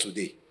pubs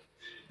today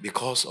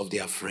because of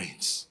their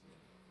friends.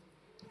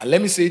 And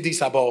let me say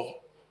this about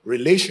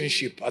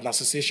relationship and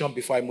association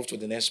before I move to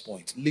the next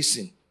point.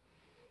 Listen,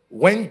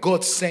 when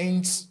God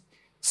sends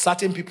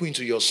certain people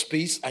into your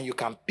space and you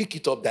can pick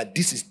it up that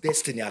this is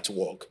destiny at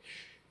work,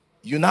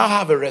 you now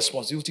have a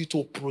responsibility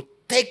to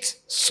protect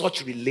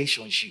such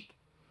relationship.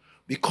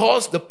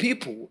 Because the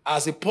people,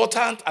 as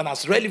important and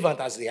as relevant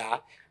as they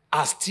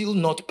are still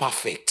not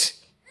perfect.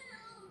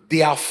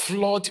 They are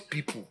flawed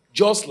people,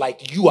 just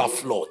like you are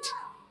flawed.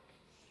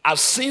 I've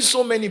seen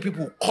so many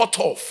people cut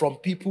off from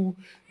people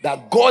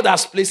that God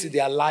has placed in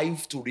their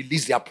life to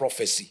release their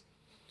prophecy.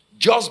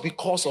 Just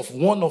because of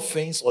one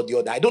offense or the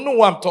other. I don't know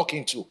who I'm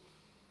talking to.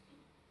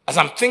 As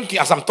I'm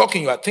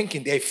talking, you are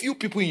thinking there are a few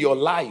people in your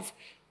life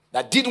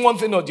that did one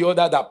thing or the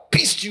other that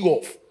pissed you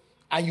off.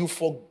 And you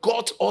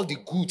forgot all the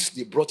goods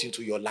they brought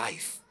into your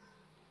life.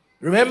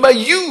 Remember,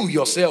 you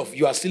yourself,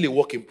 you are still a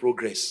work in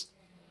progress.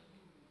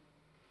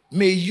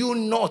 May you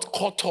not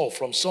cut off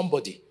from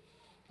somebody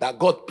that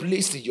God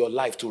placed in your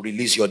life to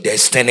release your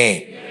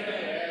destiny.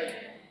 Amen.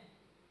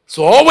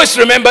 So always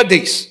remember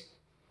this.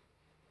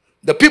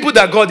 The people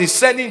that God is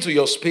sending to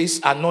your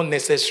space are not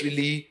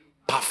necessarily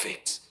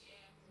perfect.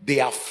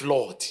 They are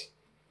flawed.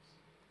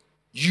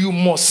 You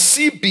must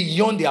see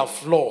beyond their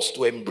flaws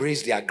to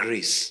embrace their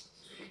grace.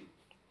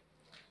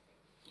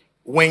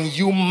 When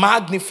you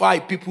magnify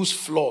people's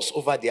flaws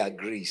over their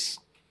grace,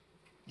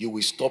 you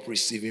will stop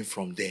receiving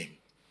from them.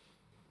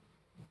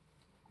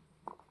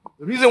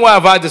 The reason why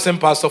I've had the same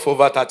pastor for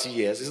over 30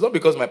 years is not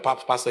because my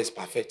pastor is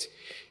perfect.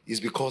 It's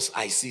because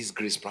I see his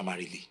grace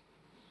primarily.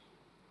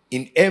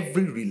 In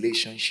every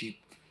relationship,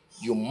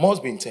 you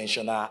must be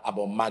intentional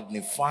about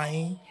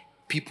magnifying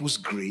people's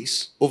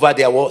grace over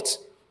their what?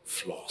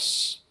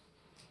 Flaws.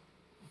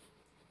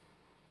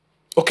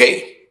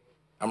 Okay.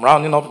 I'm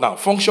rounding up now.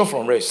 Function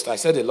from rest. I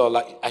said a lot.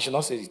 Like I should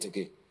not say it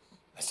again.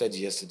 I said it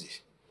yesterday.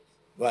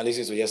 Go and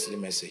listen to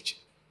yesterday's message.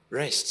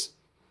 Rest.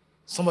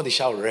 Somebody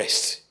shout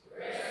rest.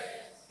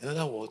 In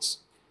other words,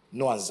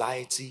 no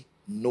anxiety,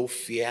 no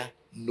fear,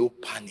 no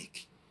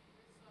panic.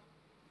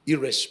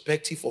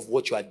 Irrespective of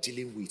what you are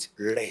dealing with,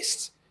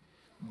 rest.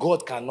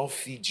 God cannot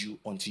feed you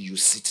until you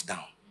sit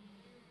down.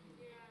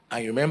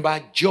 And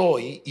remember,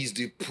 joy is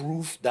the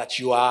proof that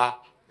you are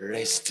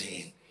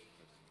resting.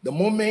 The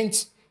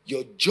moment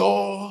your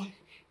joy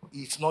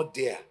is not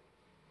there,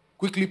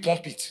 quickly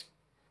pump it.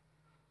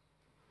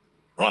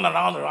 Run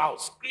around the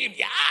house, scream,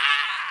 yeah,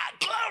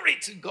 glory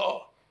to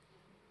God.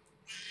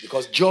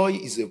 Because joy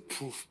is a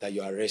proof that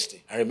you are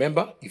resting. And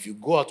remember, if you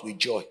go out with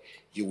joy,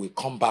 you will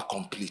come back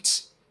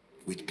complete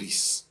with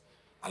peace.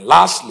 And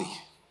lastly,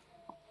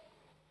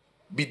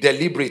 be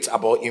deliberate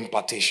about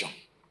impartation.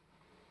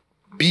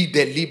 Be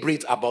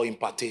deliberate about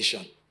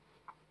impartation.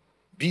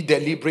 Be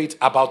deliberate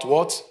about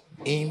what?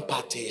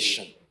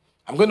 Impartation.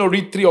 I'm going to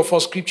read 3 or 4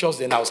 scriptures,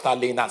 then I'll start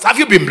laying hands. Have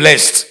you been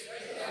blessed?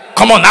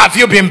 Come on, have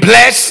you been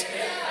blessed?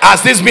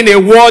 Has this been a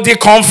worthy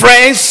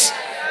conference?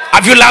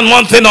 Have you learned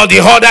one thing or the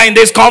other in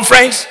this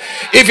conference?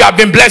 If you have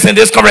been blessed in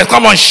this conference,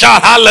 come on,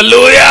 shout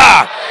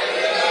hallelujah.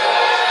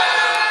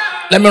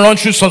 Let me run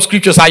through some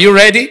scriptures. Are you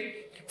ready?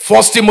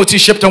 1 Timothy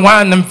chapter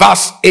 1 and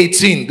verse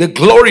 18. The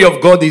glory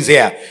of God is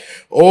here.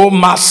 Oh,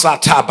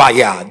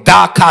 Masatabaya,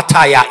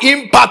 Dakataya.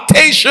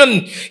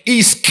 Impartation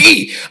is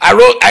key.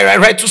 I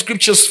read 2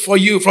 scriptures for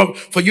you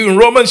in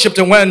Romans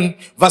chapter 1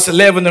 verse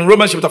 11 and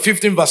Romans chapter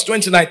 15 verse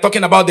 29,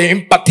 talking about the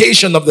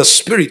impartation of the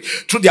Spirit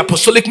through the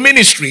apostolic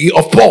ministry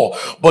of Paul.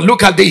 But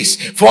look at this.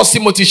 1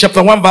 Timothy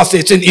chapter 1 verse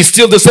 18 is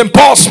still the same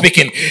Paul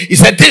speaking. He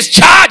said, this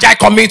charge I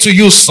commit to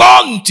you,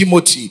 son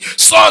Timothy,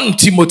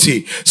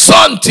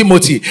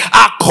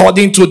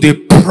 according to the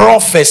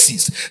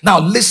prophecies.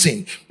 Now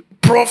listen.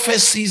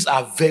 Prophecies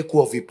are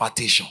vehicle of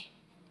impartation.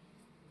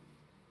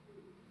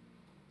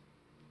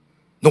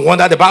 No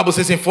wonder the Bible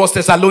says in 1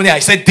 Thessalonians,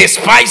 it said,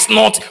 despise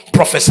not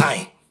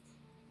prophesying.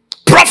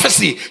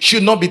 Prophecy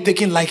should not be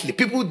taken lightly.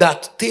 People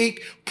that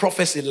take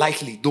prophecy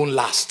lightly don't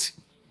last.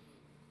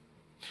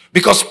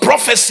 Because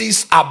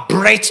prophecies are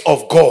breaths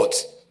of God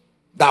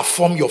that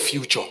form your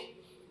future.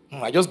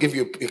 I just gave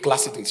you a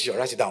classic decision.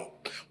 Write it down.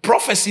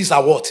 Prophecies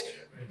are what?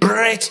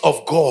 Breaths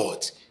of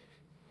God.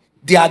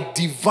 They are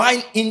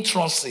divine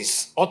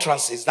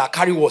utterances that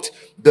carry what?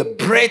 The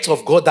breath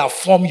of God that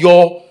form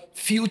your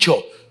future.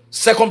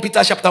 2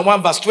 Peter chapter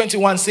 1 verse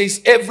 21 says,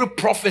 every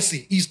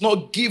prophecy is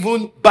not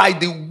given by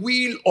the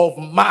will of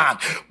man,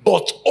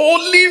 but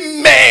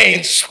only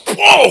men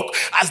spoke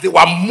as they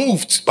were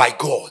moved by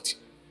God.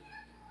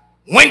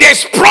 When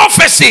there's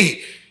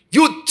prophecy,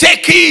 you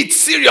take it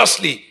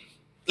seriously.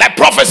 Like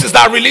prophecies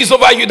that are released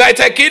over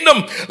United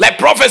Kingdom. Like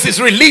prophecies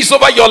released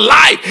over your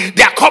life.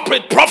 They are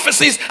corporate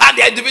prophecies and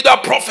they are individual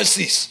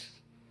prophecies.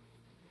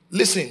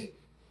 Listen,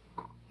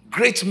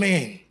 great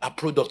men are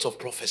products of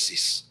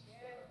prophecies.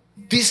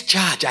 This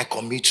charge I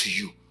commit to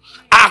you.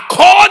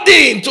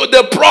 According to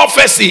the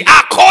prophecy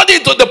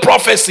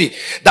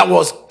that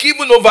was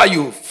given over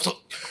you.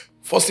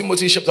 1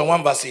 Timothy chapter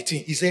 1 verse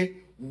 18. He said,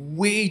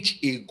 wage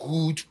a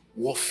good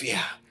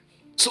warfare.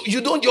 So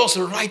you don't just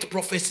write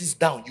prophecies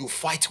down, you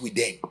fight with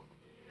them.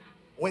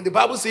 When the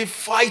Bible says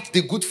fight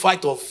the good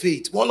fight of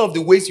faith, one of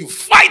the ways you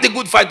fight the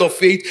good fight of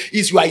faith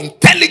is you are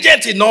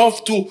intelligent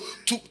enough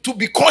to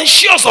be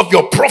conscious of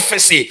your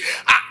prophecy.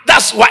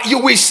 That's why you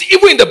will see,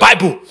 even in the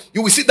Bible,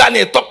 you will see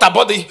Daniel talked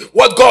about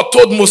what God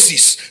told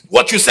Moses,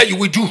 what you said you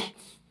will do.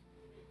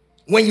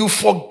 When you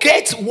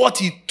forget what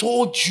he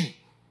told you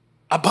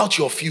about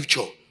your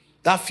future,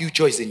 that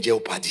future is in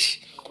jeopardy.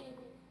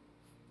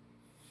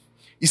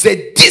 He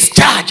said, this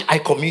charge I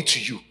commit to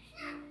you.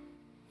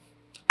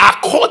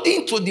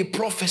 According to the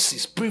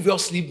prophecies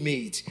previously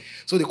made.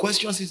 So the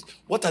question is,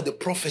 what are the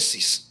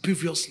prophecies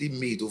previously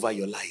made over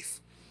your life?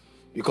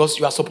 Because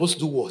you are supposed to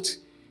do what?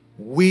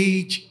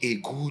 Wage a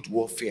good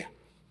warfare.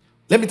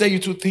 Let me tell you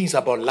 2 things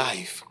about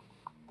life.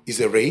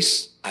 It's a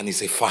race and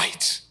it's a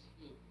fight.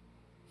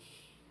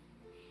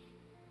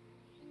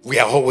 We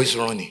are always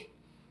running.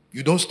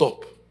 You don't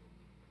stop.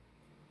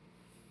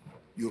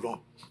 You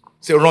run.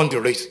 Say, run the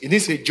race. It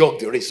didn't say jog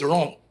the race.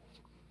 Run.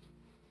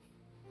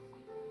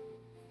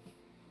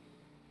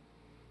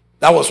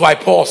 That was why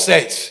Paul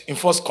said in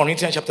 1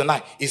 Corinthians chapter 9,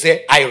 he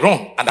said, I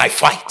run and I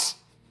fight.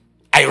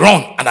 I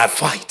run and I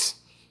fight.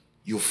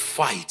 You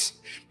fight.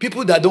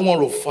 People that don't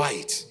want to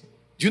fight,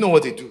 do you know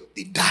what they do?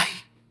 They die.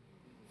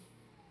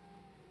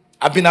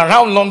 I've been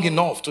around long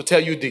enough to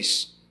tell you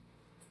this.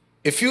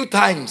 A few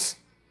times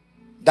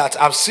that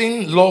I've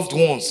seen loved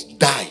ones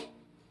die,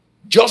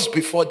 just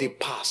before they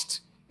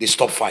passed, they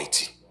stopped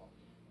fighting.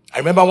 I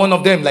remember one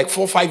of them like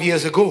 4 or 5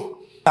 years ago,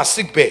 a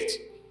sick bed.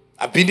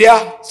 I've been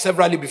there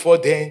severally before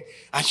then,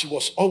 and she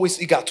was always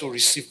eager to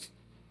receive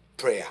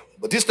prayer.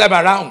 But this time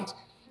around,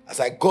 as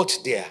I got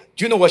there,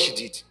 do you know what she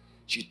did?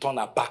 She turned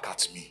her back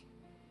at me.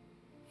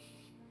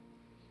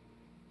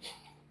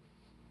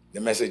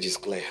 The message is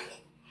clear.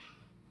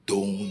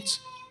 Don't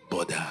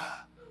bother.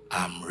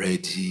 I'm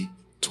ready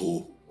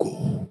to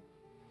go.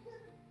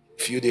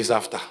 A few days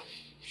after,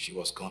 she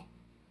was gone.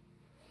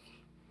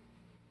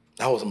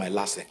 That was my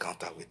last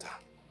encounter with her.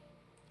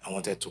 I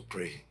wanted to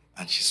pray,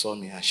 and she saw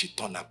me and she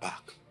turned her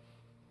back.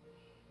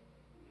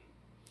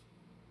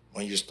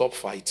 When you stop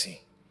fighting,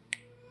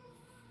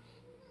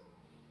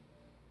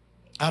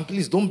 and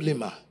please don't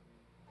blame her.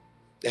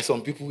 There's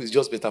some people it's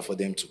just better for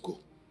them to go.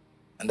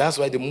 And that's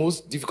why the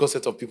most difficult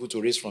set of people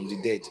to raise from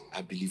the dead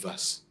are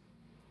believers.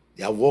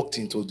 They have walked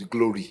into the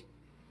glory,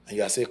 and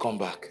you are saying, come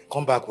back.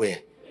 Come back where?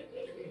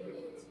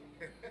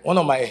 One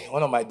of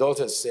my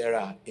daughters,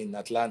 Sarah, in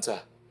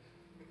Atlanta,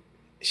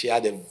 she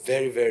had a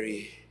very,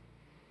 very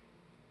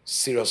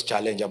serious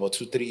challenge about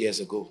 2-3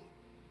 years ago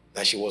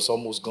that she was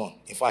almost gone.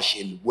 In fact,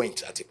 she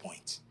went at a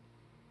point.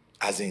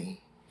 As in,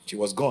 she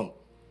was gone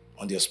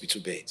on the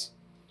hospital bed.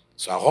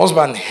 So her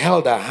husband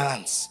held her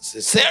hands,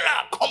 said,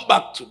 Sarah, come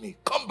back to me.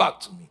 Come back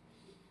to me.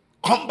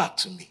 Come back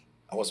to me.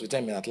 I was with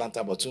him in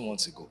Atlanta about 2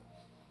 months ago.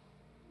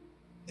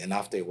 Then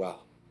after a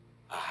while,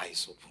 her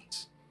eyes opened.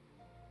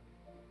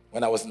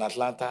 When I was in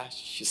Atlanta,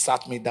 she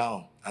sat me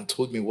down and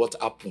told me what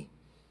happened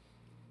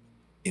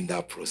in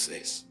that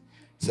process.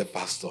 He said,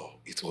 Pastor,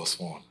 it was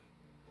fun.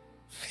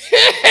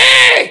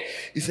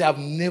 He said, I've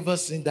never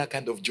seen that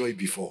kind of joy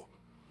before.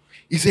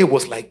 He said it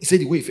was like, he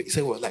said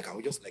it was like, I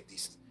was just like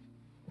this.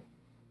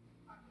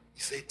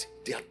 He said,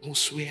 the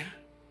atmosphere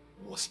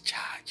was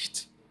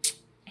charged.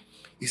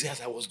 He said, as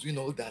I was doing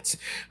all that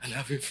and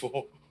having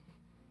fun,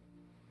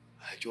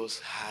 I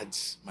just heard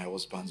my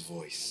husband's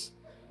voice.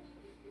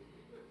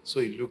 So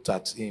he looked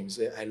at him, he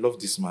said, I love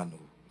this man. He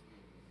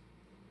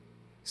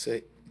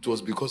said, it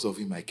was because of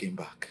him I came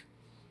back.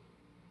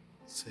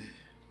 He said,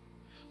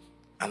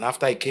 and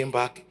after I came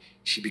back,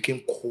 she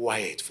became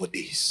quiet for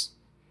days.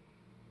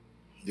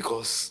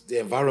 Because the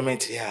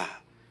environment here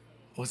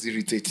was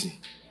irritating.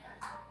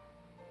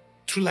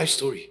 True life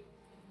story.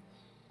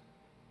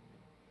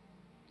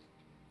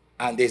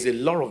 And there's a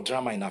lot of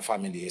drama in our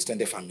family,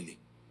 extended family.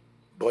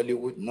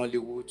 Bollywood,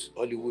 Nollywood,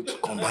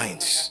 Hollywood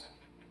combined.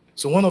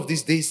 So one of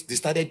these days, they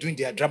started doing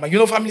their drama. You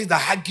know, families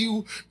that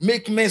argue,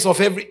 make mess of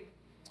every...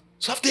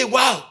 So after a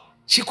while,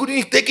 she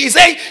couldn't take it. He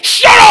said,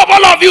 shut up,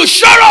 all of you,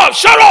 shut up,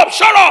 shut up,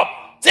 shut up.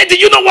 Say, did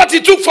you know what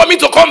it took for me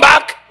to come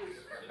back?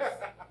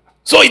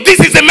 So this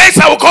is the mess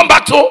I will come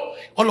back to?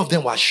 All of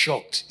them were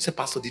shocked. He said,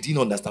 Pastor, did you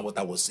not understand what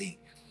I was saying?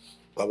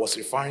 But I was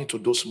referring to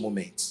those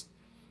moments.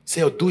 He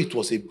said, although it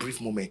was a brief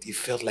moment, it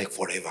felt like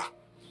forever.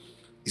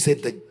 He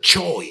said, the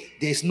joy,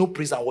 there is no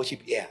praise and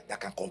worship here that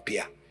can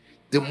compare.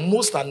 The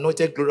most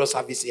anointed, glorious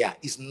service here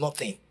is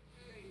nothing.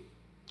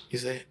 He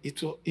said,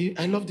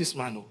 I love this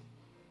man. Oh.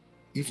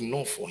 If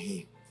not for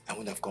him, I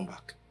wouldn't have come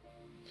back.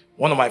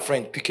 One of my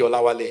friends, Pike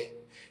Olawale,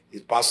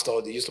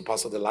 they used to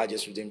pastor the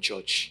largest Redeemed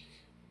church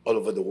all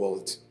over the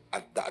world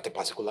at a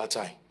particular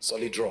time.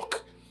 Solid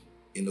Rock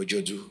in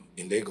Ojodu,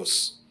 in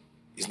Lagos.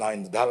 He's now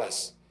in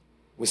Dallas.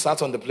 We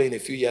sat on the plane a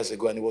few years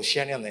ago, and he was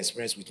sharing an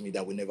experience with me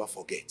that we'll never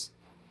forget.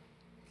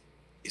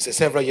 He said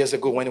several years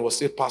ago when he was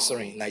still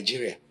pastoring in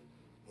Nigeria,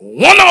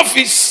 one of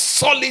his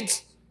solid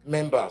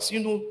members,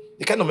 you know,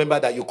 the kind of member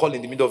that you call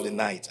in the middle of the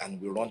night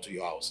and will run to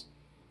your house,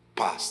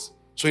 passed.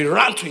 So he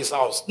ran to his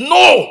house.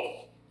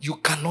 No, you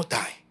cannot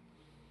die.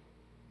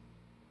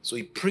 So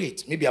he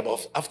prayed, maybe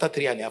about after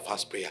 3.5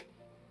 hours prayer,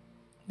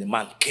 the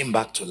man came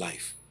back to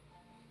life.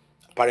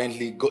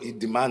 Apparently,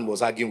 the man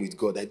was arguing with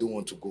God, I don't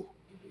want to go.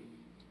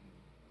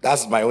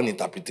 That's my own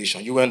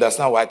interpretation. You will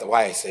understand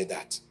why I said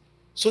that.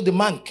 So the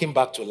man came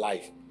back to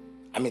life.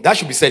 I mean, that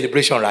should be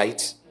celebration, right?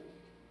 He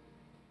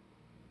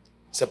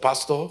said,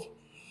 Pastor,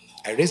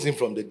 I raised him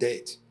from the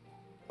dead,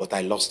 but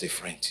I lost a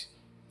friend.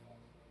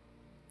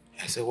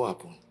 I said, what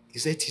happened? He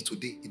said,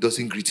 today, he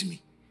doesn't greet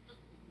me.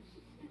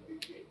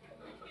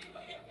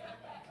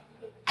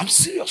 I'm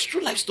serious,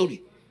 true life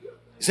story.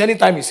 He said,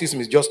 anytime he sees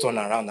me, he just turn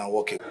around and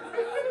walk away.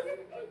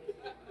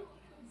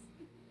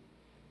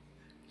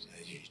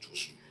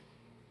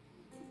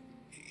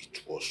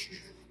 It was you.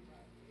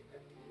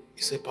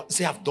 He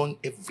said, I've done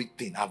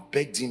everything. I've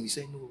begged him. He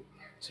said, no.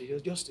 He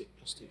said, just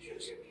stay.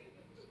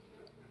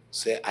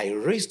 Say, I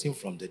raised him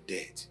from the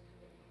dead,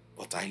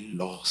 but I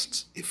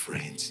lost a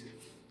friend.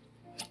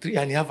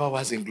 3.5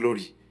 hours in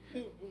glory.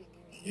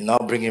 You now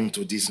bring him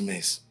to this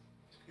mess.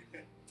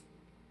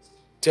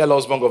 Tell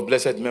husband of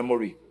blessed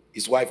memory,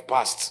 his wife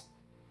passed.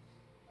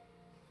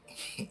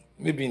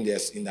 Maybe in her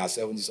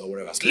 70s or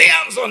whatever. Lay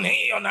hands on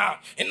her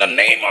in the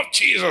name of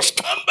Jesus.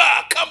 Come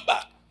back.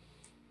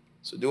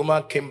 So the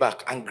woman came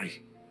back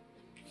angry.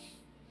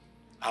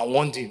 I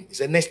warned him. He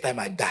said, next time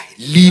I die,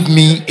 leave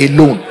me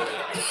alone.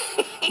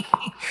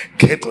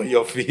 Get on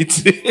your feet.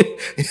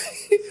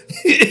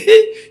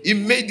 He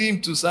made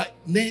him to say,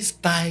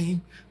 next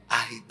time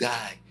I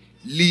die,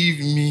 leave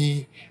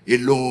me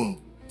alone.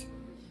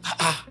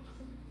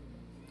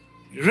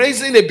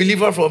 Raising a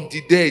believer from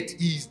the dead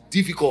is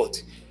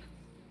difficult.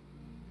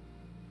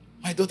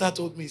 My daughter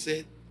told me,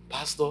 said,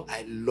 Pastor,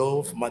 I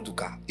love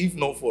Maduka. If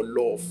not for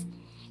love,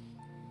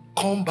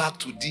 come back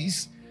to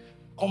this.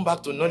 Come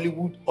back to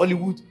Nollywood,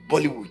 Hollywood,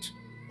 Bollywood.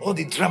 All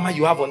the drama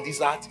you have on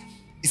this earth.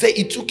 He said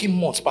it took him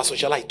months, Pastor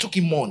Shala. It took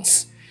him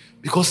months.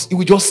 Because he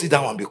would just sit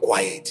down and be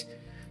quiet.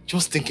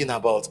 Just thinking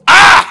about,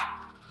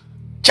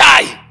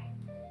 chai.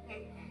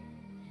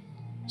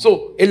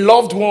 So a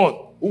loved one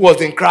who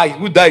was in Christ,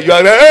 who died, you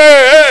are like,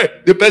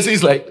 hey. The person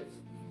is like.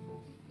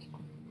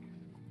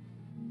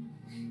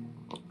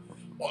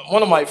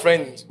 One of my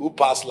friends who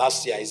passed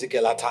last year,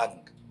 Ezekiel Atang,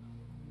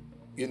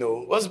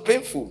 was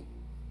painful.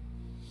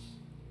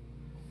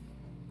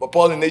 But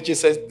Paul in nature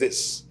says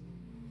this.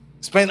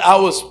 Spent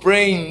hours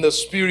praying in the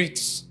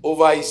spirits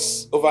over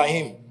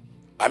him.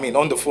 I mean,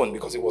 on the phone,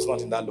 because he was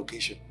not in that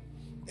location.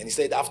 And he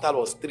said after it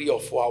was 3 or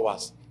 4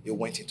 hours, he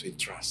went into a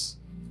trance.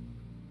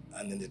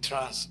 And in the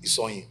trance, he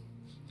saw him.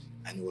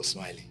 And he was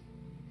smiling.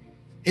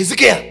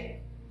 Ezekiel,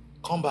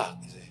 come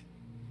back. He said,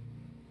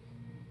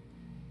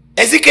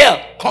 Ezekiel,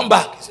 come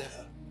back. He said,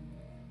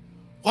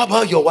 what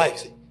about your wife?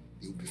 He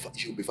said,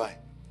 she will be fine.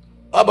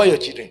 What about your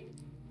children?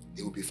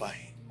 They will be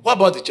fine. What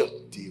about the church?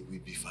 They will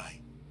be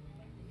fine.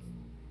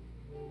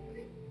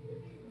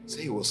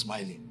 Say he was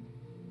smiling.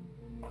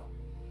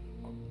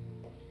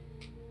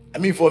 I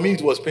mean, for me,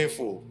 it was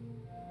painful.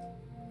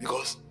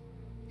 Because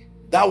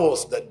that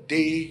was the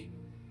day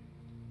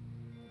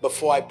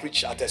before I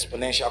preached at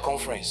Exponential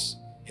Conference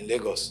in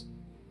Lagos.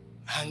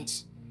 And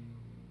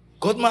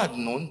God had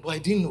known, but I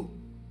didn't know.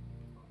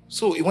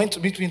 So he went to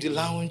meet me in the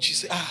lounge. He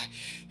said,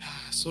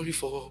 sorry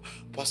for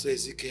Pastor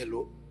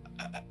Ezekiel.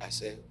 I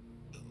said,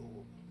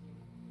 oh.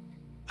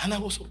 And I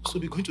was supposed to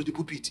be going to the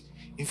pulpit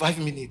in 5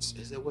 minutes.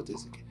 I said, what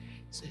Ezekiel?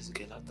 He said,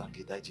 Ezekiel, I thank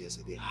you died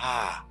yesterday.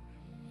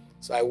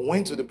 So I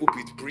went to the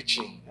pulpit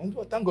preaching. And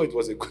thank God it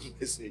was a good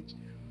message.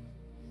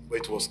 But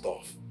it was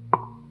tough.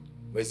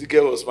 But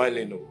Ezekiel was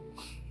smiling. No.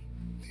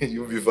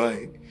 You'll be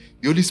fine.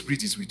 The Holy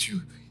Spirit is with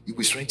you. He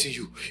will strengthen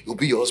you. He will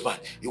be your husband.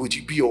 He will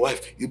be your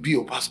wife. He will be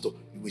your pastor.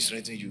 He will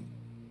strengthen you.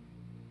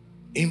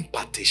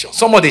 Impartation.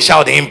 Somebody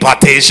shout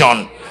impartation.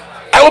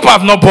 I hope I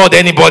have not bored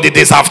anybody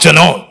this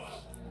afternoon.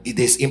 It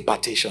is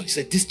impartation. He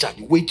said, discharge,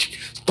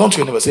 wage. Don't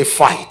you never say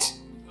fight.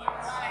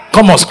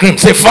 Come on, scream.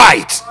 Say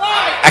fight.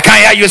 I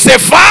can't hear you. Say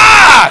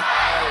fight.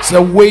 Say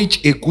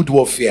wage a good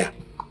warfare.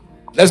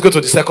 Let's go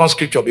to the second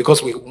scripture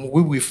because we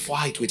will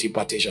fight with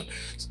impartation.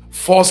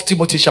 1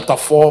 Timothy chapter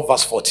 4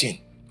 verse 14.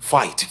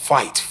 Fight.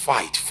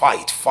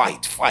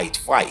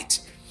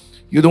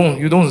 You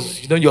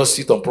don't just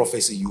sit on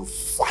prophecy, you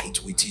fight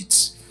with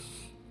it.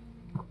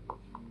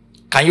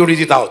 Can you read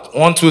it out?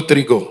 1, 2,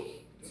 3, go.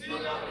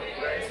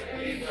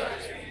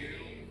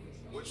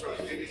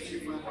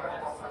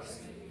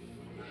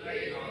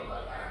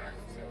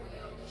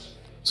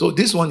 So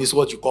this one is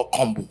what you call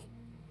combo.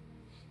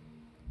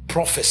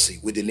 Prophecy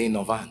with the laying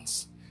of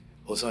hands.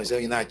 Also, I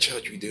say in our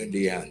church we don't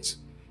lay hands.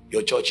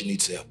 Your church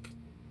needs help.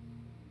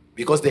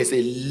 Because there's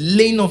a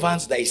laying of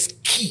hands that is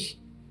key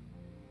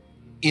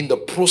in the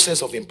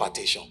process of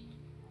impartation.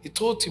 He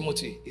told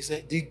Timothy, he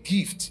said, the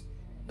gift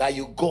that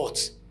you got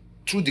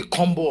through the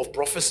combo of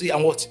prophecy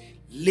and what?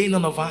 Laying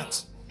on of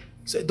hands.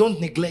 He said,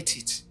 don't neglect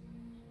it.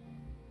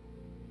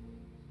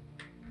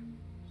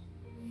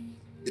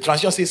 The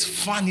translation says,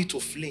 fan it to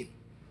flame.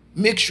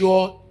 Make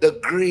sure the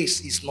grace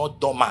is not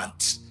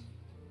dormant.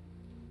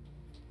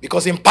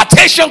 Because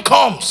impartation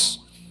comes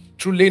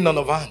through laying on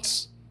of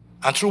hands.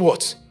 And through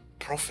what?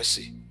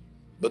 Prophecy.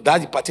 But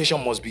that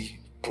impartation must be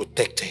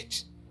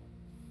protected.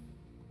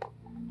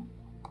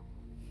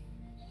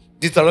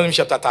 Deuteronomy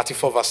chapter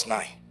 34 verse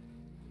 9.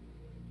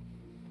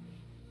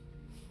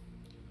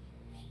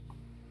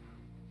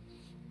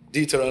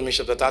 Deuteronomy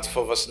chapter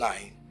 34 verse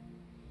 9.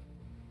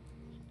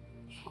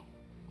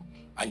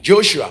 And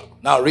Joshua,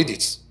 now read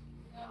it.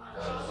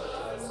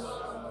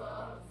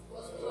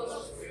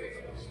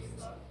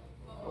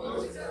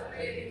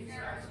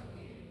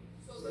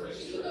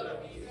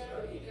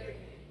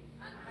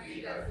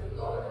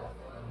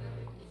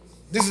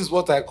 This is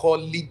what I call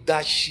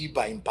leadership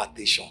by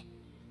impartation.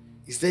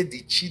 He said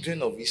the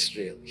children of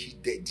Israel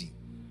heeded him.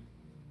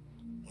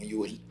 When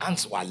your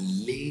hands were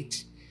laid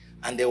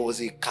and there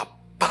was a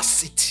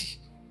capacity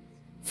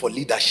for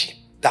leadership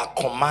that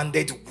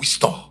commanded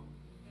wisdom,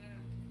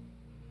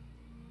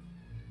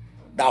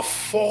 that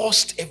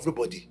forced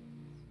everybody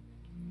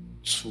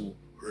to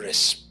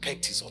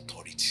respect his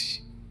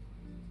authority.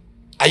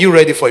 Are you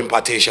ready for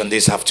impartation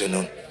this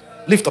afternoon?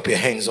 Lift up your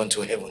hands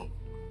unto heaven.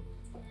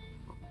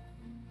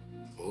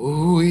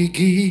 Oh, we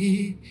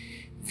give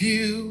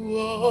you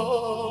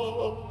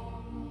all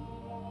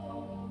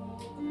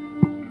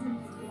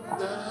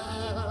the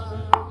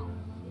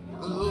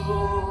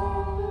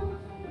glory.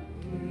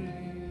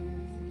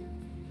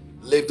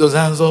 Lift those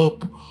hands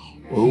up.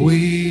 Oh,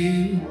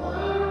 we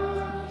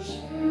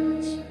worship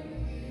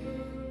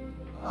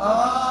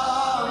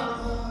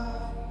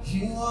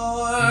you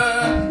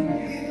are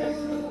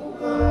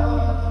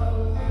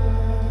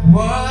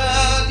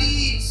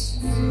worthy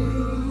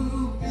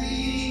to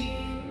be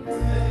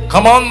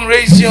Come on,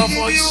 raise your voice.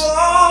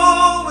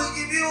 We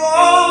give you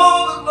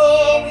all the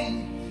glory.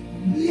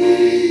 We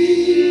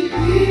give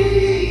you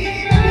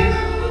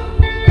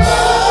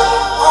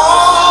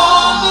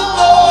all the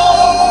glory.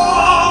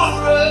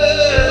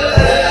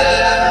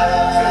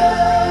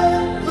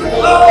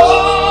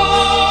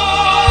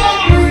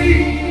 Glory,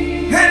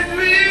 and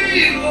we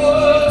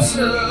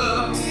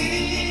worship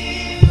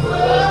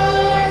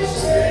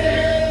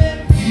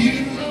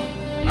you.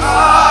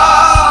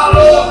 Our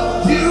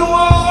Lord, you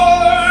are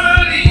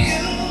worthy.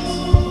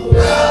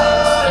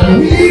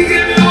 We give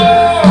you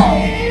all.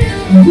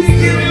 We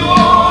give you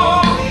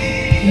all.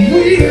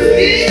 We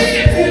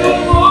give you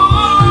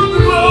all the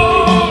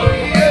glory.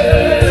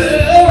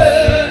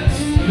 Yeah.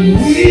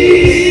 We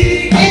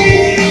give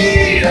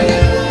you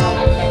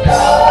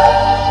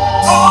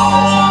all.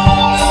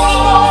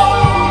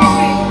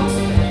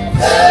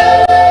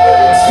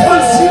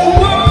 'Cause you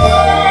are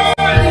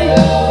worthy.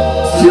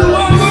 You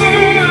are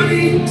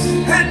worthy.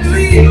 And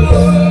we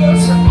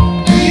worship.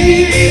 We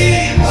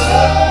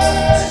worship.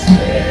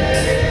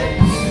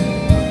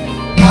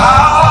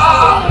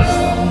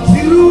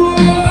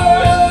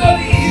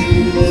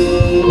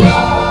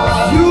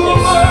 You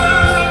are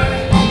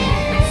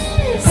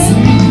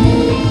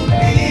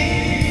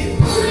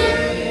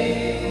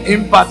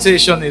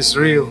Impartation is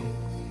real.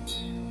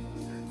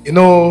 You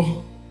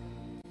know,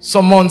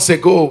 some months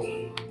ago,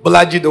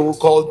 Bolajido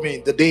called me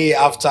the day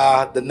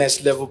after the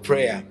next level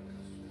prayer,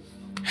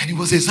 and he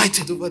was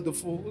excited over the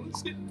phone.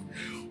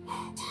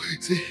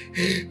 He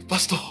said,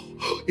 Pastor,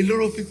 a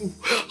lot of people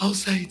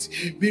outside,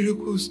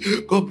 miracles,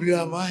 God blew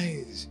our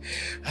minds.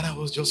 And I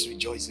was just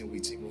rejoicing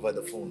with him over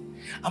the phone.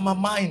 And my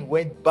mind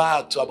went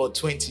back to about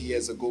 20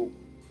 years ago,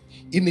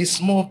 in a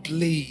small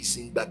place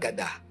in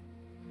Bagada,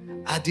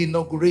 at the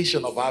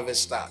inauguration of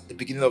Harvester, the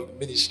beginning of the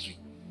ministry.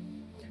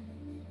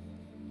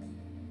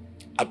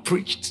 I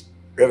preached,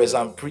 Reverend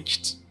Sam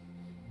preached.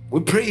 We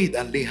prayed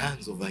and laid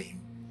hands over him.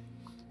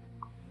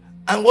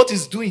 And what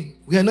he's doing,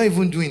 we are not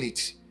even doing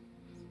it.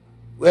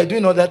 We are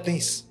doing other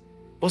things.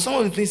 But some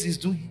of the things he's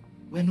doing,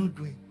 we're not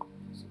doing.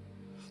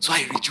 So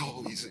I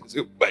rejoice. I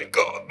say, my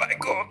God, my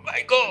God,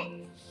 my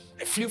God.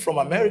 I flew from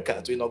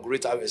America to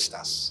inaugurate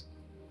Harvesters.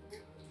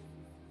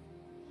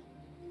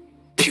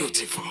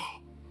 Beautiful.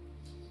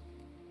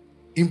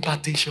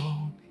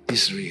 Impartation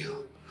is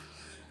real.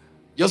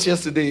 Just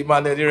yesterday,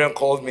 Emmanuel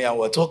called me and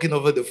we were talking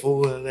over the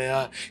phone.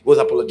 And he was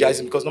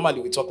apologizing because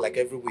normally we talk like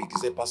every week. He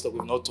said, Pastor,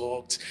 we've not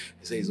talked.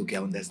 He said, it's okay,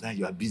 I understand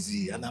you are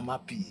busy and I'm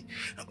happy.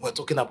 And we're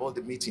talking about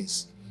the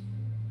meetings.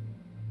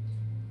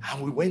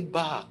 And we went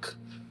back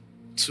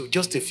to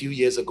just a few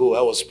years ago.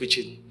 I was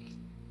preaching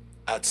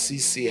at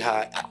CC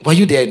High. Were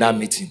you there in that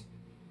meeting?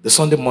 The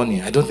Sunday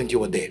morning. I don't think you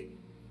were there.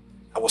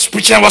 I was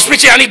preaching, and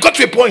it got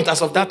to a point.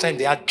 As of that time,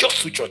 there had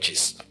just 2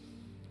 churches,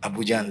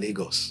 Abuja and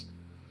Lagos.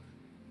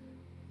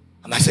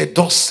 And I said,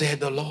 thus said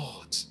the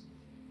Lord.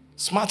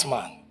 Smart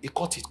man, he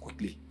caught it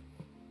quickly.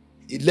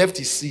 He left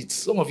his seat.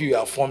 Some of you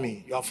are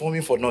forming. You are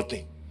forming for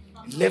nothing.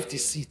 He left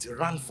his seat,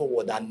 ran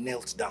forward and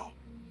knelt down.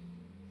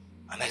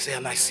 And I say,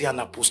 and I see an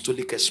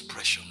apostolic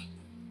expression.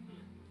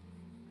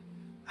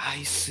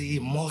 I see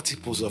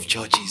multiples of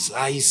churches.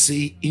 I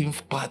see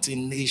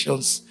imparting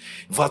nations.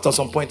 In fact, at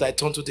some point, I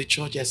turned to the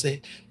church. I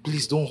said,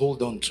 please don't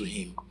hold on to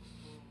him.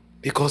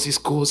 Because he's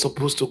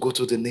supposed to go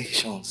to the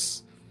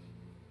nations.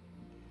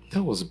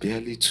 That was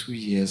barely 2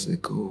 years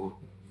ago.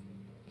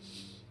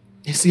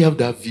 You see, have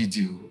that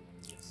video.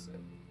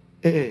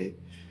 Hey.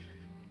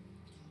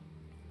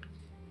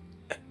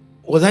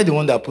 Was I the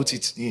one that put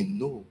it in?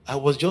 No. I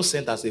was just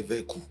sent as a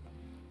vehicle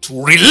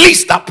to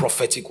release that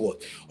prophetic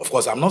word. Of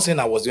course, I'm not saying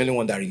I was the only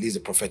one that released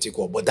the prophetic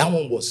word, but that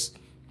one was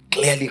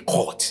clearly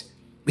caught.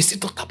 We still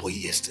talked about it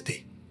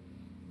yesterday.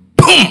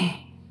 Boom!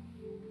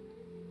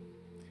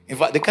 In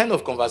fact, the kind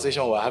of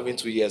conversation we were having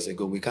 2 years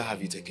ago, we can't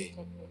have it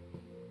again.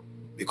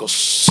 Because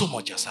so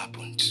much has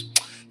happened.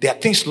 There are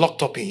things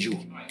locked up in you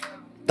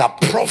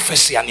that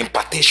prophecy and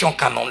impartation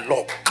can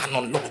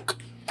unlock.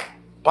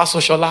 Pastor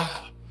Shola,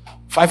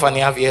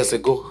 5.5 years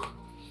ago,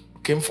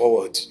 came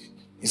forward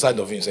inside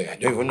of him and said, I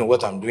don't even know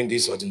what I'm doing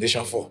this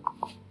ordination for.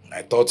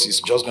 I thought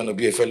it's just going to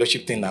be a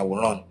fellowship thing I will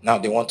run. Now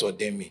they want to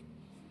ordain me.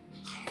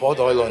 Poured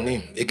oil on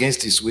him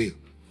against his will.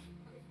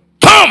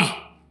 Come!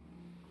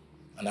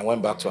 And I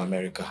went back to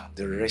America.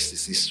 The rest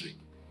is history.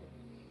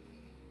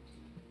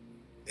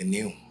 They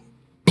knew.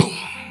 Boom.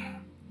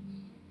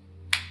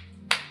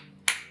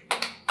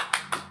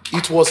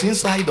 It was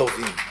inside of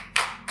him.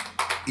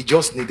 It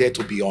just needed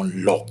to be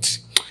unlocked.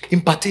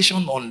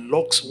 Impartation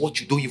unlocks what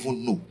you don't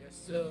even know.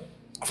 Yes, sir.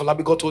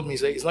 Afalabi God told me,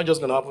 it's not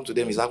just going to happen to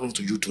them, it's happening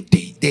to you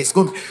today. There's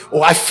going to be,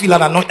 I feel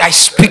an anointing. I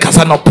speak as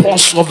an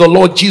apostle of the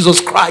Lord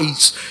Jesus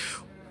Christ.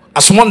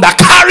 As one that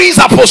carries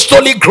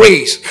apostolic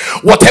grace.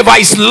 Whatever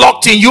is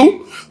locked in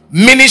you,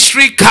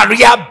 ministry,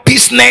 career,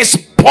 business,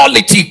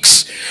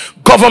 politics,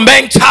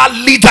 governmental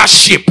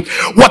leadership,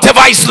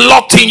 whatever is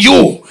locked in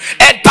you,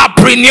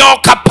 entrepreneur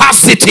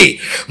capacity,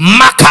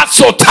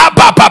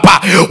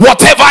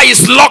 whatever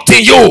is locked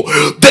in you,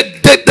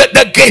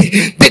 the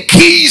the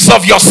keys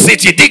of your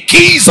city, the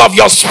keys of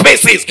your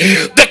spaces,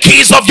 the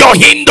keys of your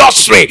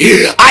industry.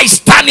 I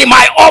stand in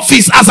my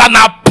office as an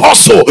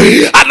apostle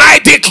and I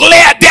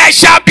declare there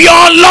shall be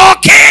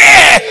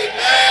unlocking.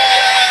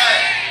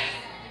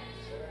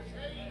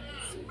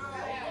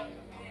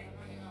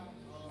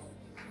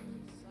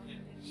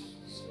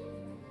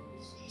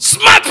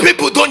 Smart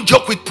people don't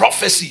joke with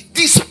prophecy.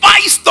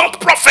 Despise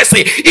not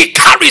prophecy. It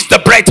carries the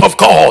breath of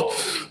God.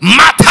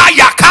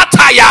 Mataya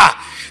kataya.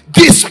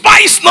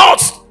 Despise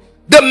not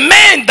the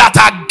men that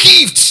are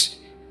gifts.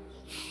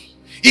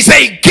 He said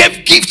he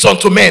gave gifts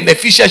unto men.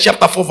 Ephesians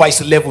chapter 4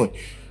 verse 11.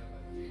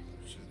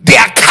 They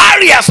are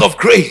carriers of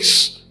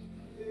grace.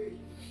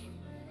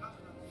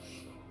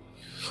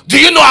 Do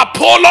you know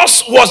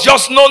Apollos was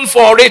just known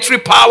for oratory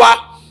power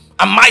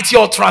and mighty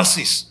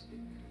utterances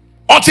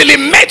until he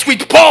met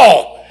with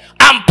Paul,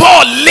 and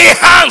Paul lay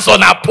hands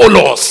on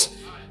Apollos,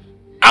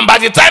 and by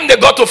the time they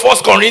got to 1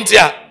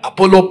 Corinthians,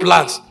 Apollo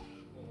plants,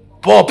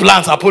 Paul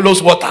plants,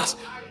 Apollos waters.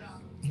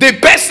 The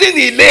person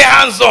he lay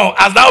hands on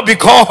has now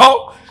become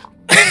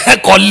a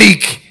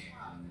colleague.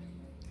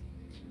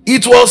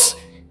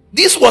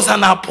 This was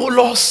an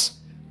Apollos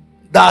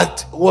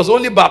that was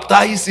only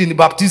baptized in the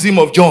baptism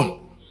of John.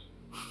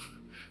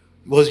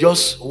 It was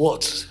just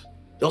what?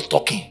 Just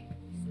talking.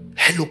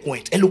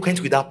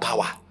 Eloquent without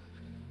power.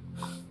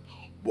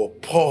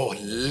 But Paul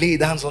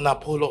laid hands on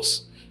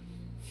Apollos.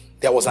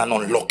 There was an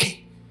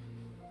unlocking.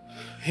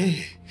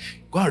 Hey,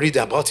 go and read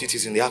about it.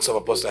 It's in the Acts of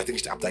Apostles, I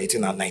think chapter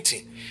 18 and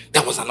 19.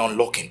 There was an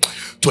unlocking.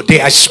 Today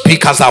I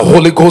speak as a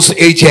Holy Ghost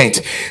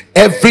agent.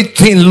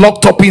 Everything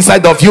locked up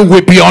inside of you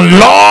will be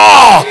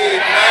unlocked.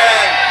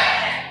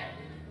 Amen.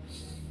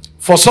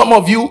 For some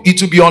of you,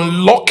 it will be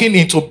unlocking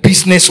into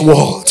business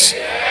world.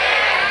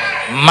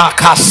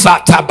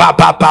 Makasata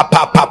baba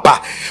baba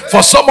baba.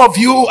 For some of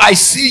you, I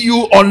see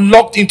you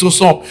unlocked into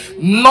some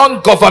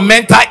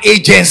non-governmental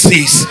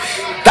agencies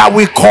that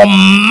will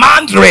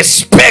command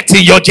respect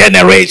in your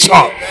generation.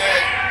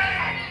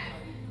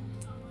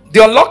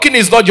 The unlocking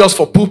is not just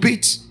for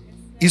pulpit,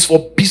 it's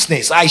for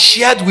business. I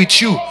shared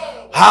with you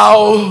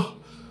how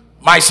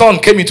my son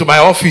came into my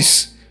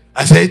office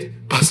and said,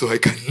 Pastor, I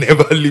can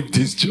never leave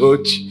this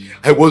church.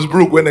 I was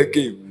broke when I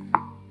came.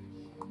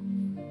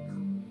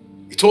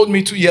 He told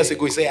me 2 years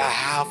ago, he said, I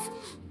have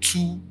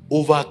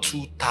over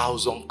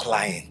 2,000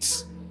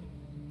 clients.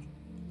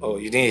 Oh,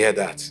 you didn't hear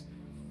that?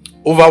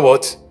 Over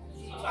what?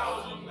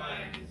 2,000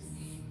 clients.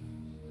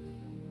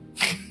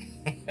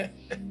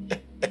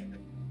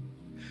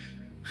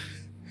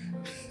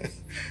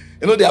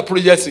 You know, there are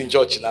projects in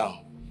church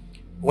now.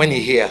 When he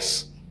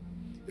hears,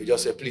 he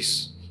just say,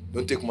 please,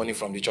 don't take money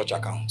from the church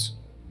account.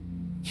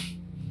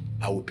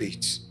 I will pay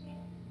it.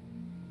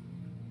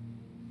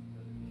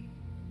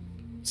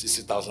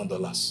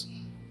 $60,000.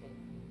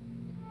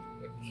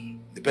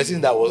 The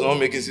person that was not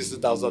making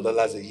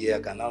 $60,000 a year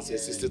can now say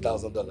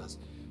 $60,000.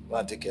 Go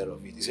and take care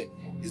of it. He said,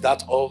 is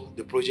that all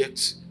the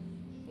projects?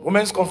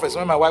 Women's conference.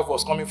 When my wife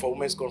was coming for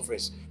women's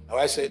conference, my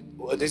wife said,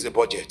 well, this is the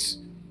budget.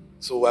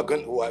 So we're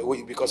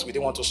going, because we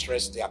didn't want to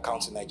stress the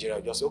accounts in Nigeria,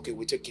 we just said, okay,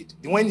 we take it.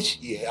 When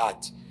he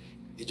had,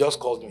 he just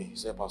called me. He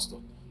said, Pastor,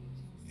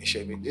 he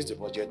showed me, this is the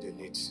budget they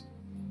need.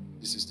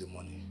 This is the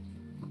money.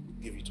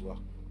 Give it to her.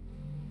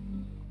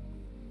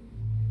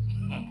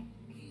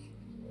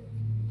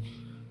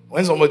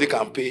 When somebody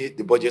can pay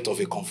the budget of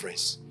a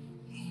conference,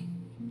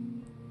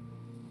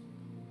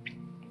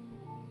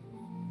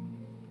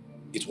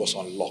 it was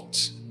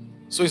unlocked.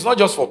 So it's not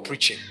just for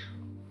preaching.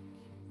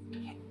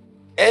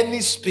 Any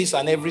space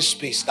and every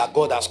space that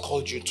God has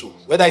called you to,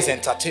 whether it's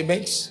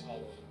entertainment,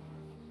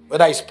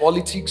 whether it's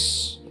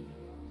politics,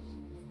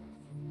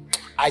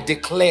 I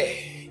declare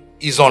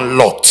is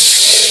unlocked.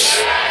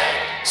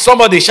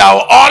 Somebody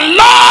shout,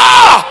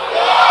 Allah!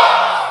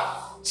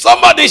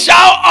 Somebody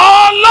shout,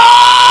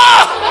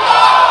 Allah!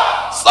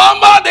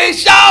 Somebody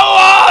shout,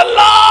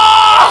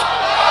 Allah!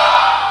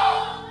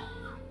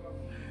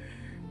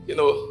 You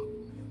know,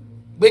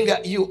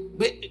 Benga,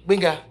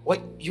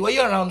 what you were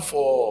around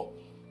for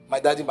my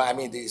daddy, I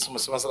mean, the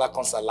Sumasala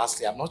concert last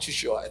year. I'm not too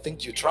sure. I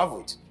think you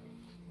traveled.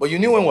 But you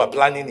knew when we were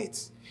planning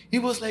it.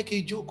 It was like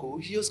a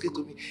joke. He just came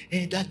to me,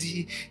 hey,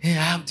 Daddy, I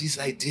have this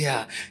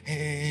idea,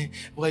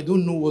 but I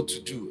don't know what to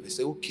do. I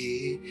said,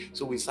 okay.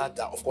 So we sat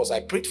down. Of course,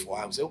 I prayed for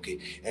him. I said, okay,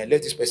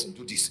 let this person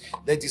do this.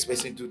 Let this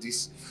person do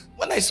this.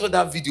 When I saw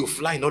that video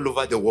flying all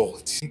over the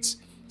world, it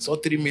saw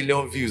 3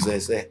 million views. I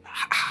said,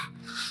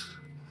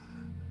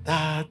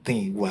 that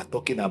thing we are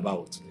talking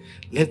about,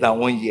 less than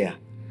 1 year,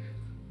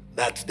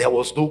 that there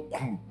was no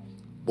crew,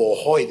 but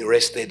oil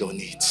rested on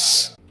it.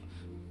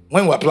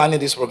 When we were planning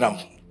this program,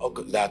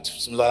 that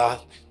similar,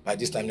 by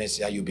this time next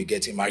year you'll be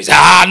getting married.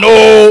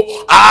 No.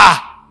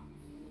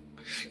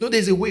 You know,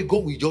 there's a way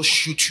God will just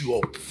shoot you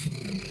up.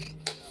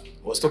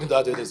 I was talking to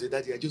her the other day, said,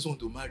 Daddy, I just want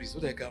to marry so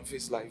that I can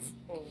face life.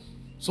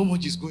 So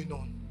much is going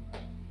on.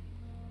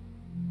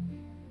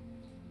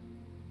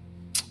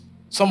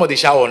 Somebody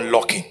shout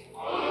unlocking.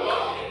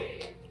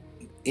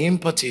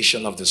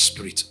 Impartation of the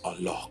Spirit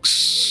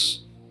unlocks.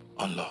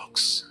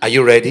 Are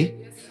you ready?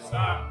 Yes,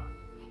 sir.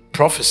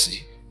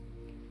 Prophecy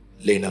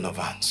laying on of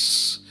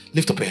hands.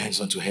 Lift up your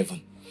hands unto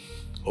heaven.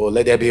 Oh,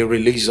 let there be a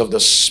release of the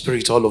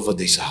Spirit all over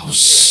this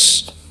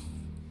house,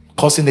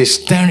 causing a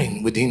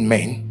stirring within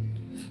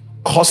men,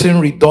 causing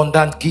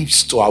redundant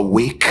gifts to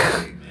awake,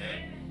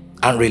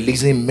 and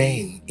releasing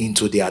men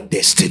into their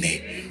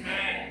destiny.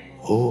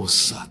 Oh,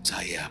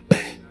 Sataya.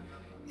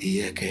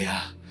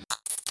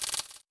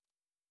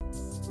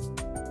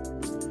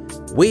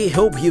 We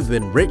hope you've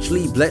been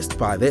richly blessed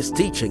by this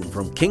teaching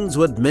from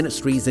Kingswood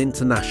Ministries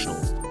International.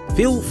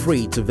 Feel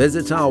free to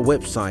visit our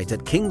website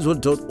at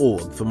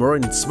kingswood.org for more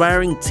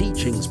inspiring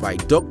teachings by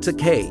Dr.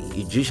 K.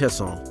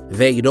 Ijishason.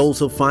 There you'd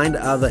also find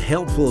other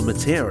helpful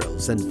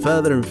materials and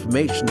further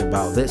information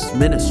about this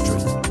ministry.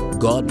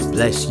 God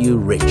bless you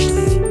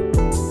richly.